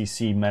the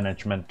CC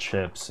management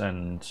chips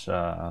and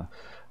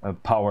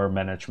power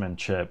management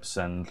chips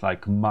and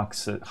like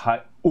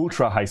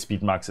ultra high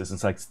speed muxes.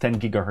 It's like 10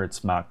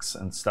 gigahertz mux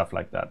and stuff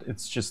like that.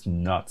 It's just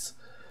nuts.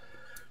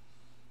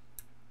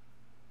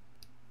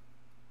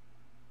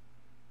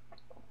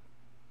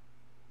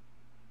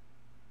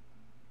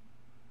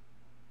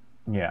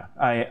 Yeah,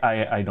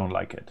 I don't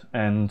like it.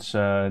 And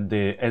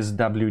the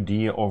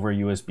SWD over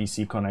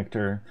USB-C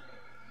connector,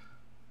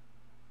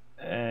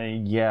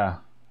 yeah,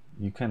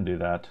 you can do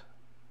that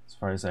as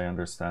far as I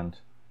understand.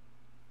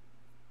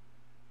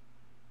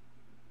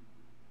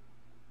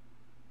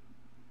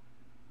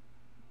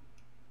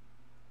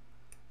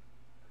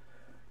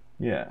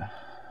 Yeah.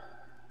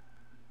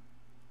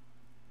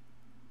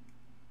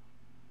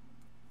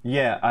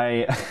 Yeah,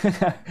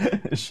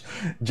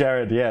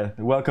 Jared, yeah,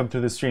 welcome to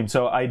the stream.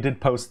 So I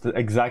did post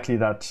exactly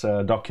that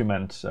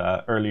document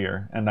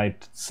earlier, and I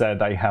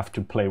said I have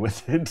to play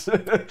with it.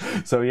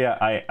 So yeah,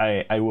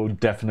 I will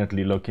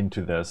definitely look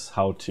into this,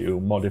 how to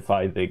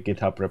modify the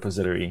GitHub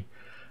repository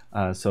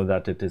so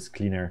that it is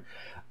cleaner.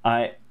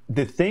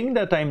 The thing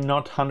that I'm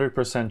not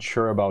 100%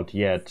 sure about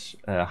yet,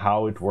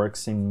 how it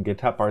works in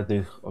GitHub, are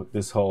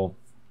this whole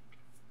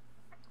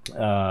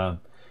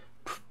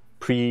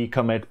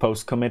pre-commit,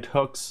 post-commit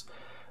hooks,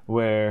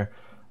 where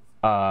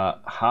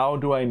how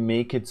do I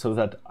make it so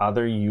that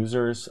other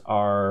users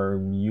are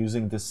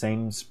using the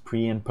same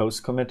pre and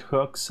post-commit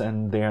hooks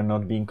and they are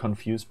not being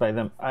confused by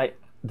them?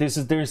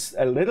 There's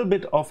a little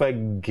bit of a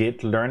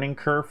Git learning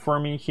curve for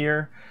me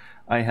here.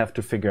 I have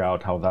to figure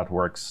out how that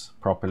works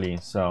properly,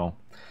 so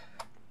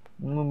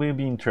it will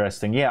be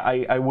interesting. Yeah,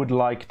 I would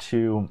like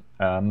to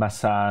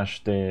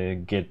massage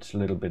the Git a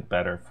little bit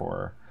better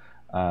for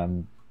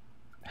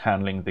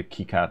handling the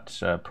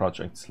KiCad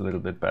projects a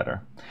little bit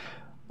better.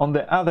 On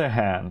the other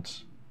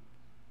hand,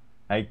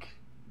 like,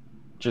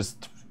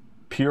 just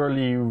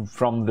purely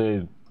from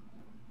the,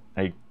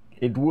 like,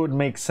 it would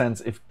make sense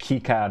if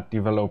KiCad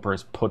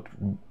developers put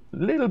a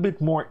little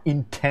bit more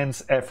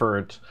intense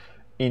effort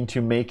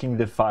into making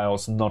the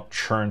files not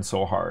churn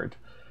so hard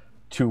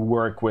to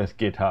work with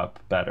GitHub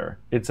better.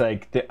 It's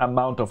like the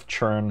amount of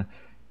churn,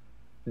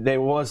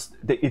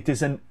 it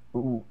is a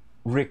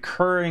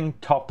recurring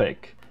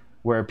topic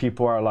where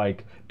people are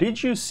like,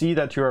 did you see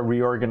that you're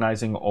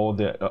reorganizing all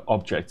the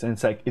objects? And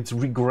it's like, it's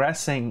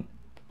regressing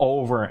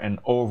over and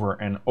over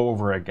and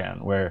over again,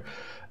 where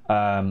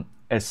a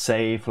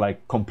save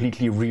like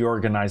completely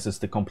reorganizes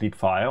the complete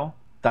file.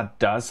 That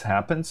does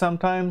happen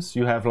sometimes.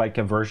 You have like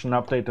a version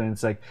update and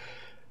it's like,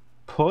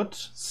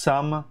 put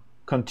some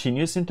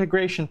continuous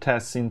integration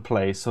tests in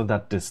place so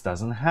that this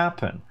doesn't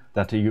happen,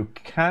 that you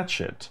catch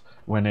it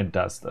when it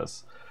does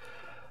this.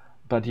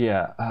 But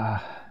yeah,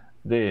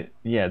 the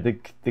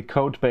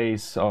code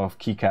base of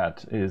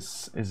KiCad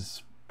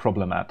is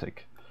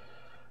problematic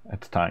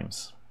at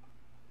times.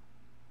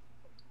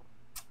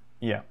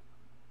 Yeah.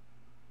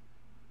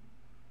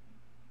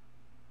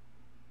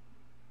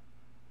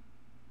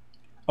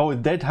 Oh,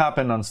 it did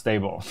happen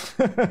unstable.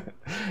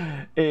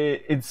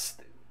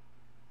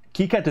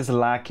 KiCad is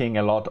lacking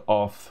a lot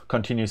of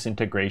continuous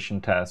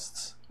integration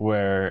tests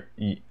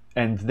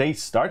and they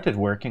started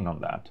working on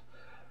that.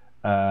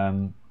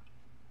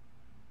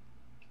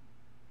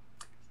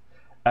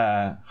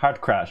 Hard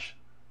crash.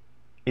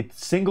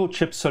 It's single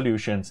chip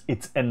solutions.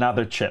 It's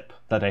another chip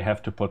that I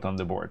have to put on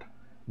the board.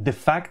 The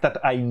fact that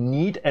I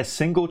need a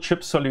single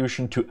chip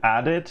solution to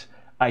add it,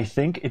 I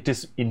think it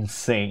is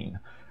insane.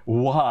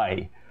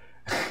 Why?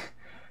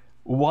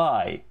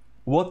 Why?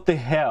 What the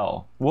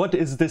hell? What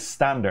is this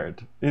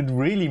standard? It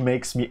really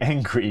makes me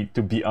angry,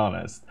 to be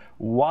honest.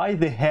 Why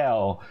the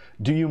hell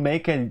do you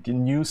make a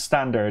new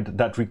standard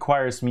that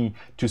requires me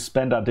to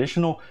spend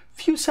additional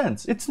few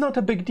cents? It's not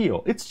a big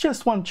deal. It's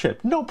just one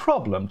chip. No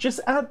problem.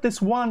 Just add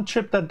this one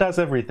chip that does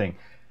everything.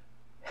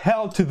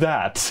 hell to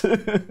that.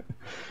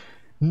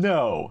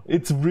 No,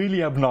 it's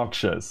really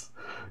obnoxious.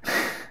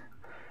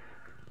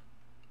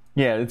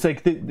 Yeah, it's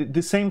like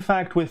the same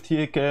fact with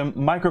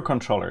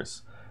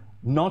microcontrollers.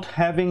 Not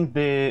having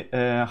the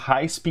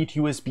high-speed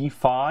USB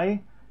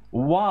PHY.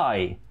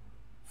 Why?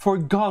 For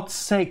God's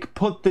sake,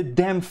 put the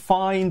damn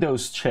PHY in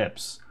those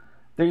chips.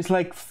 There's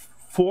like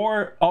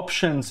 4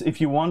 options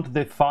if you want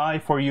the PHY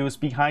for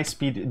USB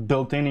high-speed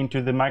built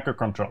into the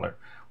microcontroller.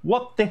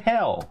 What the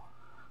hell?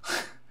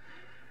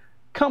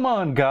 Come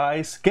on,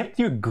 guys, get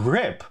your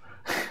grip.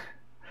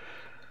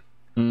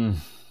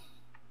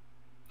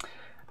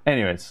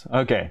 Anyways,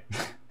 okay.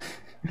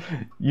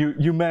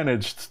 you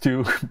managed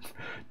to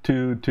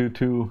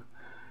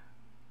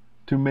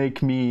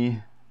make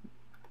me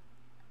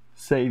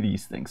say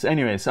these things.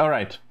 Anyways, all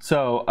right.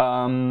 So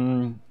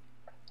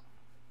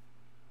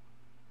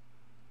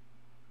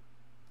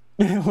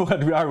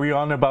what are we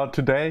on about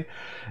today?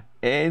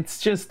 It's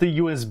just the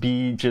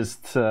USB,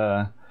 just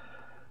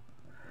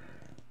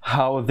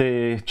how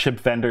the chip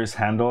vendors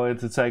handle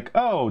it. It's like,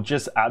 oh,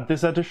 just add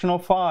this additional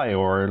PHY,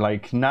 or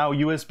like now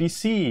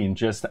USB-C,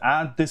 just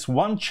add this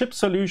one chip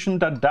solution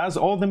that does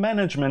all the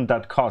management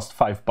that costs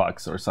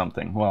 $5 or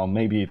something. Well,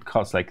 maybe it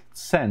costs like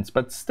cents,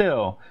 but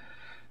still,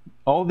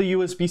 all the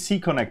USB-C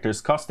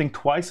connectors costing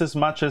twice as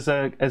much as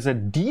a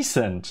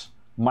decent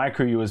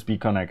micro USB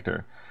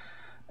connector.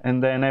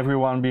 And then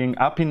everyone being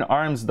up in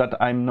arms that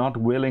I'm not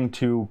willing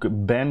to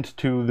bend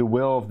to the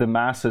will of the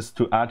masses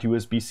to add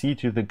USB-C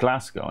to the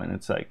Glasgow. And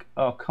it's like,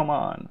 oh, come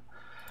on.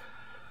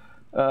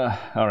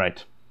 All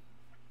right.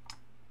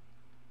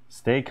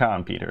 Stay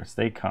calm, Peter.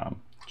 Stay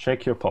calm.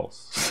 Check your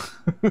pulse.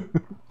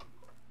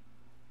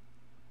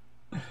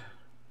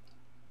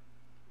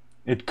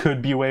 It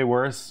could be way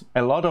worse.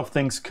 A lot of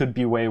things could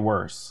be way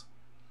worse.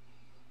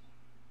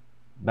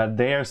 But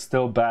they are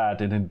still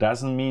bad, and it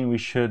doesn't mean we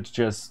should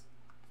just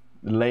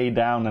lay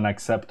down and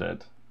accept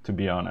it, to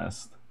be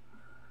honest.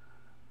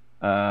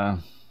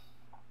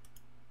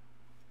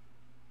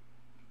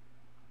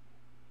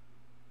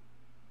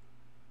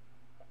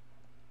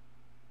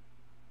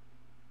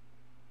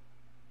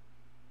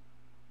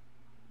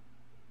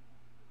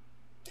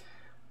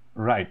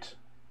 Right.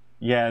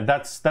 Yeah,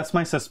 that's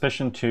my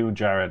suspicion too,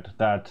 Jared,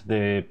 that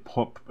the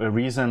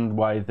reason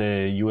why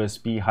the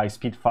USB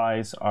high-speed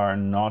PHYs are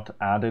not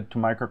added to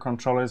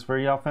microcontrollers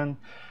very often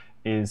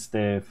is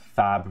the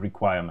fab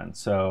requirement.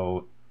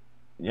 So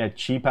yeah,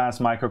 cheap-ass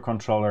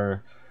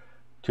microcontroller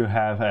to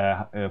have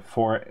a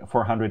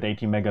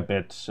 480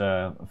 megabit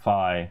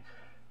PHY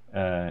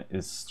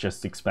is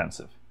just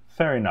expensive.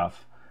 Fair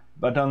enough.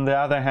 But on the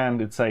other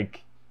hand, it's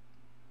like,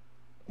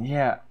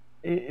 yeah,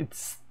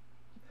 it's...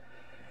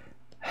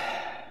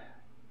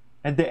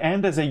 At the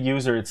end, as a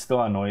user, it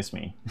still annoys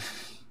me.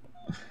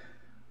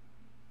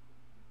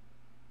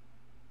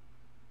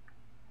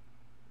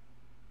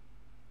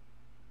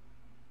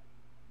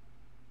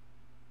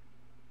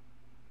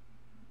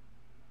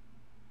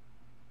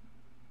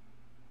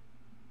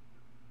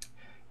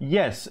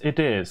 Yes, it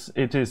is.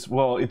 It is.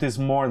 Well, it is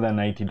more than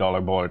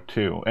 $80 board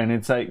too, and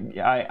it's like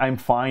I'm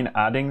fine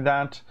adding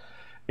that.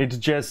 It's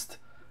just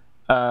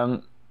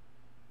I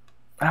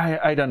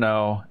don't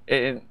know.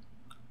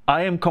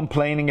 I am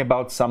complaining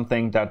about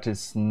something that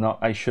is not.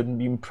 I shouldn't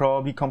be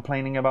probably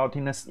complaining about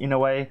in a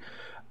way.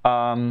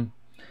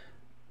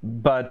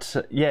 But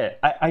yeah,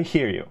 I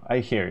hear you. I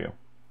hear you.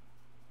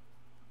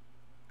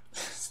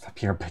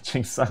 Stop your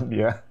bitching, son.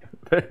 Yeah,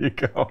 there you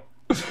go.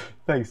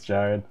 Thanks,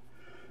 Jared.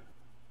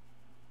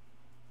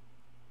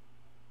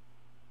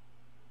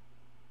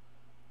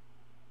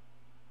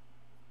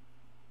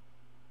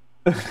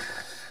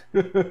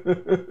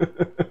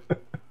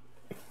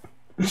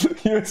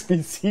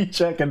 USB-C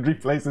check and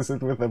replaces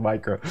it with a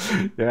micro.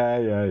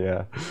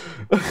 Yeah.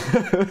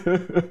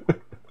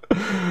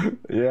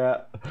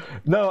 Yeah.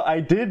 No, I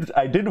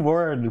did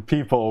warn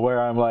people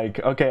where I'm like,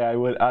 okay, I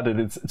would add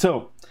it.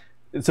 So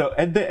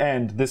at the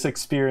end, this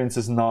experience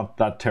is not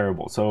that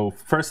terrible. So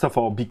first of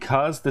all,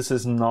 because this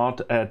is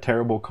not a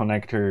terrible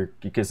connector,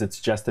 because it's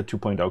just a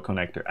 2.0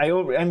 connector.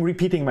 I'm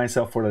repeating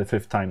myself for the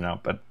 5th time now,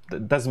 but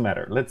it doesn't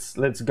matter.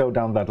 Let's go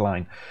down that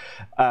line.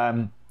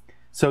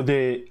 So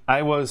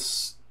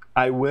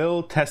I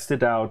will test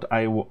it out.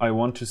 I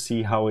want to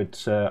see how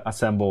it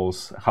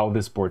assembles, how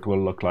this board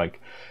will look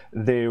like.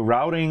 The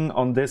routing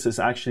on this is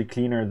actually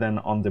cleaner than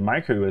on the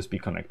micro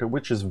USB connector,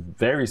 which is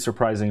very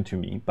surprising to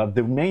me. But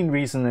the main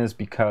reason is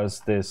because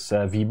this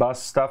VBus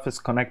stuff is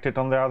connected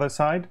on the other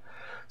side.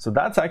 So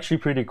that's actually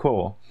pretty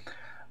cool.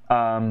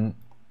 And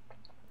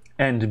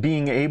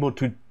being able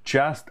to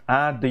just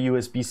add the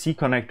USB-C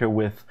connector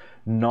with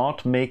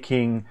not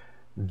making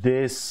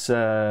this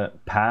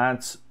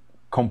pads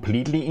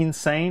completely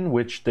insane,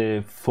 which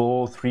the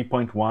full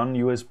 3.1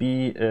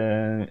 USB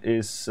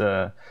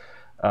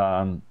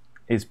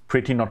is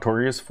pretty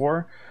notorious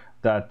for,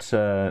 that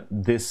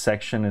this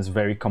section is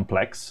very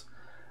complex,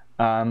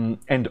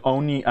 and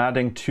only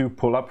adding 2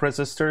 pull-up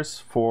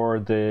resistors for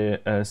the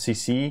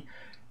CC,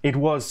 it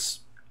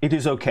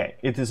is okay.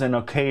 It is an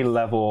okay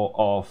level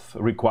of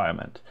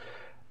requirement.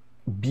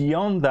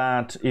 beyond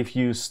that, if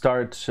you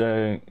start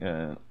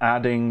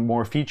adding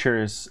more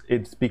features,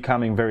 it's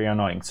becoming very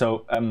annoying.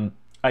 So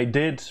I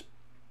did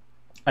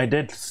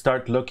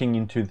start looking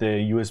into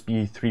the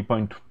USB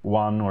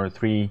 3.1 or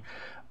 3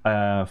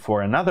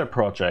 for another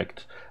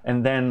project,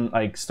 and then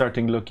like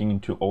starting looking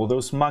into all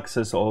those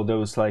muxes, all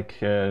those like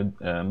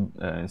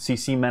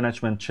CC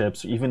management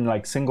chips, even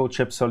like single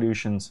chip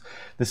solutions.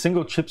 The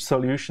single chip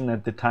solution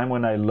at the time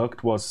when I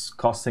looked was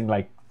costing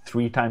like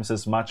 3 times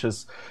as much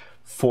as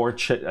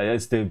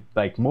as the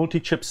like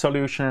multi-chip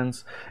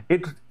solutions.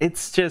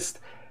 It's just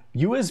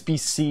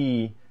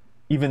USB-C.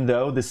 Even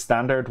though the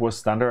standard was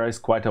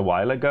standardized quite a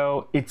while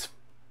ago, it's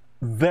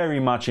very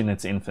much in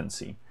its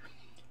infancy.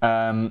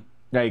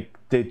 Like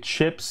the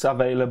chips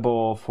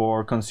available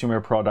for consumer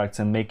products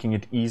and making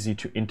it easy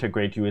to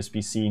integrate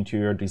USB-C into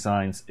your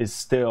designs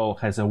still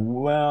has a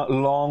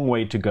long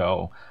way to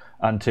go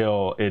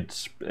until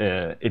it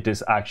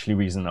is actually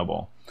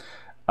reasonable.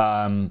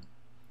 The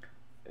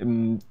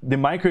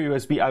micro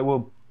USB,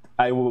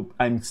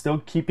 I'm still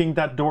keeping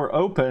that door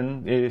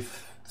open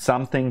if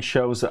something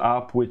shows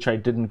up which I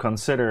didn't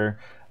consider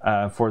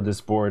for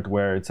this board,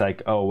 where it's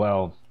like, oh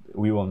well,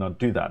 we will not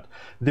do that.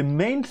 The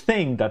main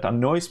thing that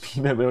annoys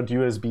me about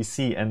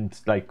USB-C, and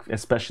like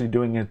especially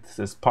doing it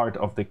as part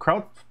of the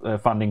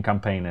crowdfunding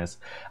campaign, is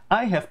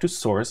I have to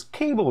source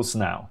cables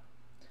now.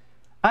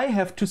 I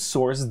have to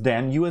source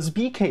damn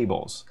USB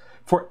cables.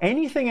 For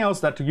anything else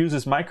that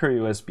uses micro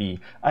USB,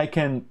 I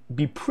can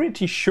be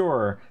pretty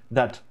sure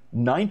that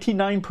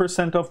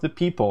 99% of the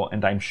people,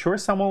 and I'm sure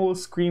someone will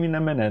scream in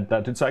a minute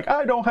that it's like,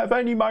 I don't have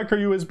any micro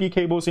USB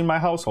cables in my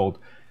household.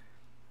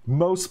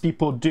 Most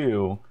people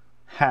do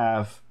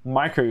have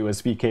micro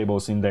USB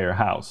cables in their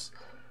house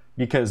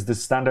because the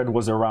standard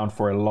was around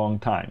for a long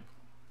time.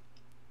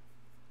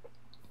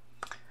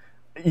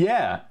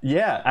 Yeah,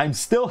 I'm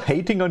still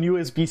hating on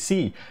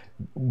USB-C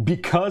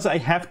because I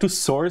have to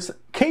source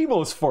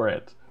cables for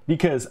it.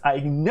 Because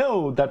I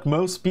know that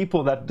most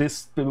people that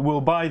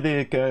will buy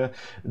the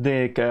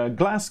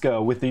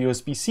Glasgow with the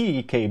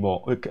USB-C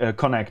cable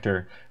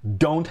connector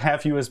don't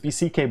have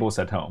USB-C cables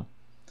at home.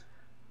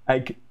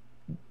 I'm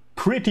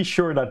pretty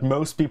sure that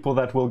most people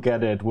that will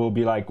get it will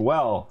be like,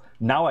 well,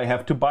 now I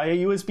have to buy a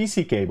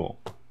USB-C cable.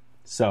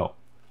 So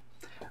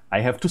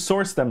I have to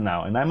source them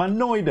now, and I'm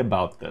annoyed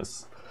about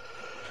this.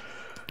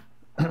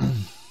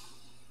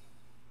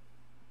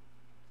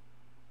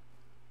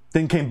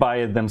 Then can buy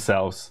it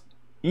themselves.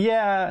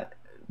 Yeah,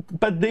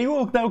 but they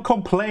will now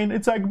complain.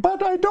 It's like,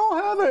 but I don't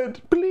have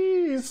it,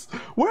 please.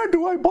 Where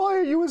do I buy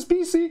a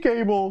USB-C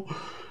cable?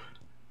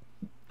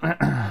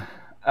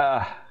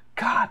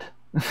 God.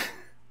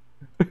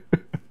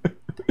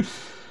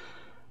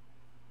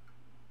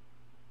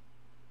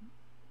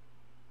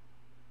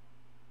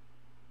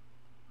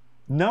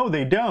 No,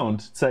 they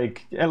don't. It's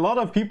like a lot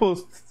of people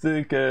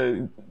think,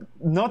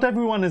 not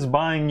everyone is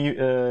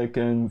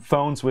buying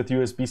phones with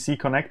USB-C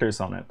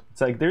connectors on it.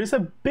 It's like there is a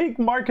big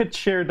market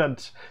share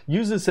that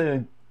uses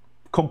a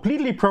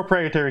completely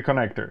proprietary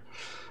connector.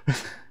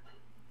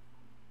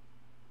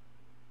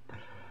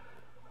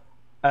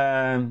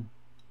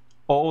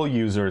 All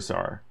users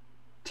are.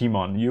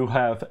 Timon, you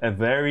have a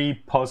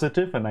very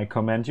positive, and I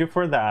commend you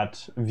for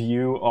that,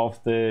 view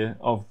of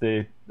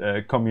the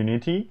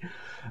community.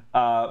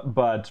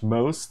 But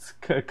most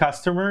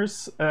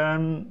customers,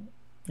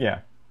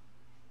 yeah.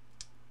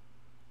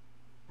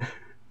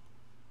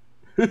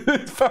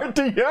 It's far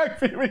too young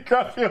for me,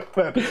 coffee of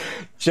that.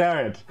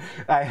 Jared,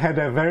 I had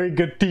a very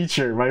good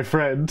teacher, my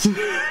friend.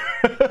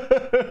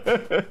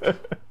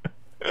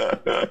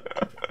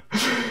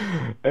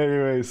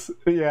 Anyways,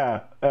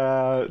 yeah,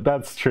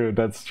 that's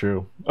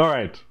true. All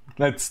right,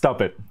 let's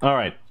stop it. All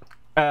right,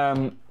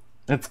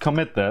 let's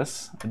commit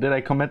this. Did I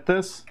commit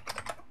this?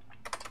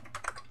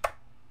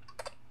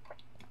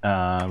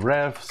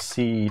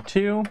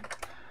 revC2,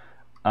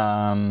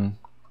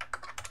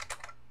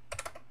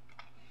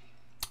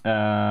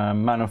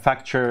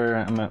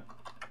 manufacturer,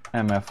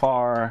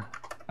 MFR,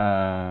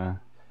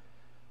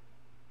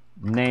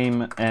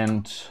 name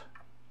and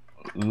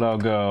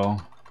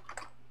logo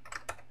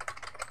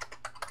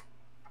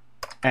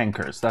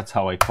anchors. That's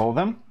how I call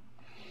them.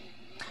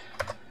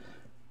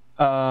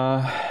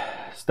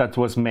 That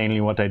was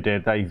mainly what I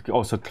did. I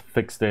also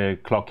fixed the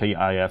clocky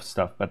IF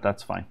stuff, but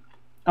that's fine.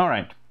 All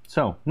right.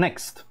 So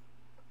next,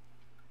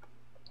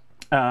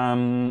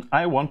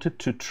 I wanted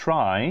to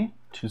try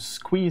to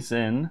squeeze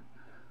in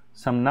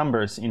some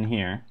numbers in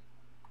here.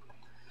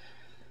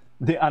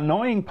 The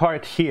annoying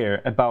part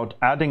here about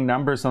adding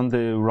numbers on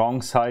the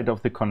wrong side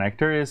of the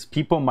connector is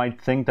people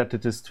might think that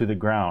it is to the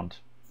ground.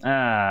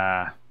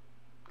 That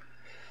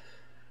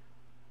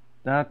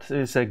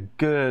is a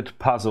good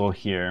puzzle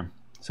here.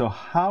 So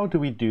how do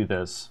we do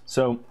this?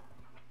 So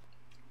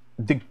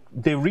the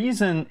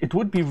reason it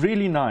would be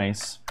really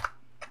nice.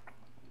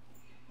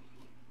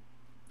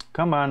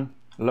 Come on,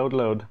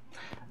 load.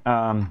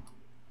 To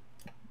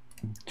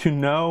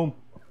know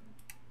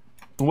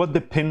what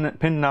the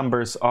pin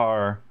numbers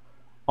are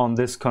on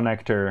this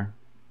connector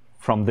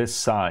from this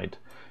side,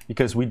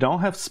 because we don't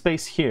have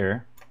space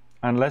here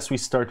unless we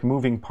start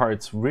moving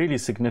parts really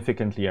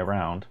significantly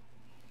around.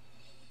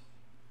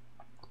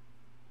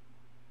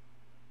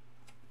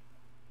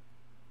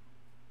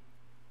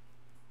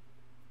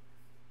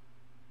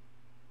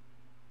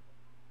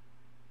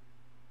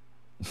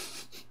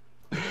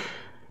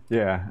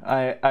 Yeah,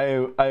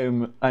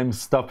 I'm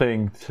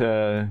stopping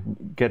to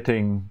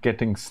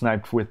getting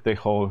sniped with the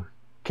whole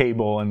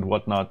cable and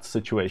whatnot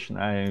situation.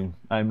 I'm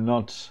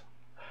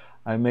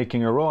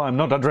making a roll. I'm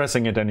not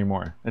addressing it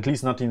anymore. At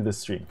least not in this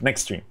stream.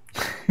 Next stream.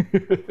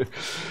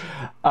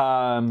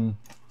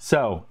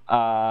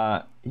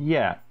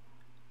 Yeah.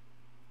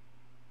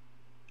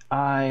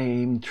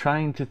 I'm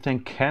trying to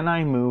think, can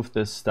I move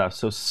this stuff?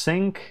 So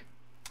sync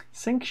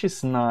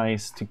is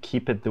nice to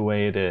keep it the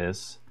way it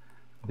is.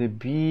 The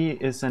B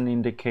is an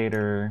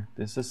indicator.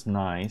 This is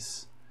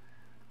nice.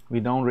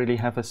 We don't really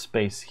have a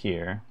space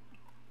here.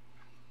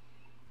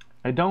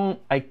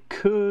 I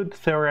could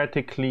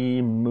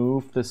theoretically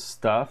move this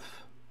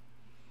stuff,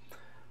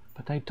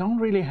 but I don't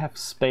really have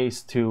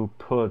space to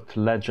put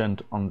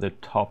legend on the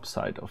top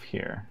side of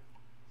here.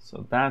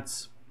 So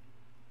that's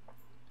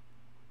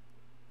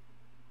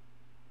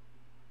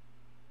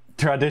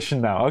tradition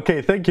now.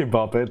 Okay, thank you,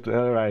 Bobbit.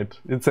 All right,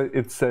 it's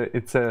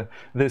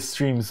this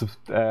stream's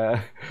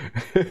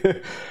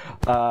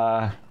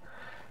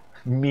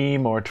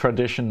meme or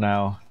tradition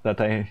now that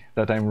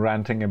I'm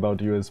ranting about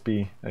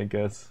USB, I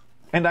guess.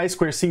 And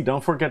I2C,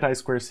 don't forget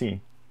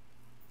I2C.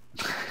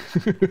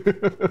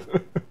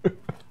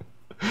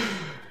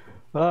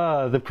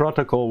 The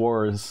protocol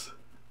wars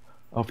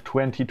of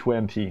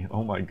 2020.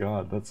 Oh my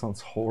god, that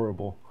sounds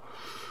horrible.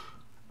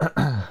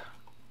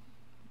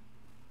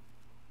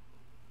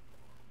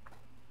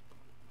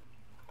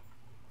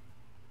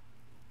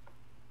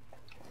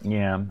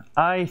 Yeah,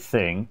 I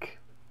think...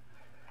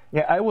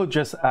 Yeah, I will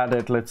just add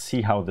it. Let's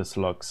see how this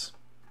looks.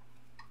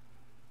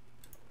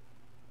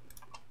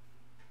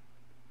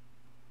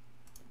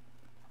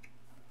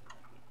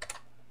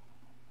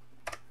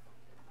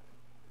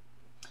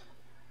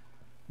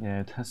 Yeah,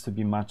 it has to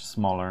be much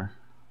smaller.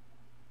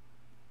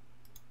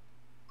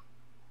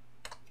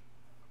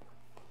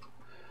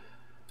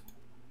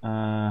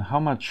 How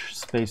much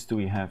space do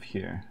we have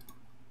here?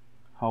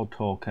 How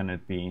tall can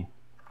it be?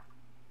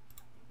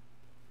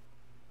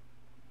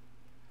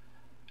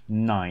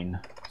 9.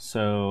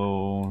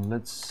 So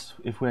let's,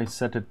 if I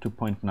set it to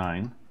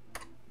 0.9,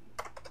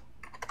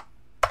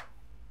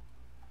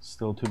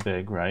 still too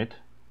big, right?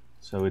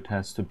 So it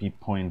has to be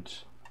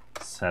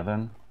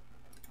 0.7.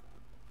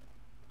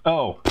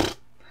 Oh,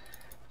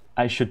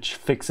 I should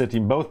fix it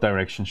in both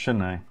directions,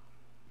 shouldn't I?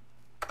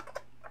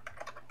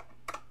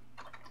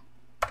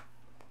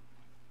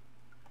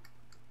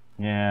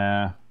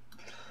 Yeah,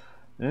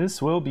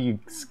 this will be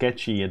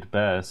sketchy at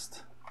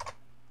best.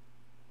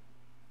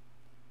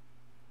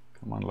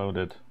 Come on, load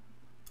it.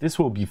 This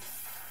will be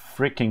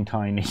freaking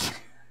tiny.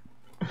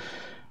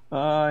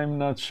 I'm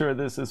not sure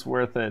this is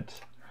worth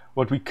it.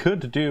 What we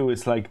could do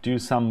is like do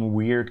some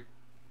weird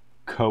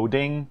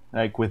coding,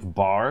 like with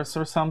bars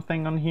or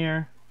something on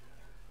here.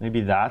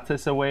 Maybe that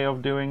is a way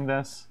of doing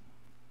this.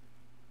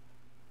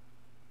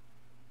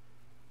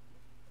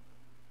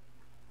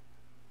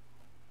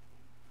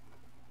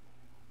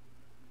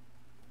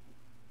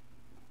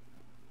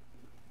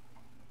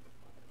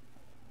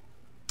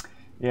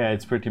 Yeah,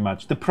 it's pretty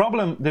much the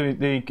problem.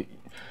 The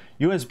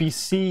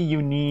USB-C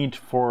you need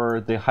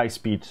for the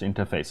high-speed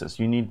interfaces.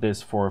 You need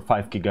this for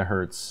 5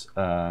 gigahertz.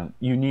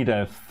 You need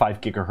a 5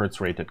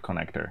 gigahertz rated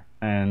connector,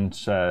 and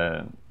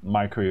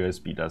micro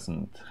USB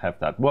doesn't have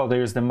that. Well,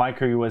 there's the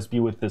micro USB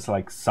with this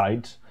like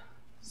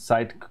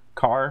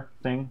sidecar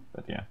thing,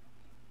 but yeah,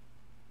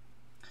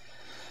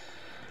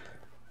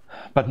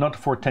 but not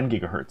for 10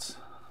 gigahertz.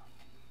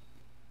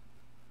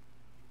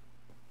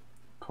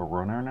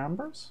 Corona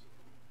numbers?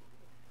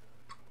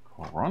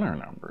 Corona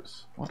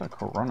numbers? What are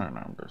corona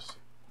numbers?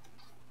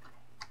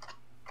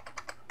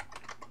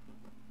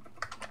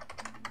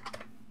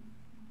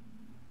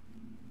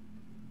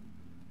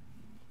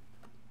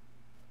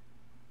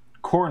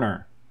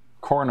 Corner.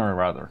 Corner,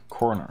 rather.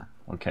 Corner.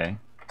 Okay.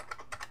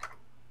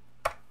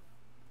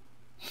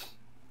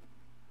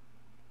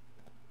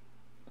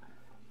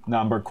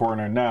 Number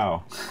corner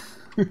now.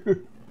 Yeah.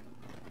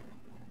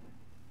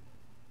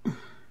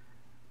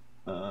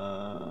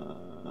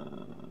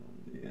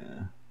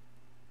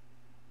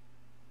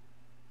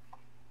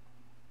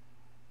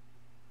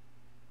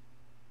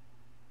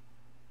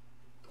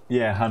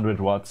 Yeah, 100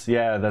 watts.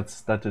 Yeah,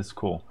 that is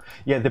cool.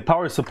 Yeah, the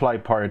power supply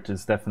part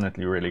is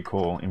definitely really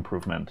cool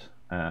improvement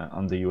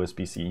on the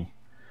USB-C.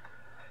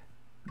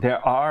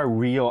 There are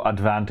real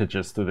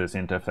advantages to this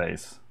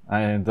interface.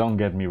 Don't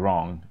get me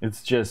wrong.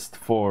 It's just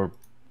for,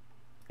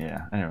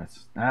 yeah.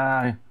 Anyways,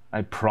 I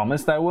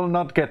promised I will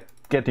not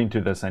get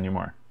into this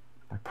anymore.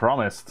 I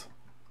promised.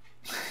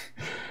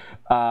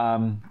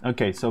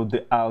 Okay, so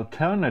the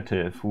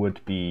alternative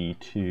would be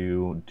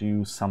to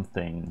do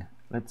something.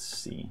 Let's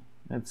see.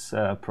 Let's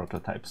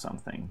prototype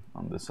something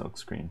on the silk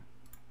screen.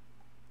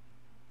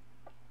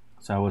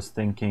 So I was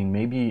thinking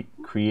maybe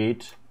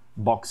create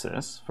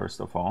boxes,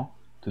 first of all,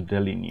 to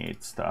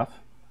delineate stuff.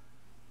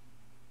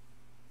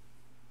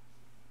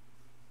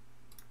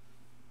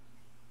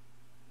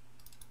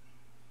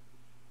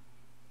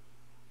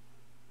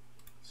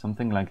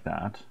 something like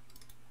that.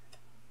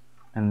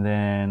 And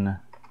then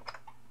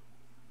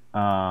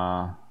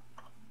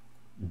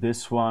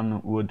this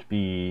one would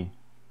be,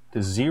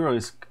 the 0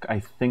 is, I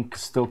think,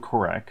 still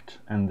correct.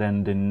 And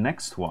then the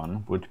next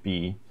one would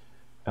be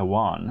a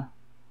 1.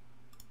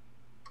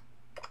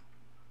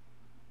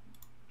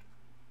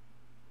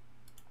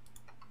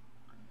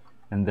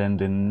 And then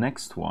the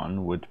next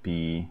one would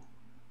be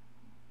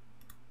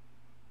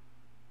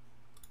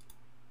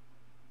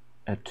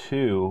a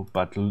 2,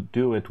 but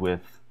do it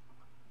with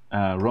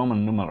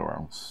Roman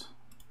numerals,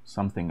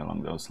 something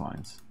along those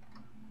lines.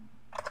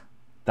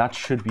 That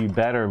should be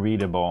better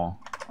readable.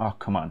 Oh,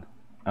 come on.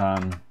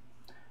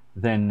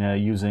 Than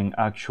using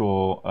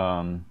actual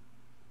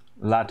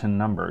Latin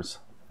numbers.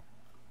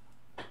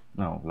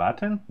 No,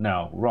 Latin?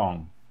 No,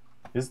 wrong.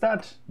 Is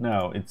that?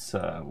 No, it's,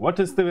 what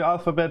is the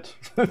alphabet?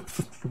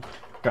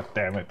 God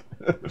damn it.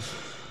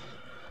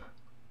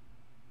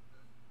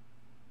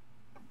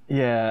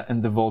 Yeah,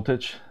 and the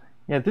voltage.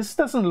 Yeah, this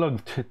doesn't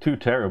look too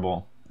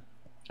terrible.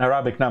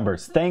 Arabic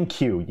numbers.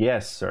 Thank you.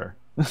 Yes, sir.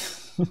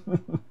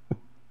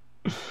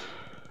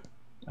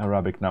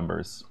 Arabic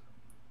numbers.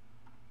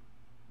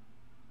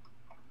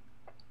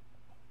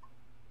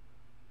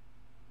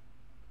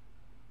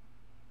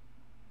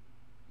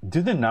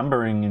 Do the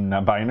numbering in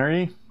a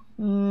binary?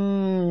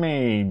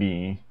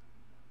 Maybe.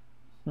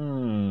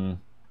 Not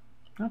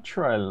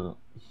sure.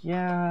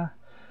 Yeah,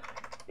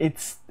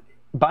 it's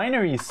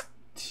binaries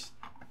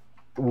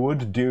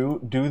would do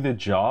the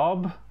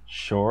job,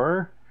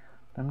 sure.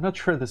 I'm not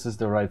sure this is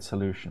the right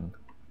solution.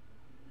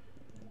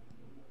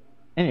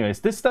 Anyways,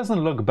 this doesn't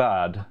look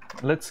bad.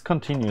 Let's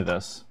continue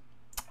this.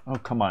 Oh,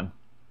 come on.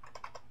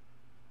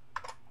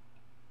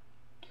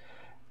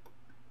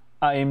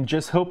 I'm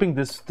just hoping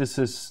this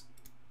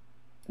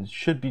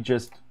should be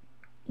just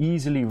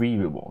easily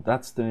readable.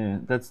 That's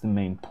the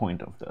main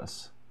point of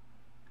this.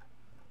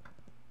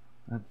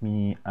 Let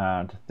me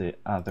add the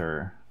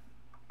other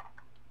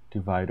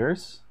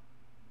dividers.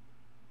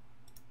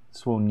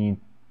 This will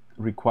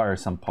require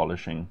some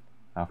polishing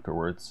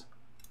afterwards.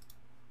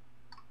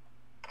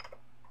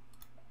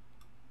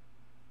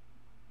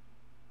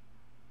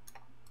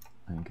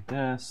 Like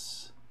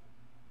this.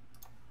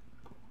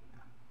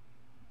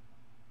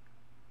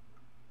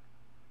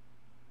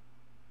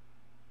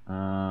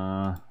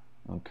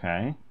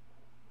 Okay.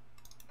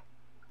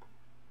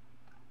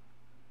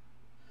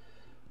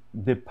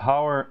 The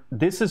power,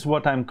 this is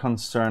what I'm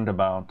concerned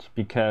about,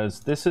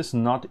 because this is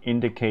not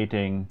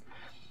indicating,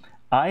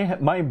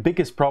 my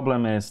biggest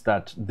problem is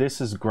that this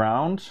is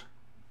ground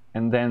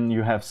and then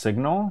you have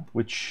signal,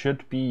 which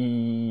should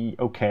be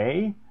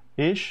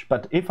okay-ish,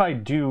 but if I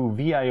do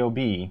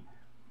VIOB,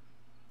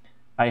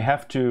 I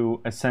have to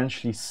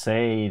essentially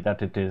say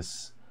that it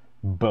is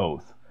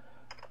both.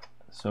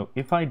 So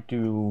if I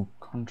do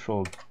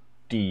Control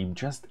D,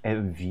 just a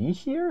V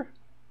here,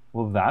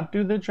 will that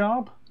do the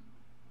job?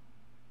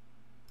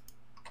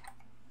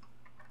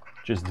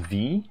 Just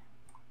V?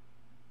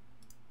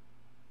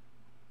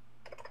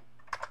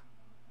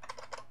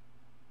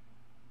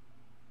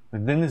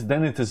 And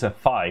then it is a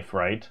 5,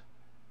 right?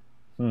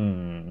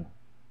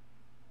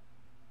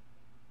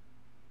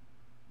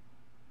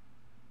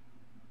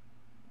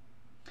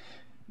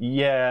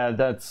 Yeah,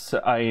 that's,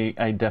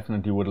 I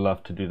definitely would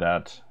love to do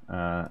that.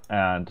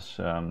 Add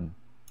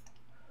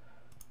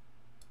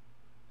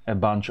a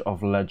bunch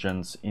of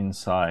legends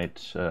inside,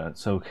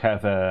 so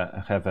have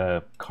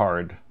a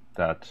card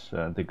that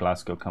the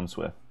Glasgow comes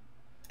with.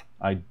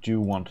 I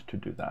do want to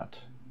do that.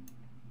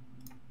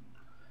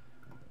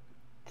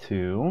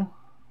 2.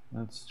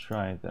 Let's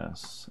try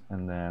this,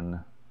 and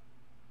then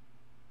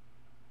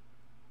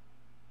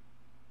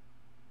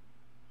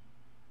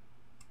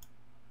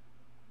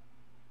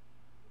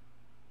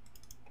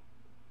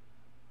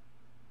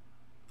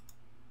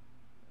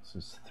this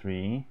is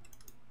 3.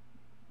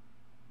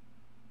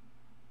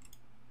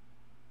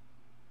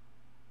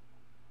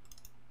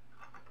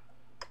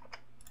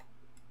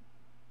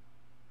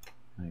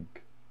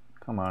 Like,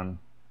 come on.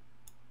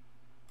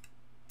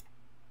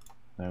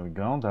 There we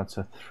go. That's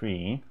a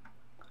 3.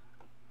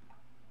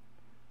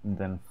 And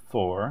then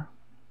 4.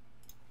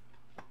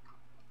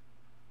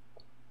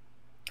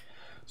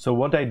 So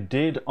what I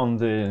did on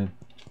the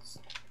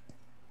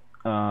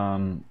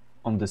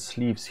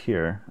sleeves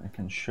here, I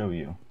can show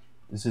you.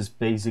 This is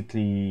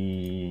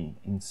basically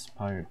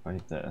inspired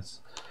by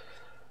this.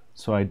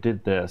 So I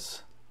did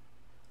this.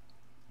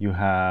 You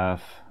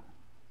have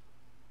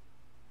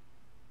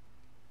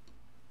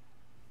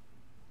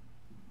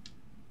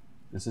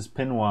this is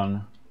pin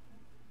 1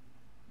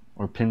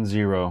 or pin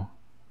 0.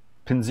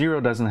 Pin 0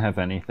 doesn't have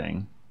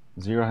anything.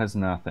 0 has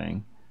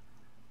nothing.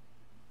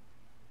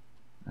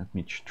 Let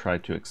me try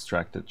to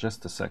extract it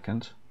just a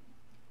second.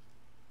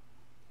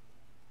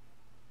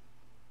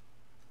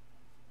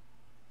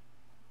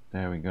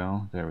 There we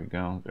go, there we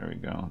go, there we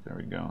go, there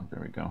we go,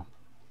 there we go.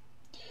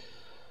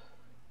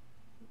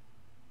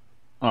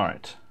 All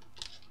right,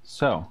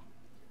 so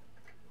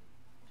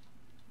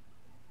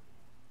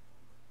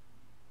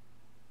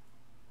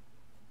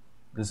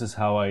this is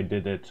how I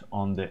did it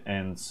on the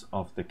ends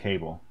of the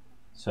cable.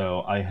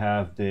 So I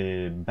have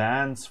the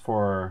bands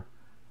for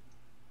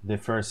the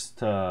first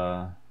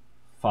 5.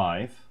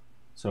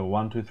 So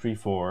 1, 2, 3,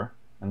 4,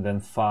 and then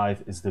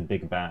 5 is the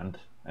big band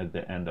at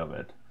the end of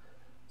it.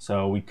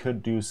 So we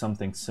could do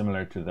something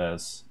similar to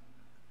this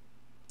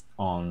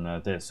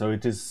on this. So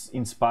it is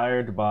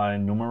inspired by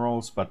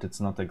numerals, but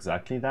it's not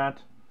exactly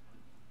that.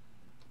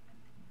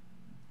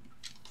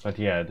 But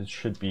yeah, it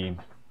should be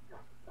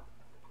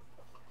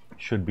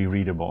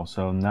readable.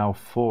 So now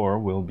 4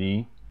 will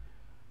be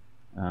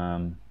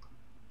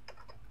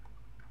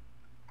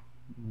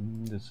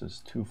this is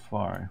too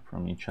far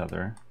from each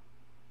other.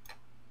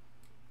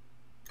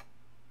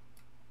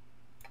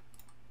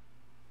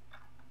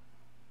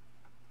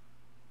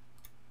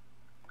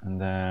 And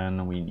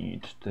then we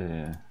need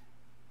the,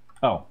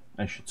 oh,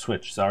 I should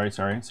switch. Sorry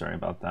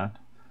about that.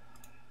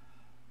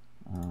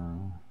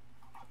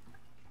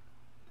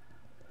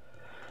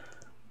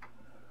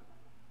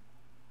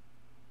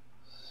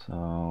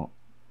 So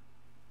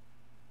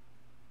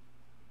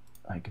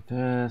like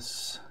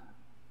this.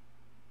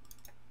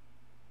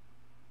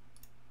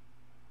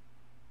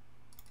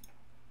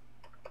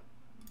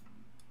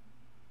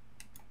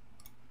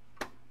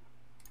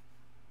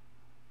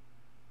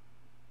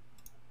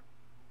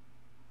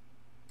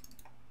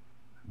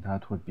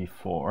 That would be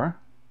 4.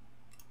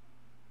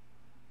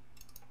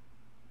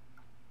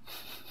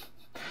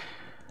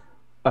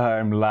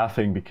 I'm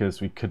laughing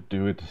because we could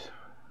do it,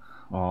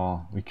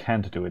 well, we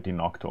can't do it in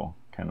octal,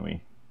 can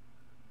we?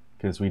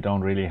 Because we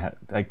don't really have,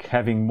 like,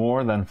 having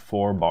more than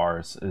 4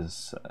 bars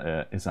is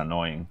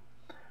annoying.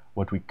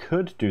 What we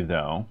could do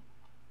though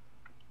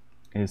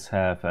is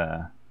have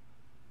a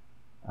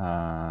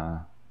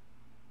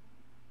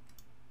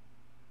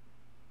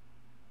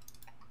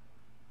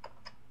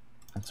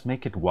let's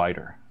make it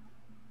wider.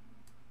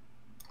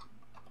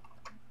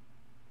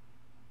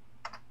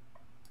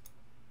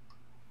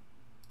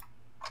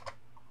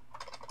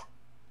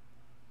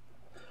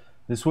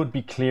 This would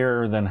be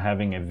clearer than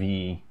having a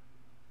V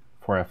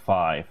for a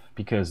 5,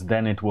 because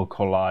then it will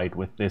collide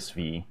with this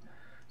V.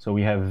 So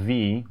we have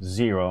V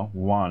 0,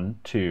 1,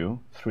 2,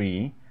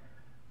 3,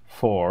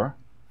 4,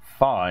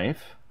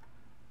 5,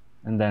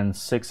 and then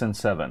 6 and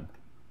 7.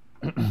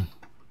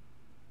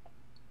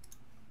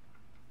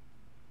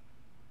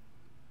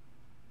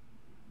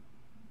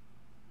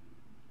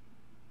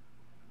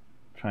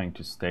 Trying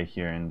to stay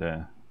here in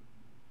the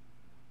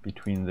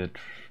between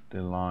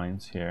the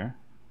lines here.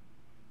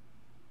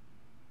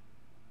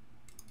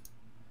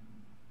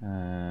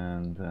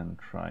 And then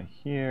try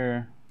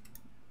here.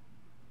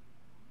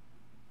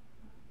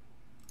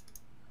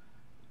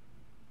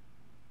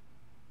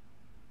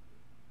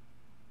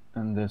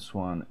 And this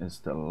one is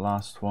the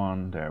last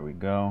one. There we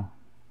go.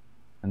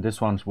 And this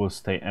one will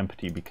stay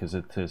empty because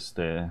it is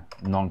the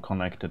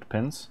non-connected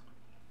pins.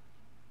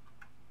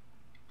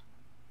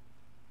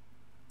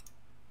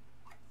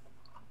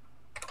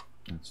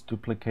 Let's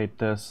duplicate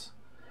this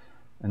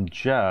and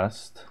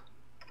just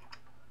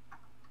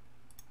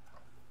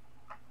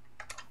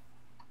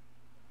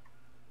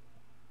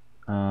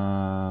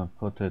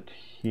put it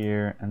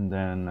here and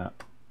then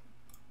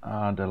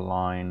add a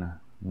line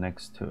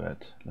next to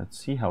it. Let's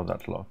see how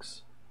that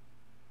looks.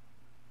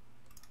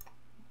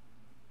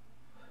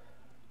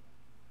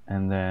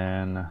 And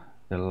then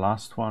the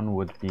last one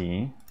would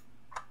be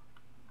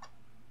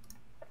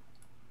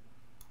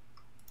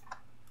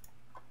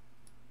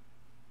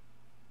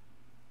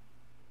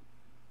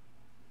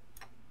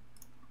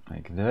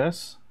like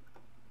this.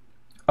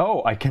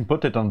 Oh, I can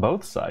put it on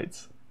both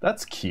sides.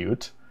 That's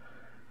cute.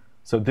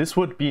 So this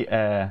would be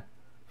a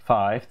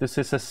 5, this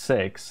is a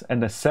 6,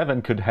 and a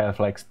 7 could have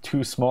like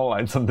 2 small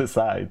lines on the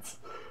sides.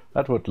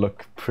 That would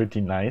look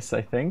pretty nice,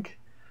 I think.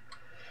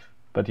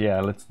 But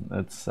yeah, let's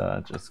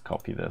just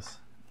copy this.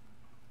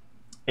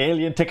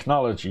 Alien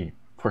technology,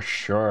 for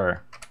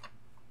sure.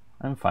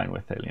 I'm fine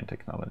with alien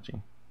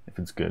technology, if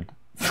it's good.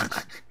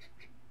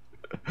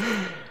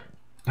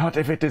 Not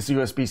if it is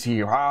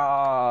USB-C.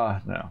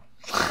 Ah, no.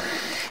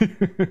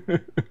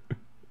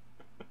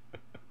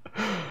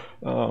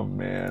 Oh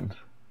man.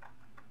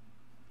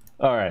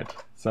 All right,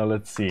 so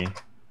let's see.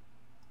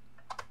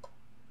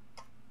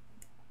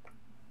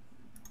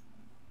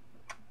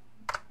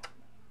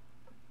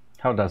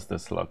 How does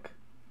this look?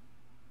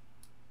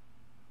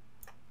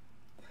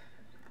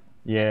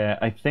 Yeah,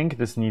 I think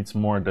this needs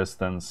more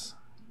distance.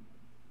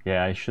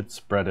 Yeah, I should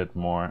spread it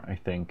more, I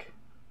think.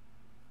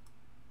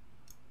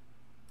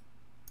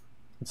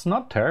 It's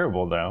not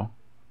terrible though.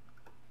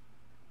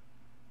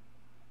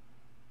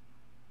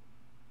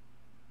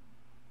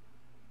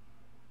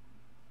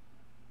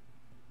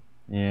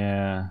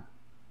 Yeah,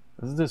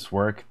 does this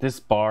work? These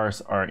bars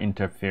are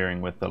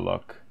interfering with the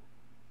look.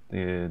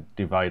 The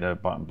divider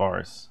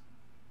bars.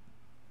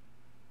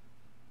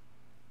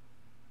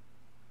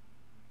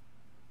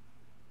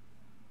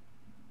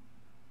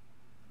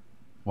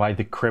 Why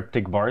the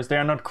cryptic bars? They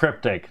are not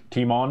cryptic,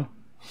 Timon.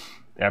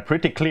 They are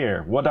pretty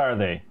clear. What are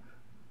they?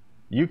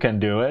 You can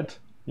do it.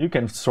 You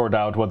can sort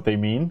out what they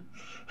mean.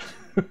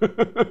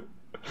 They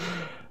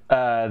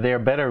are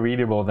better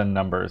readable than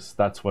numbers.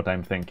 That's what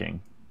I'm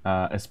thinking.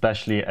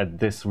 especially at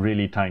this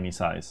really tiny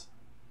size.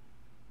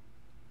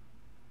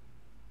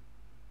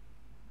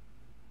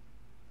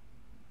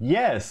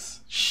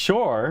 Yes,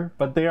 sure,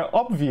 but they are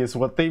obvious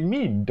what they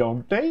mean,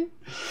 don't they?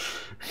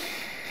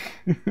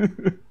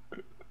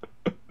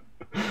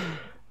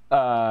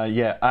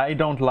 Yeah, I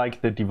don't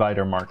like the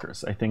divider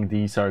markers. I think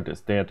these are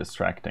they're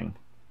distracting.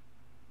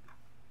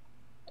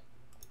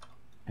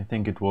 I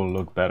think it will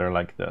look better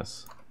like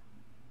this.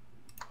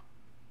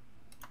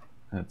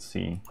 Let's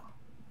see.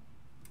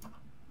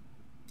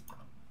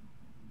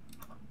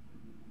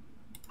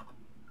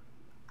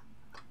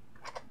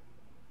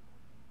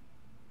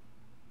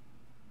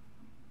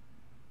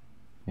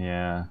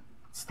 Yeah,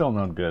 still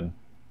not good.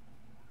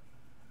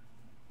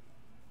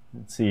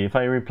 Let's see, if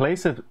I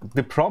replace it,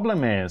 the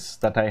problem is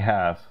that I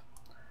have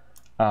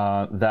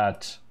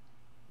that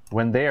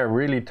when they are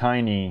really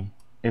tiny,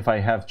 if I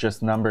have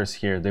just numbers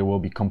here, they will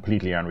be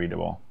completely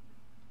unreadable.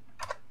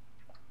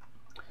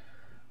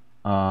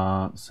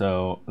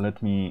 So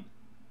let me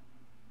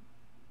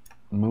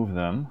move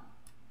them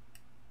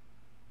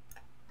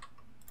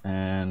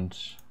and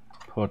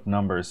put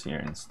numbers here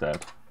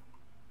instead.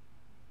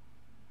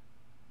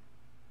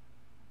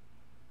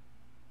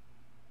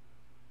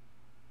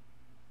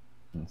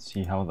 Let's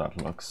see how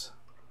that looks.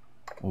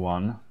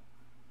 1.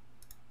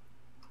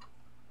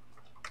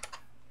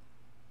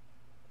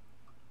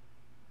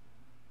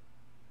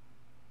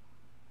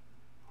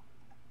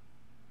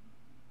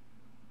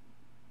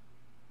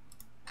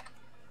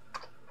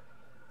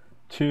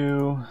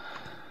 Two.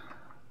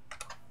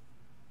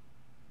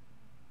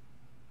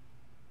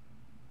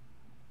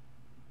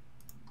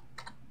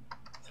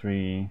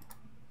 3.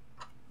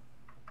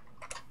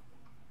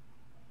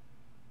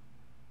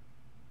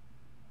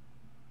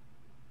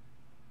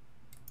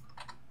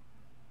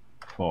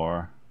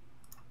 4.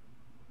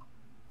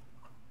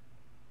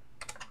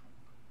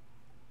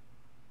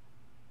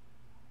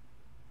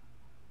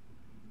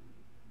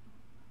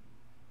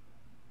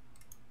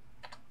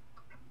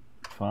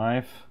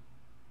 5.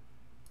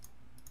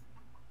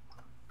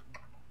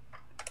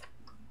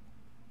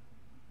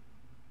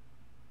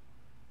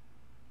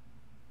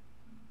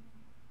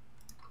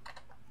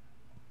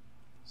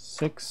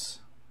 6.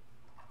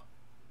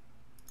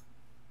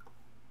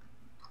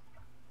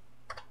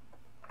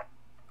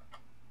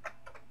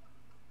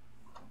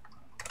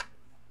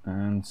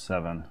 And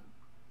 7.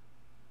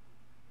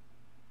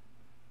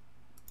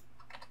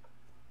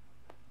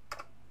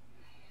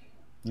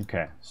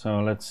 Okay, so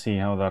let's see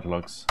how that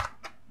looks.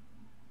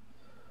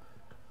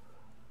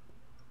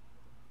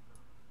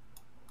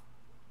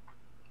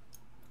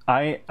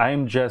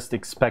 I'm just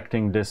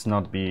expecting this to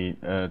not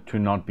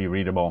be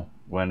readable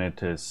when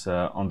it is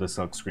on the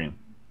silk screen,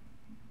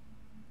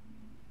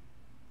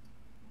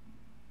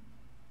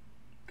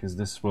 because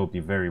this will be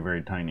very,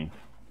 very tiny.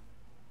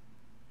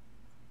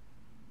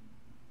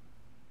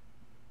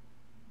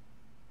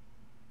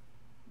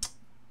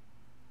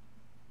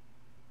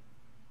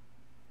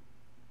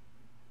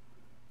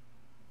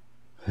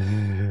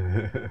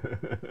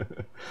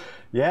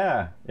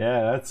 Yeah,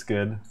 that's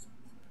good.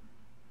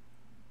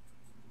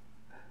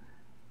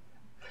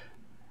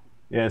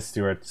 Yeah,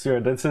 Stuart,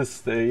 this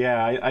is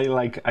yeah. I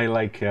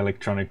like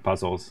electronic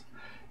puzzles.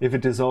 If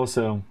it is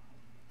also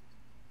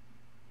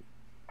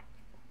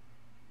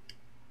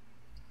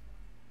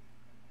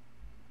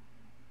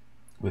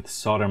with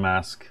solder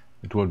mask,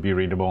 it will be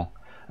readable.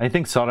 I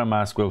think solder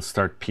mask will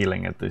start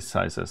peeling at these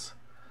sizes.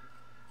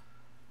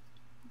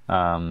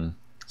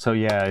 So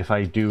yeah, if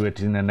I do it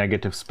in a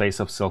negative space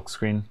of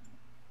silkscreen,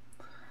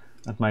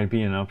 that might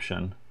be an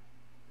option.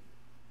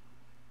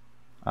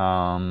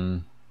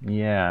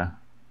 Yeah,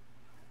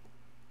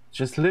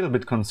 just a little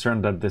bit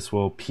concerned that this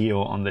will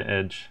peel on the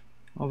edge,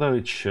 although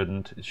it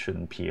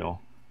shouldn't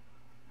peel.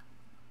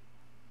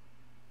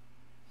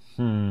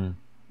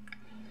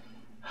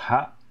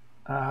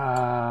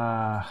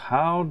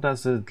 How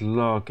does it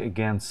look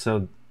again?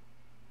 So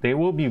they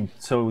will be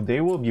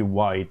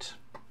white.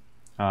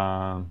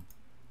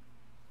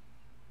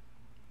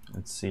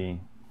 Let's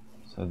see.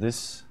 So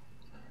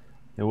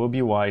it will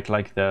be white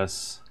like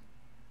this.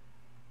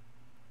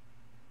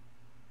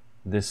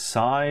 The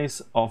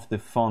size of the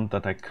font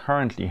that I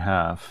currently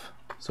have.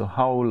 So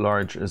how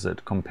large is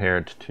it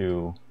compared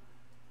to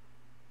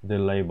the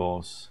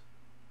labels?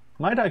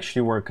 Might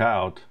actually work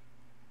out.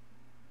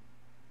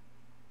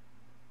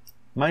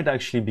 Might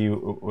actually be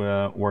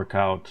work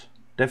out.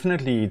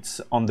 Definitely it's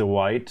on the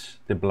white.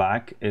 The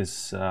black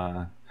is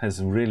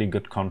has really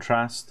good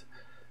contrast.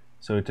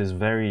 So it is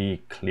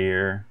very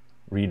clear,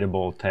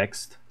 readable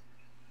text.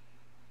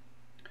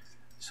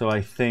 So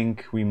I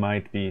think we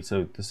might be,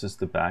 so this is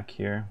the back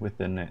here with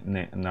the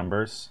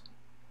numbers.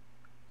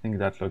 I think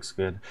that looks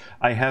good.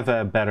 I have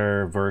a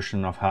better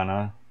version of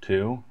HANA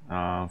too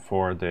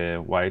for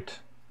the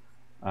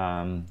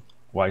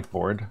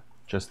whiteboard,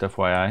 just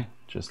FYI.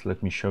 Just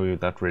let me show you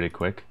that really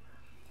quick.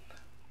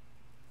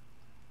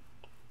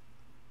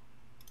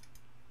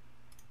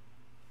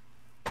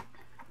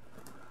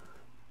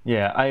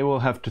 Yeah, I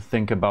will have to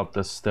think about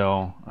this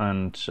still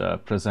and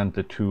present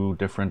the two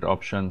different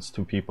options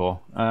to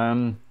people.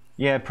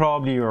 Yeah,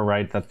 probably you're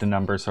right that the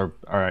numbers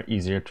are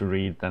easier to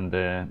read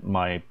than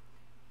my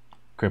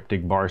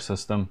cryptic bar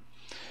system.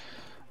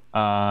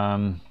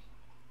 We'll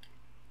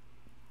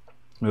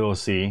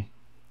see.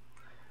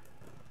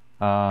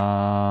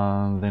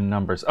 The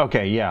numbers.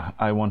 Okay, yeah,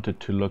 I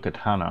wanted to look at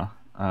HANA.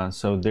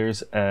 So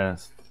there's a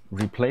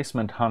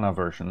replacement HANA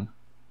version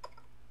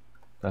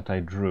that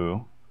I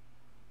drew.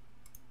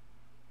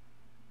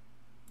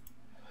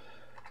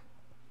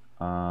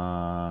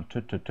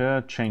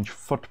 Change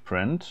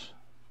footprint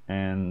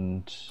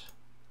and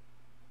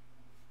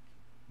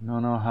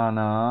no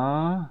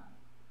HANA.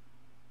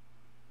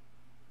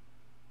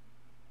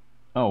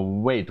 Oh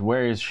wait,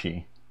 where is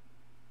she?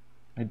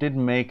 I did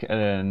make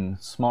a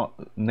small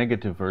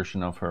negative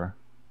version of her.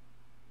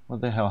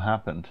 What the hell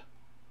happened?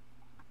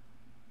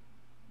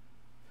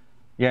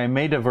 Yeah, I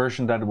made a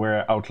version that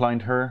where I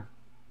outlined her.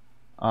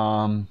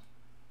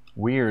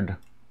 Weird.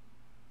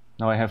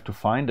 Now I have to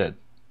find it.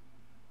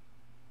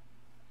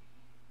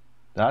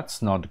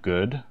 That's not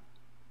good.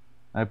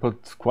 I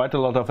put quite a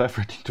lot of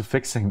effort into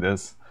fixing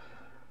this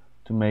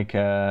to make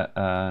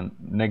a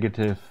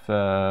negative,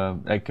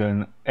 like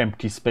an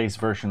empty space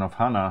version of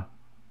HANA.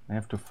 I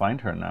have to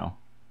find her now.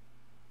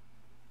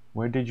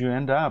 Where did you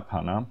end up,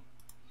 HANA?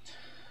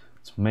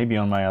 It's maybe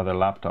on my other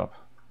laptop.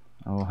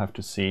 I will have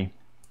to see.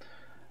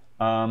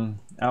 Oh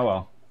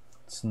well,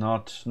 it's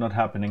not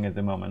happening at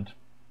the moment.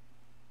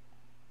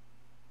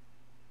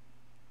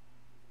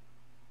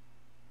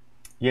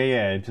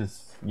 Yeah, it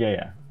is.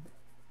 Yeah.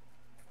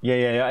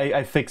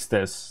 I fixed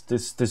this.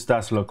 This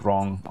does look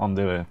wrong on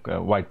the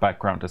white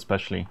background,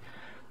 especially.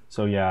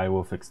 So yeah, I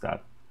will fix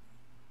that.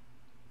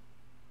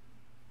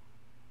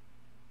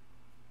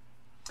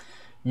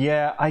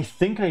 Yeah, I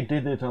think I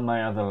did it on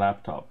my other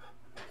laptop.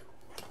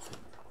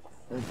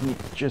 Let me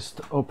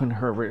just open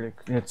her really.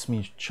 Let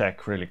me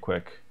check really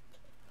quick.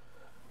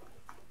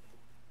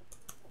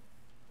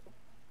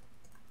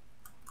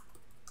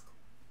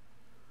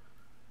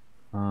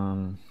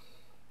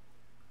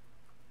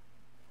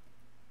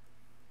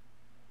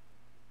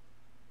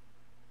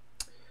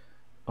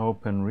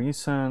 Open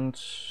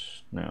recent.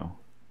 No.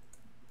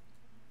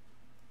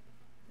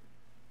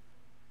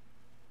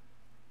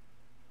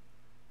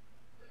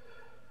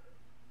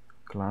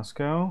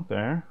 Glasgow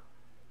there.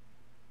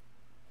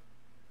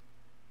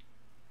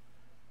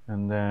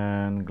 And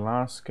then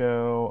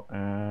Glasgow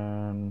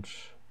and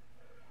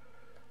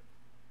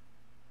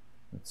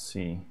let's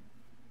see.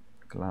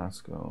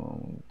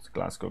 Glasgow, it's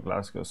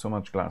Glasgow, so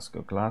much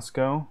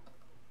Glasgow.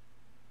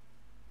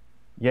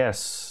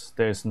 Yes,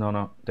 there's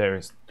there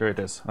it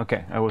is.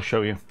 Okay, I will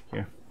show you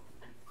here.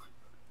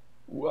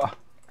 Whoa.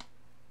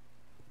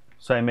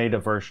 So I made a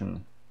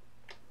version.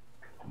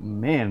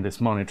 Man,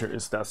 this monitor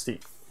is dusty.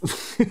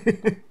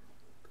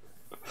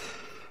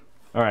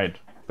 All right,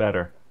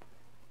 better.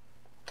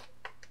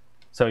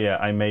 So yeah,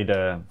 I made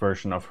a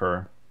version of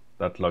her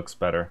that looks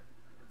better.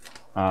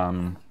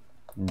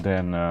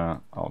 Then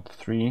Alt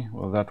 3,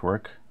 will that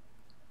work?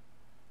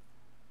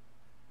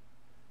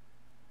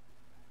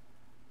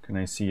 Can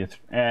I see it?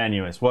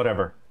 Anyways,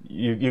 whatever.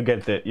 You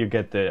get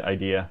the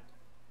idea.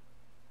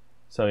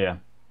 So yeah,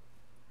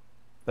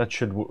 that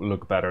should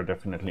look better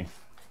definitely.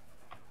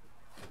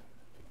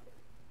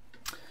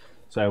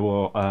 So I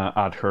will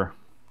add her.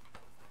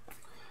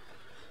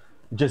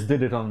 Just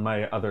did it on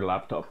my other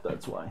laptop,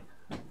 that's why.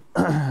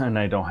 And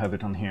I don't have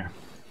it on here.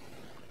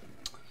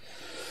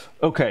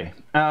 Okay,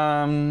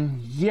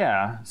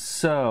 yeah,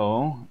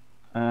 so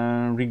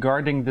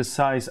regarding the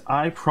size,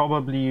 I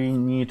probably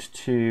need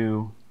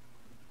to,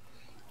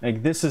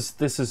 like, this is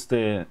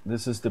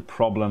the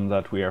problem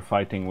that we are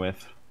fighting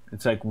with.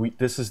 It's like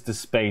this is the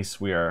space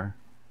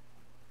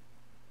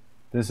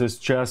this is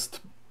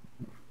just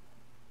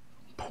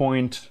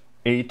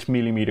 0.8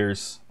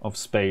 millimeters of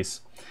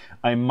space.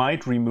 I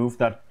might remove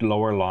that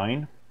lower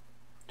line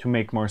to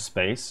make more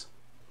space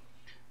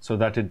so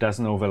that it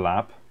doesn't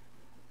overlap.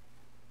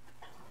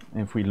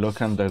 If we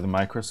look under the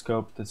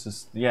microscope, this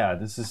is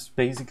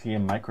basically a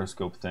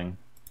microscope thing.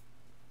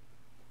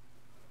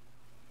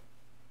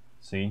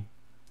 See?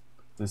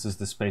 This is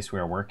the space we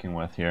are working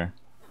with here.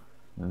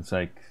 And it's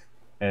like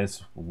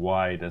as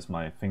wide as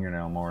my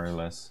fingernail, more or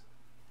less.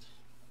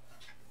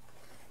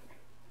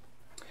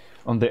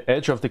 On the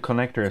edge of the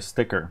connector, a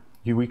sticker.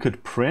 We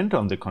could print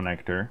on the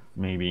connector,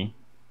 maybe.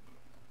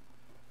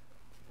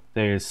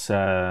 There's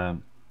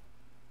pad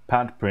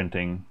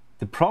printing.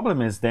 The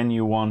problem is then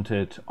you want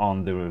it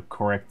on the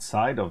correct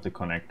side of the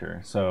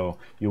connector. So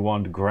you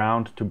want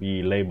ground to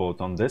be labeled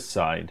on this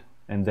side,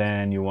 and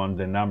then you want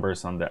the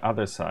numbers on the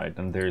other side,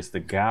 and there's the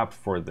gap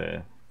for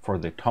the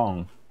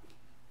tongue.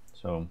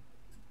 So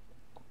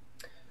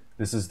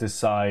this is the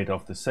side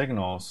of the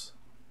signals,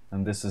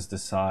 and this is the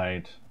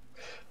side.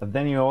 But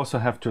then you also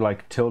have to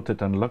like tilt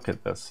it and look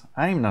at this.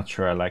 I'm not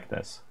sure I like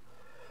this.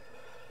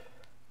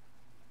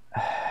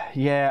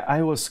 Yeah,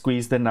 I will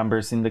squeeze the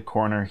numbers in the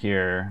corner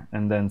here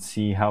and then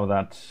see how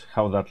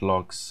that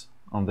looks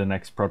on the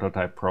next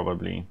prototype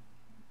probably.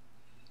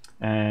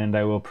 And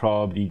I will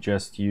probably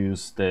just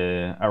use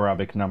the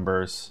Arabic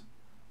numbers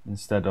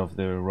instead of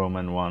the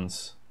Roman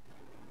ones.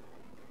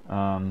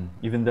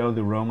 even though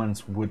the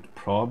Romans would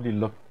probably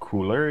look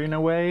cooler in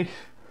a way.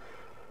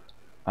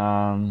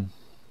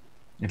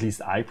 At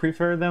least I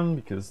prefer them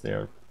because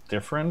they're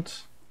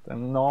different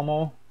than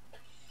normal.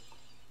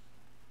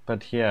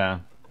 But yeah.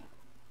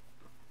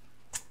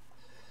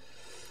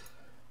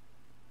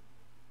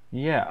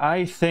 Yeah,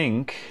 I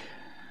think...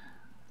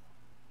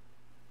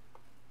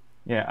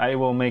 Yeah, I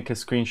will make a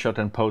screenshot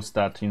and post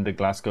that in the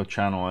Glasgow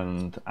channel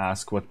and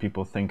ask what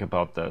people think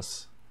about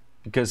this.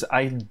 Because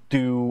I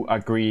do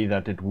agree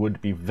that it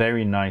would be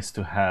very nice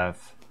to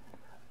have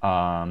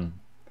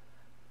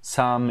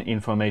some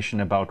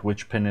information about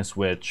which pin is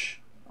which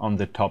on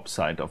the top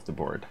side of the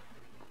board.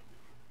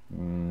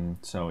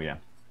 So yeah.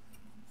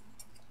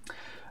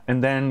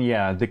 And then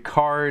yeah, the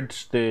card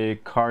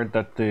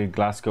that the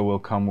Glasgow will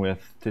come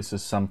with, this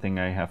is something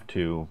I have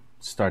to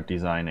start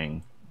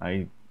designing.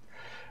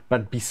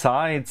 But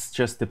besides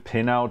just the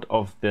pinout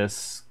of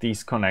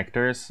these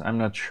connectors, I'm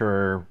not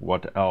sure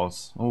what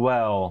else.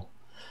 Well,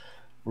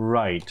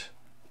 right.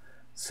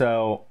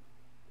 So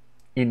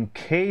in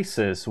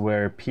cases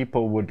where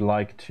people would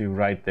like to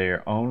write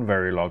their own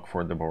Verilog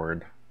for the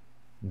board,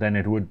 then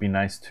it would be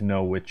nice to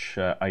know which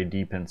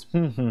ID pins.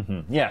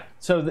 Yeah,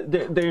 so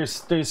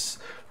there's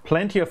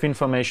plenty of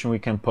information we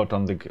can put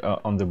on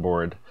the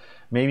board.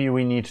 Maybe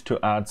we need to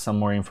add some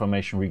more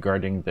information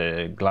regarding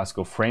the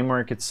Glasgow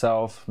framework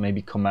itself,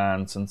 maybe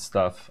commands and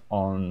stuff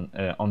on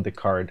the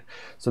card.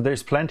 So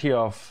there's plenty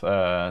of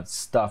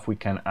stuff we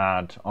can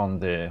add on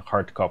the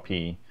hard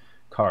copy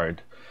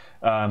card.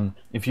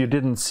 If you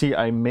didn't see,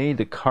 I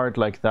made a card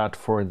like that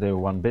for the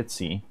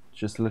 1bitsy.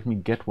 Just let me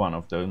get one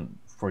of them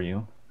for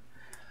you.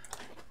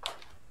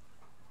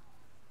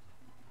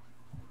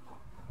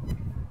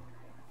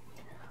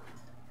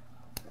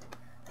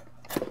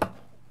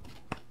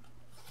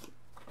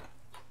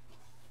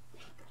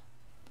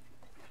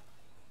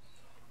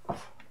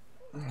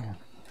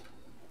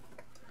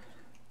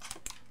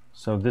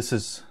 So this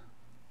is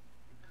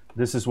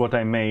what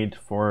I made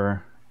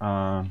for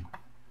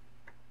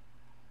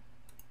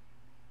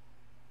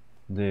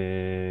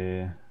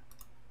the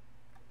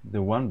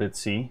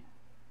 1bitsy.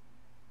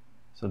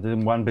 So the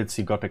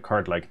 1bitsy got a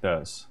card like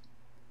this,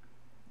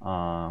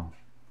 and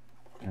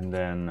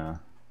then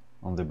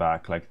on the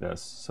back like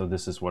this. So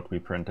this is what we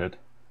printed.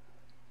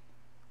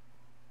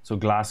 So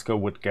Glasgow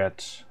would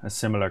get a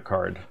similar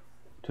card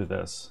to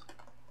this.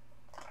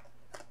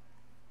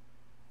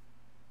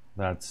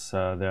 That's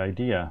the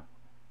idea.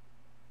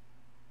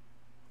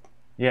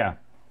 Yeah,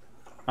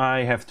 I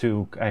have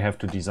to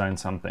design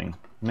something.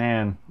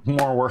 Man,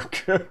 more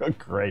work.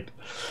 Great.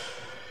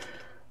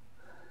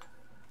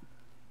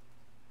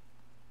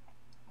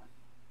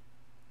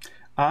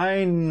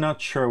 I'm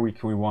not sure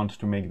we want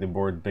to make the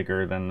board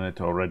bigger than it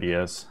already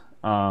is.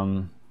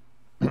 A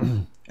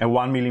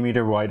 1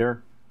 millimeter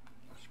wider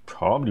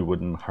probably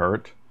wouldn't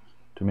hurt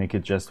to make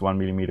it just 1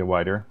 millimeter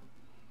wider.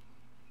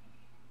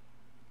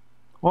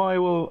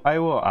 Well, I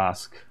will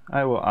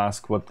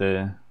ask what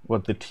the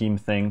team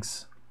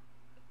thinks,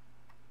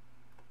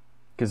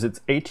 because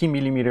it's 80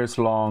 millimeters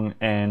long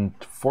and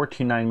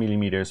 49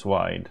 millimeters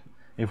wide.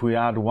 If we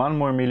add 1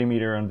 more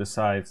millimeter on the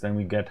sides, then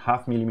we get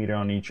 ½ millimeter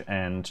on each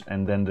end,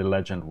 and then the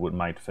legend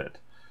might fit.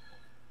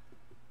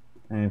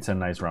 And it's a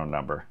nice round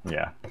number.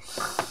 Yeah,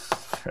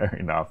 fair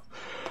enough.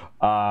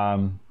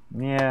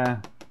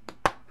 Yeah.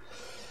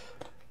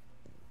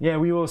 Yeah,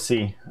 we will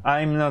see.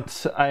 I'm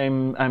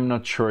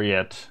not sure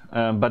yet,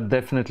 but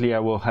definitely I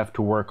will have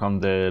to work on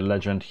the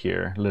legend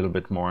here a little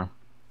bit more.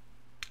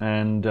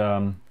 And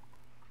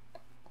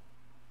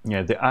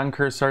yeah, the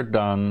anchors are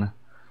done,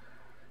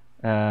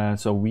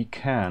 so we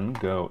can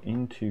go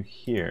into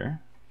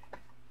here.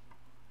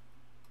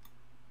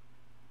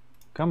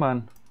 Come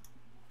on.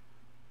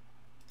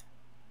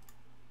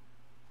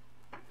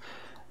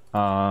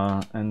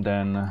 And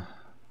then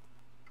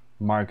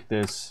mark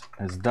this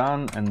as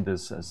done and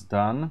this as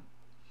done.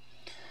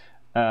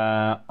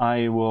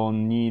 I will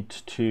need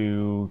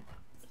to,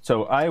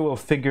 so I will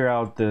figure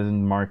out the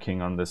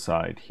marking on the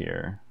side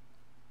here,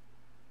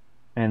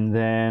 and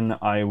then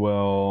I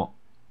will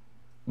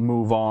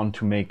move on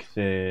to make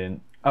the,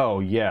 oh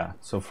yeah,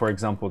 so for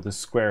example the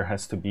square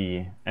has to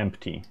be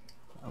empty.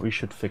 We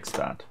should fix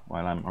that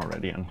while I'm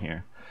already on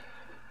here.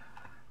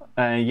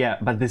 Yeah,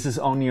 but this is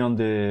only on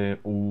the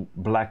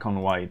black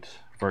on white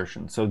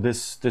version. So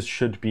this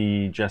should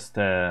be just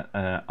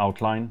a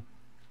outline,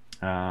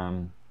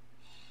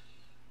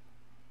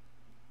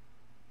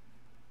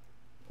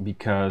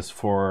 because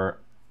for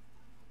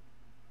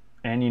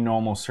any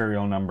normal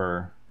serial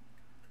number,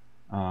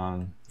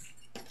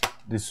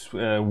 this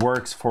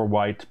works for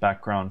white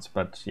backgrounds,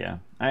 but yeah,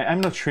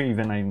 I'm not sure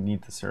even I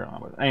need the serial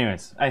number.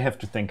 Anyways, I have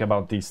to think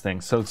about these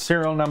things. So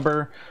serial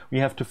number we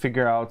have to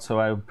figure out, so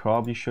I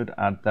probably should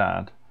add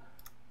that.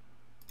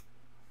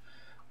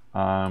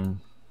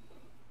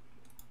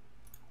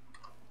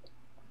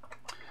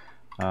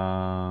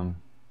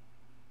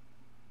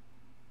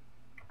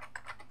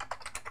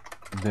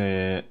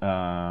 The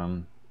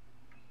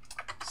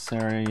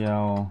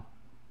serial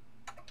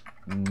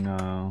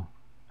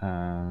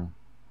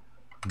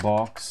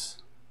box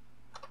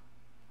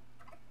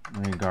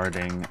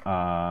regarding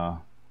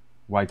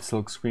white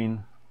silk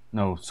screen,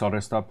 no,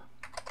 solder stop,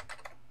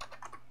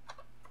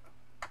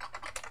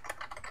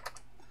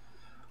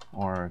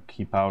 or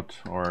keep out,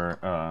 or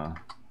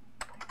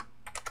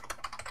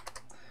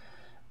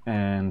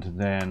and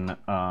then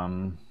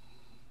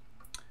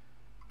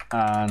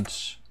add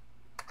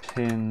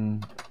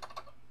pin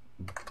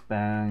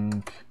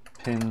bank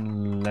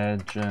pin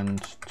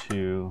legend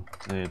to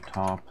the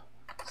top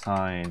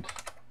side.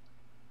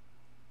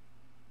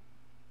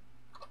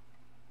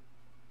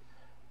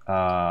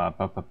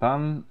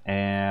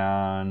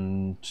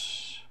 And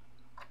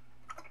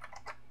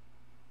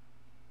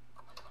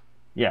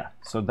yeah,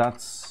 so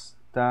that's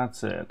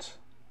it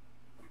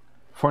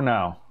for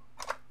now.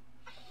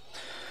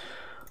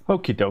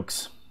 Okie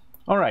dokes.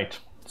 All right,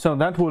 so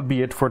that will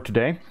be it for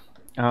today.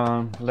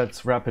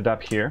 Let's wrap it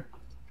up here.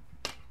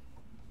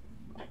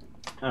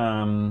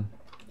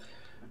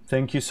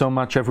 Thank you so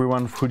much,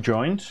 everyone, who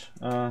joined.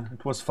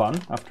 It was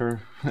fun after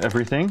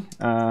everything.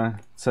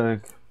 It's a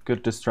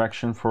good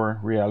distraction for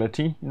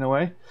reality in a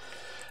way.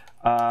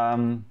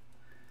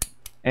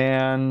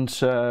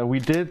 We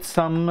did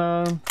some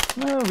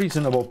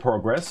reasonable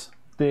progress.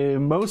 The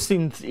most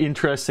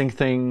interesting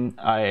thing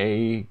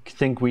I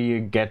think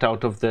we get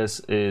out of this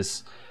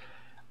is,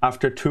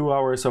 after 2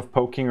 hours of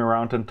poking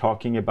around and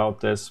talking about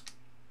this,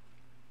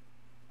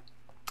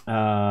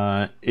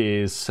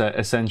 is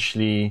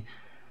essentially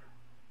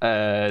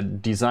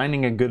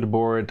designing a good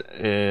board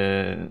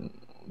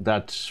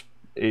that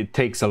it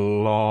takes a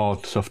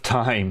lot of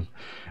time,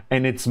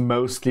 and it's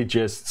mostly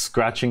just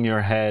scratching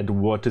your head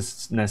what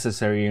is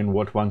necessary and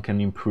what one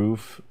can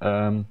improve.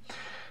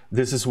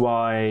 This is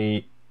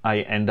why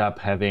I end up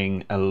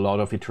having a lot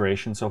of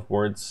iterations of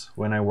boards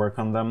when I work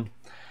on them.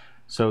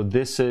 So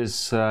this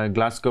is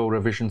Glasgow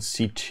revision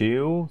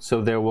C2.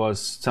 So there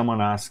was,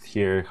 someone asked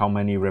here how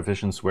many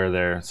revisions were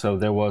there. So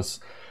there was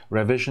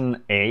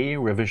revision A,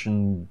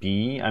 revision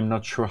B. I'm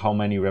not sure how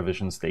many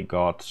revisions they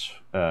got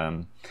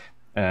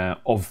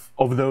of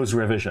those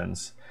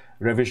revisions.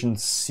 Revision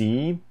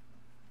C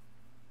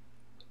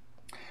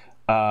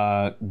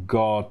there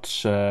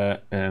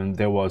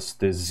was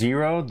the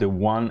 0, the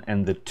 1,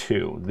 and the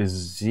 2. The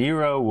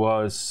 0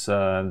 was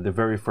the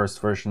very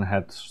first version,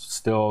 had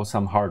still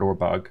some hardware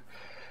bug.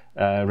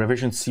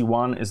 Revision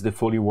C1 is the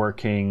fully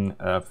working,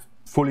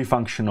 fully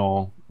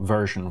functional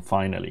version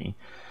finally.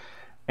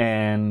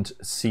 And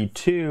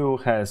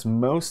C2 has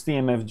mostly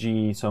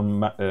MFG,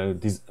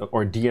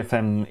 or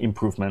DFM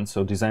improvements,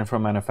 so design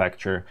from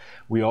manufacturer.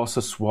 We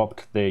also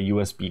swapped the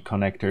USB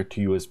connector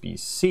to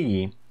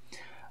USB-C.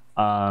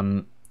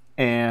 And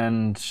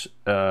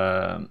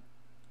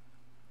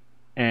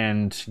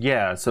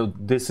yeah, so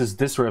this is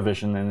this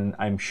revision, and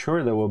I'm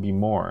sure there will be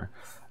more.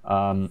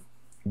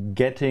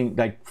 Getting,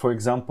 like, for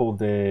example,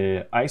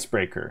 the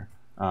icebreaker,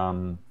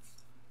 I'm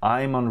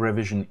on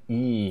revision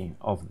E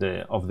of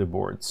the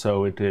board.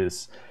 So it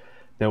is,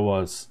 there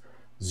was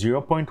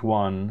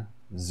 0.1,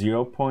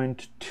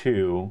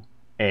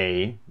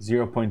 0.2A,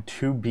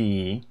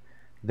 0.2B,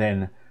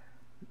 then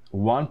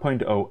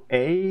 1.0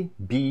 A,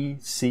 B,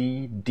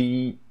 C,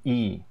 D,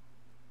 E.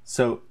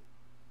 So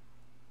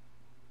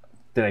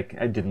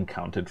I didn't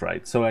count it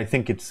right. So I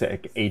think it's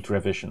like 8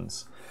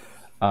 revisions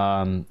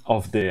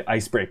of the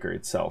icebreaker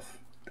itself,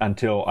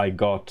 until I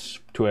got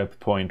to a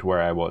point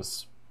where I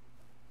was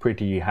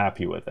pretty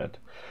happy with it.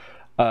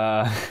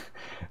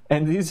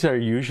 And these are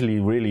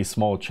usually really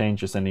small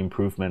changes and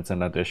improvements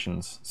and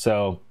additions.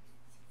 So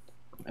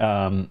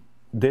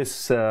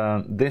this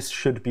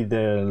should be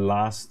the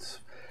last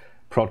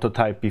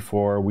prototype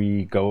before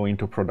we go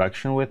into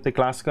production with the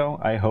Glasgow,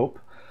 I hope.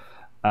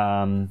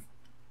 I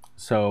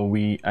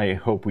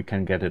hope we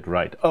can get it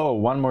right. Oh,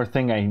 one more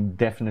thing I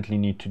definitely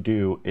need to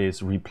do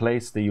is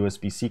replace the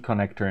USB-C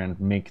connector and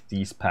make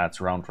these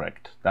pads round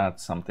rect.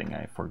 That's something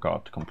I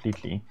forgot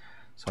completely.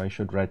 So I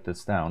should write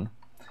this down.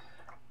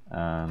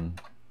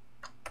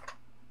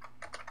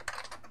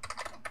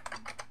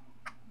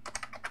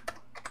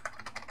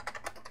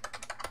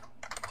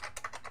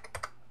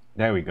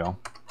 There we go.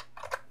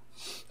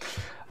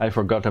 I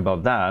forgot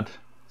about that.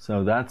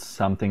 So that's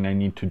something I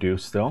need to do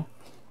still.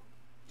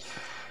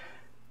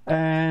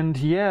 And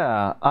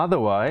yeah,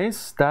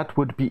 otherwise, that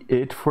would be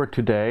it for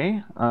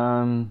today.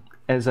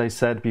 As I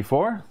said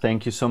before,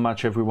 thank you so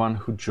much, everyone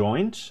who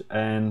joined,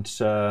 and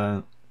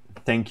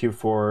thank you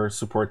for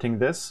supporting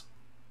this.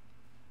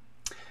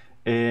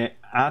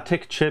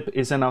 ATEC chip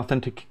is an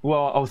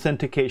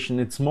authentication.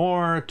 It's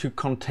more to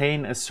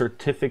contain a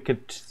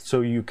certificate so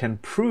you can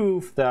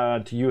prove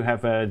that you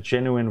have a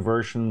genuine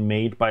version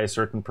made by a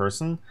certain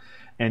person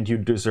and you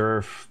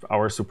deserve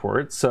our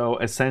support. So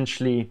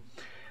essentially,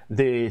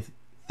 the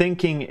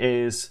thinking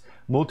is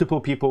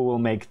multiple people will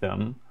make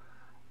them,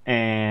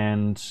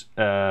 and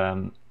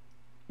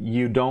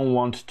you don't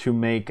want to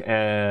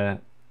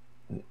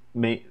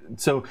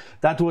so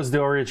that was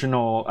the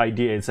original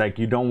idea. It's like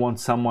you don't want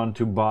someone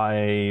to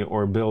buy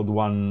or build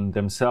one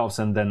themselves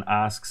and then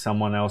ask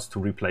someone else to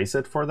replace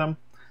it for them.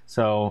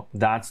 So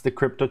that's the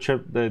crypto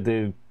chip,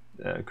 the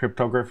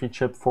cryptography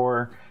chip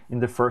for in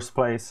the first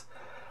place.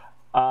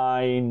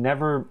 I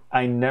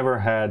never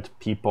had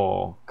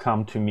people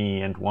come to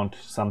me and want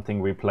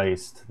something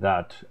replaced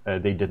that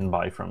they didn't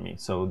buy from me.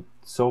 So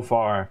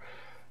far,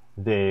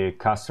 the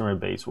customer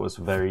base was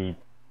very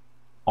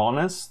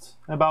honest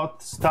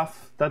about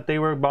stuff that they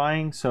were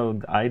buying,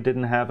 so I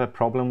didn't have a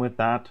problem with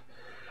that.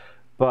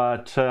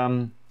 But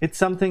it's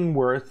something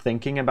worth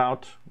thinking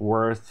about,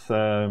 worth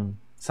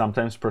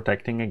sometimes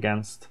protecting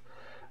against.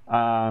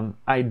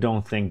 I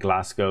don't think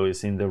Glasgow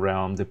is in the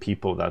realm. The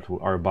people that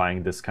are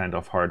buying this kind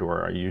of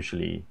hardware are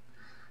usually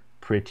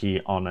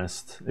pretty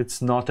honest.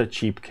 It's not a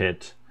cheap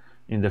kit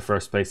in the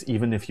first place,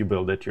 even if you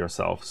build it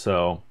yourself.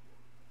 So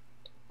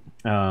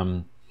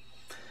yeah.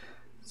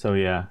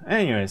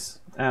 Anyways,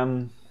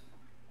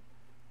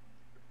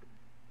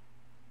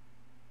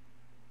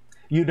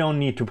 you don't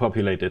need to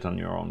populate it on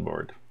your own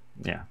board.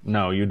 Yeah,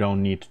 no, you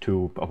don't need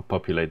to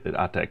populate the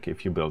ATEC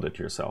if you build it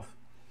yourself.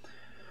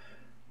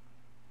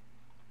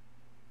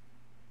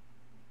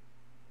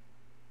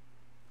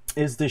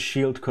 Is the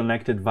shield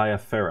connected via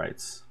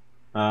ferrites?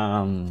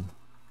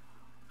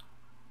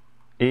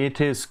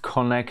 It is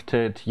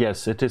connected,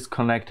 yes, it is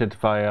connected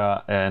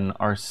via an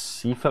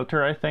RC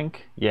filter, I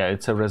think. Yeah,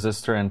 it's a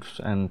resistor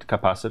and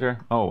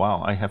capacitor. Oh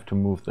wow, I have to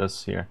move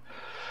this here.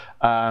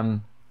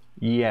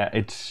 Yeah,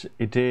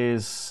 it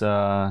is,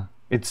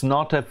 it's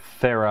not a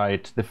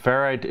ferrite. The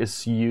ferrite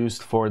is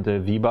used for the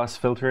VBus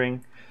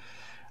filtering.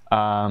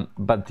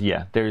 But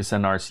yeah, there is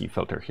an RC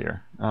filter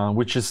here,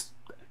 which is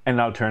an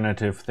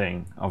alternative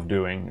thing of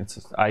doing.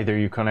 It's either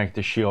you connect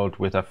the shield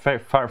with a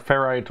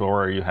ferrite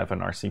or you have an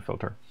RC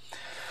filter.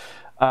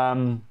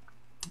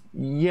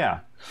 Yeah.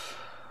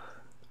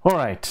 All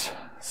right.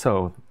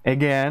 So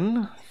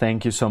again,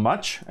 thank you so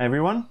much,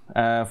 everyone,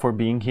 for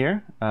being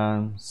here.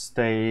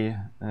 Stay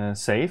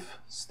safe,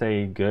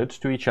 stay good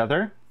to each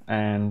other,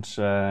 and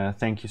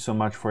thank you so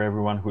much for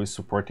everyone who is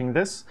supporting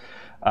this.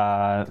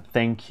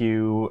 Thank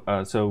you.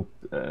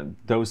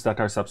 Those that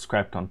are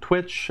subscribed on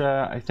Twitch,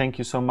 I thank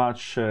you so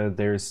much.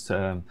 There's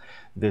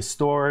the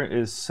store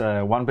is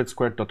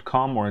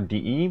 1bitsquared.com or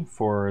DE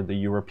for the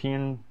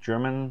European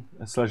German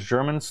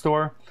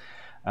store.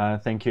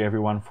 Thank you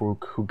everyone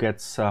who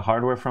gets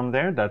hardware from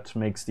there that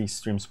makes these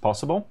streams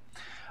possible.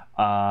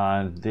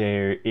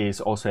 There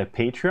is also a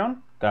Patreon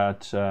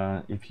that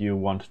if you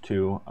want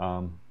to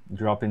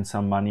drop in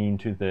some money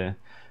into the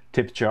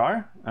tip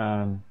jar,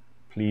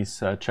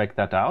 please check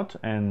that out.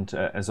 And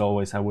as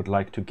always, I would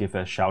like to give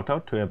a shout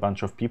out to a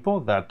bunch of people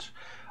that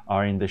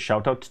are in the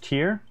shout out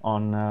tier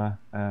on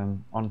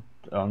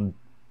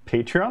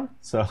Patreon.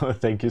 So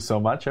thank you so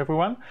much,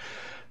 everyone.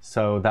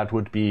 So that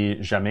would be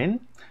Jamin,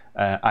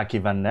 Aki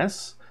Van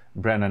Ness,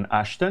 Brennan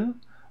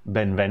Ashton,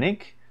 Ben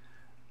Venig,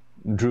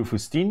 Drew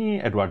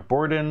Fustini, Edward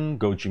Borden,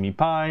 Go Jimmy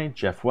Pie,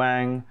 Jeff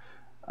Wang,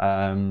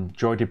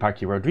 Jordi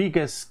Paki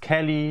Rodriguez,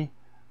 Kelly,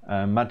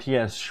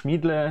 Matthias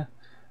Schmiedle,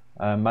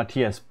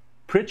 Matthias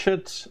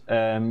Pritchett,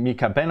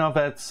 Mika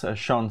Benovets,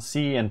 Sean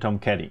C, and Tom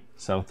Kelly.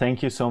 So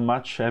thank you so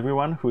much,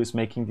 everyone who is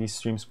making these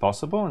streams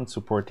possible and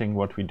supporting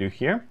what we do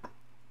here.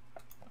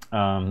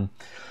 And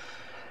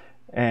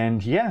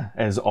yeah,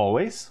 as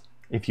always,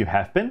 if you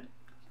have been,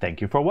 thank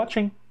you for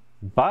watching.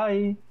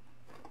 Bye.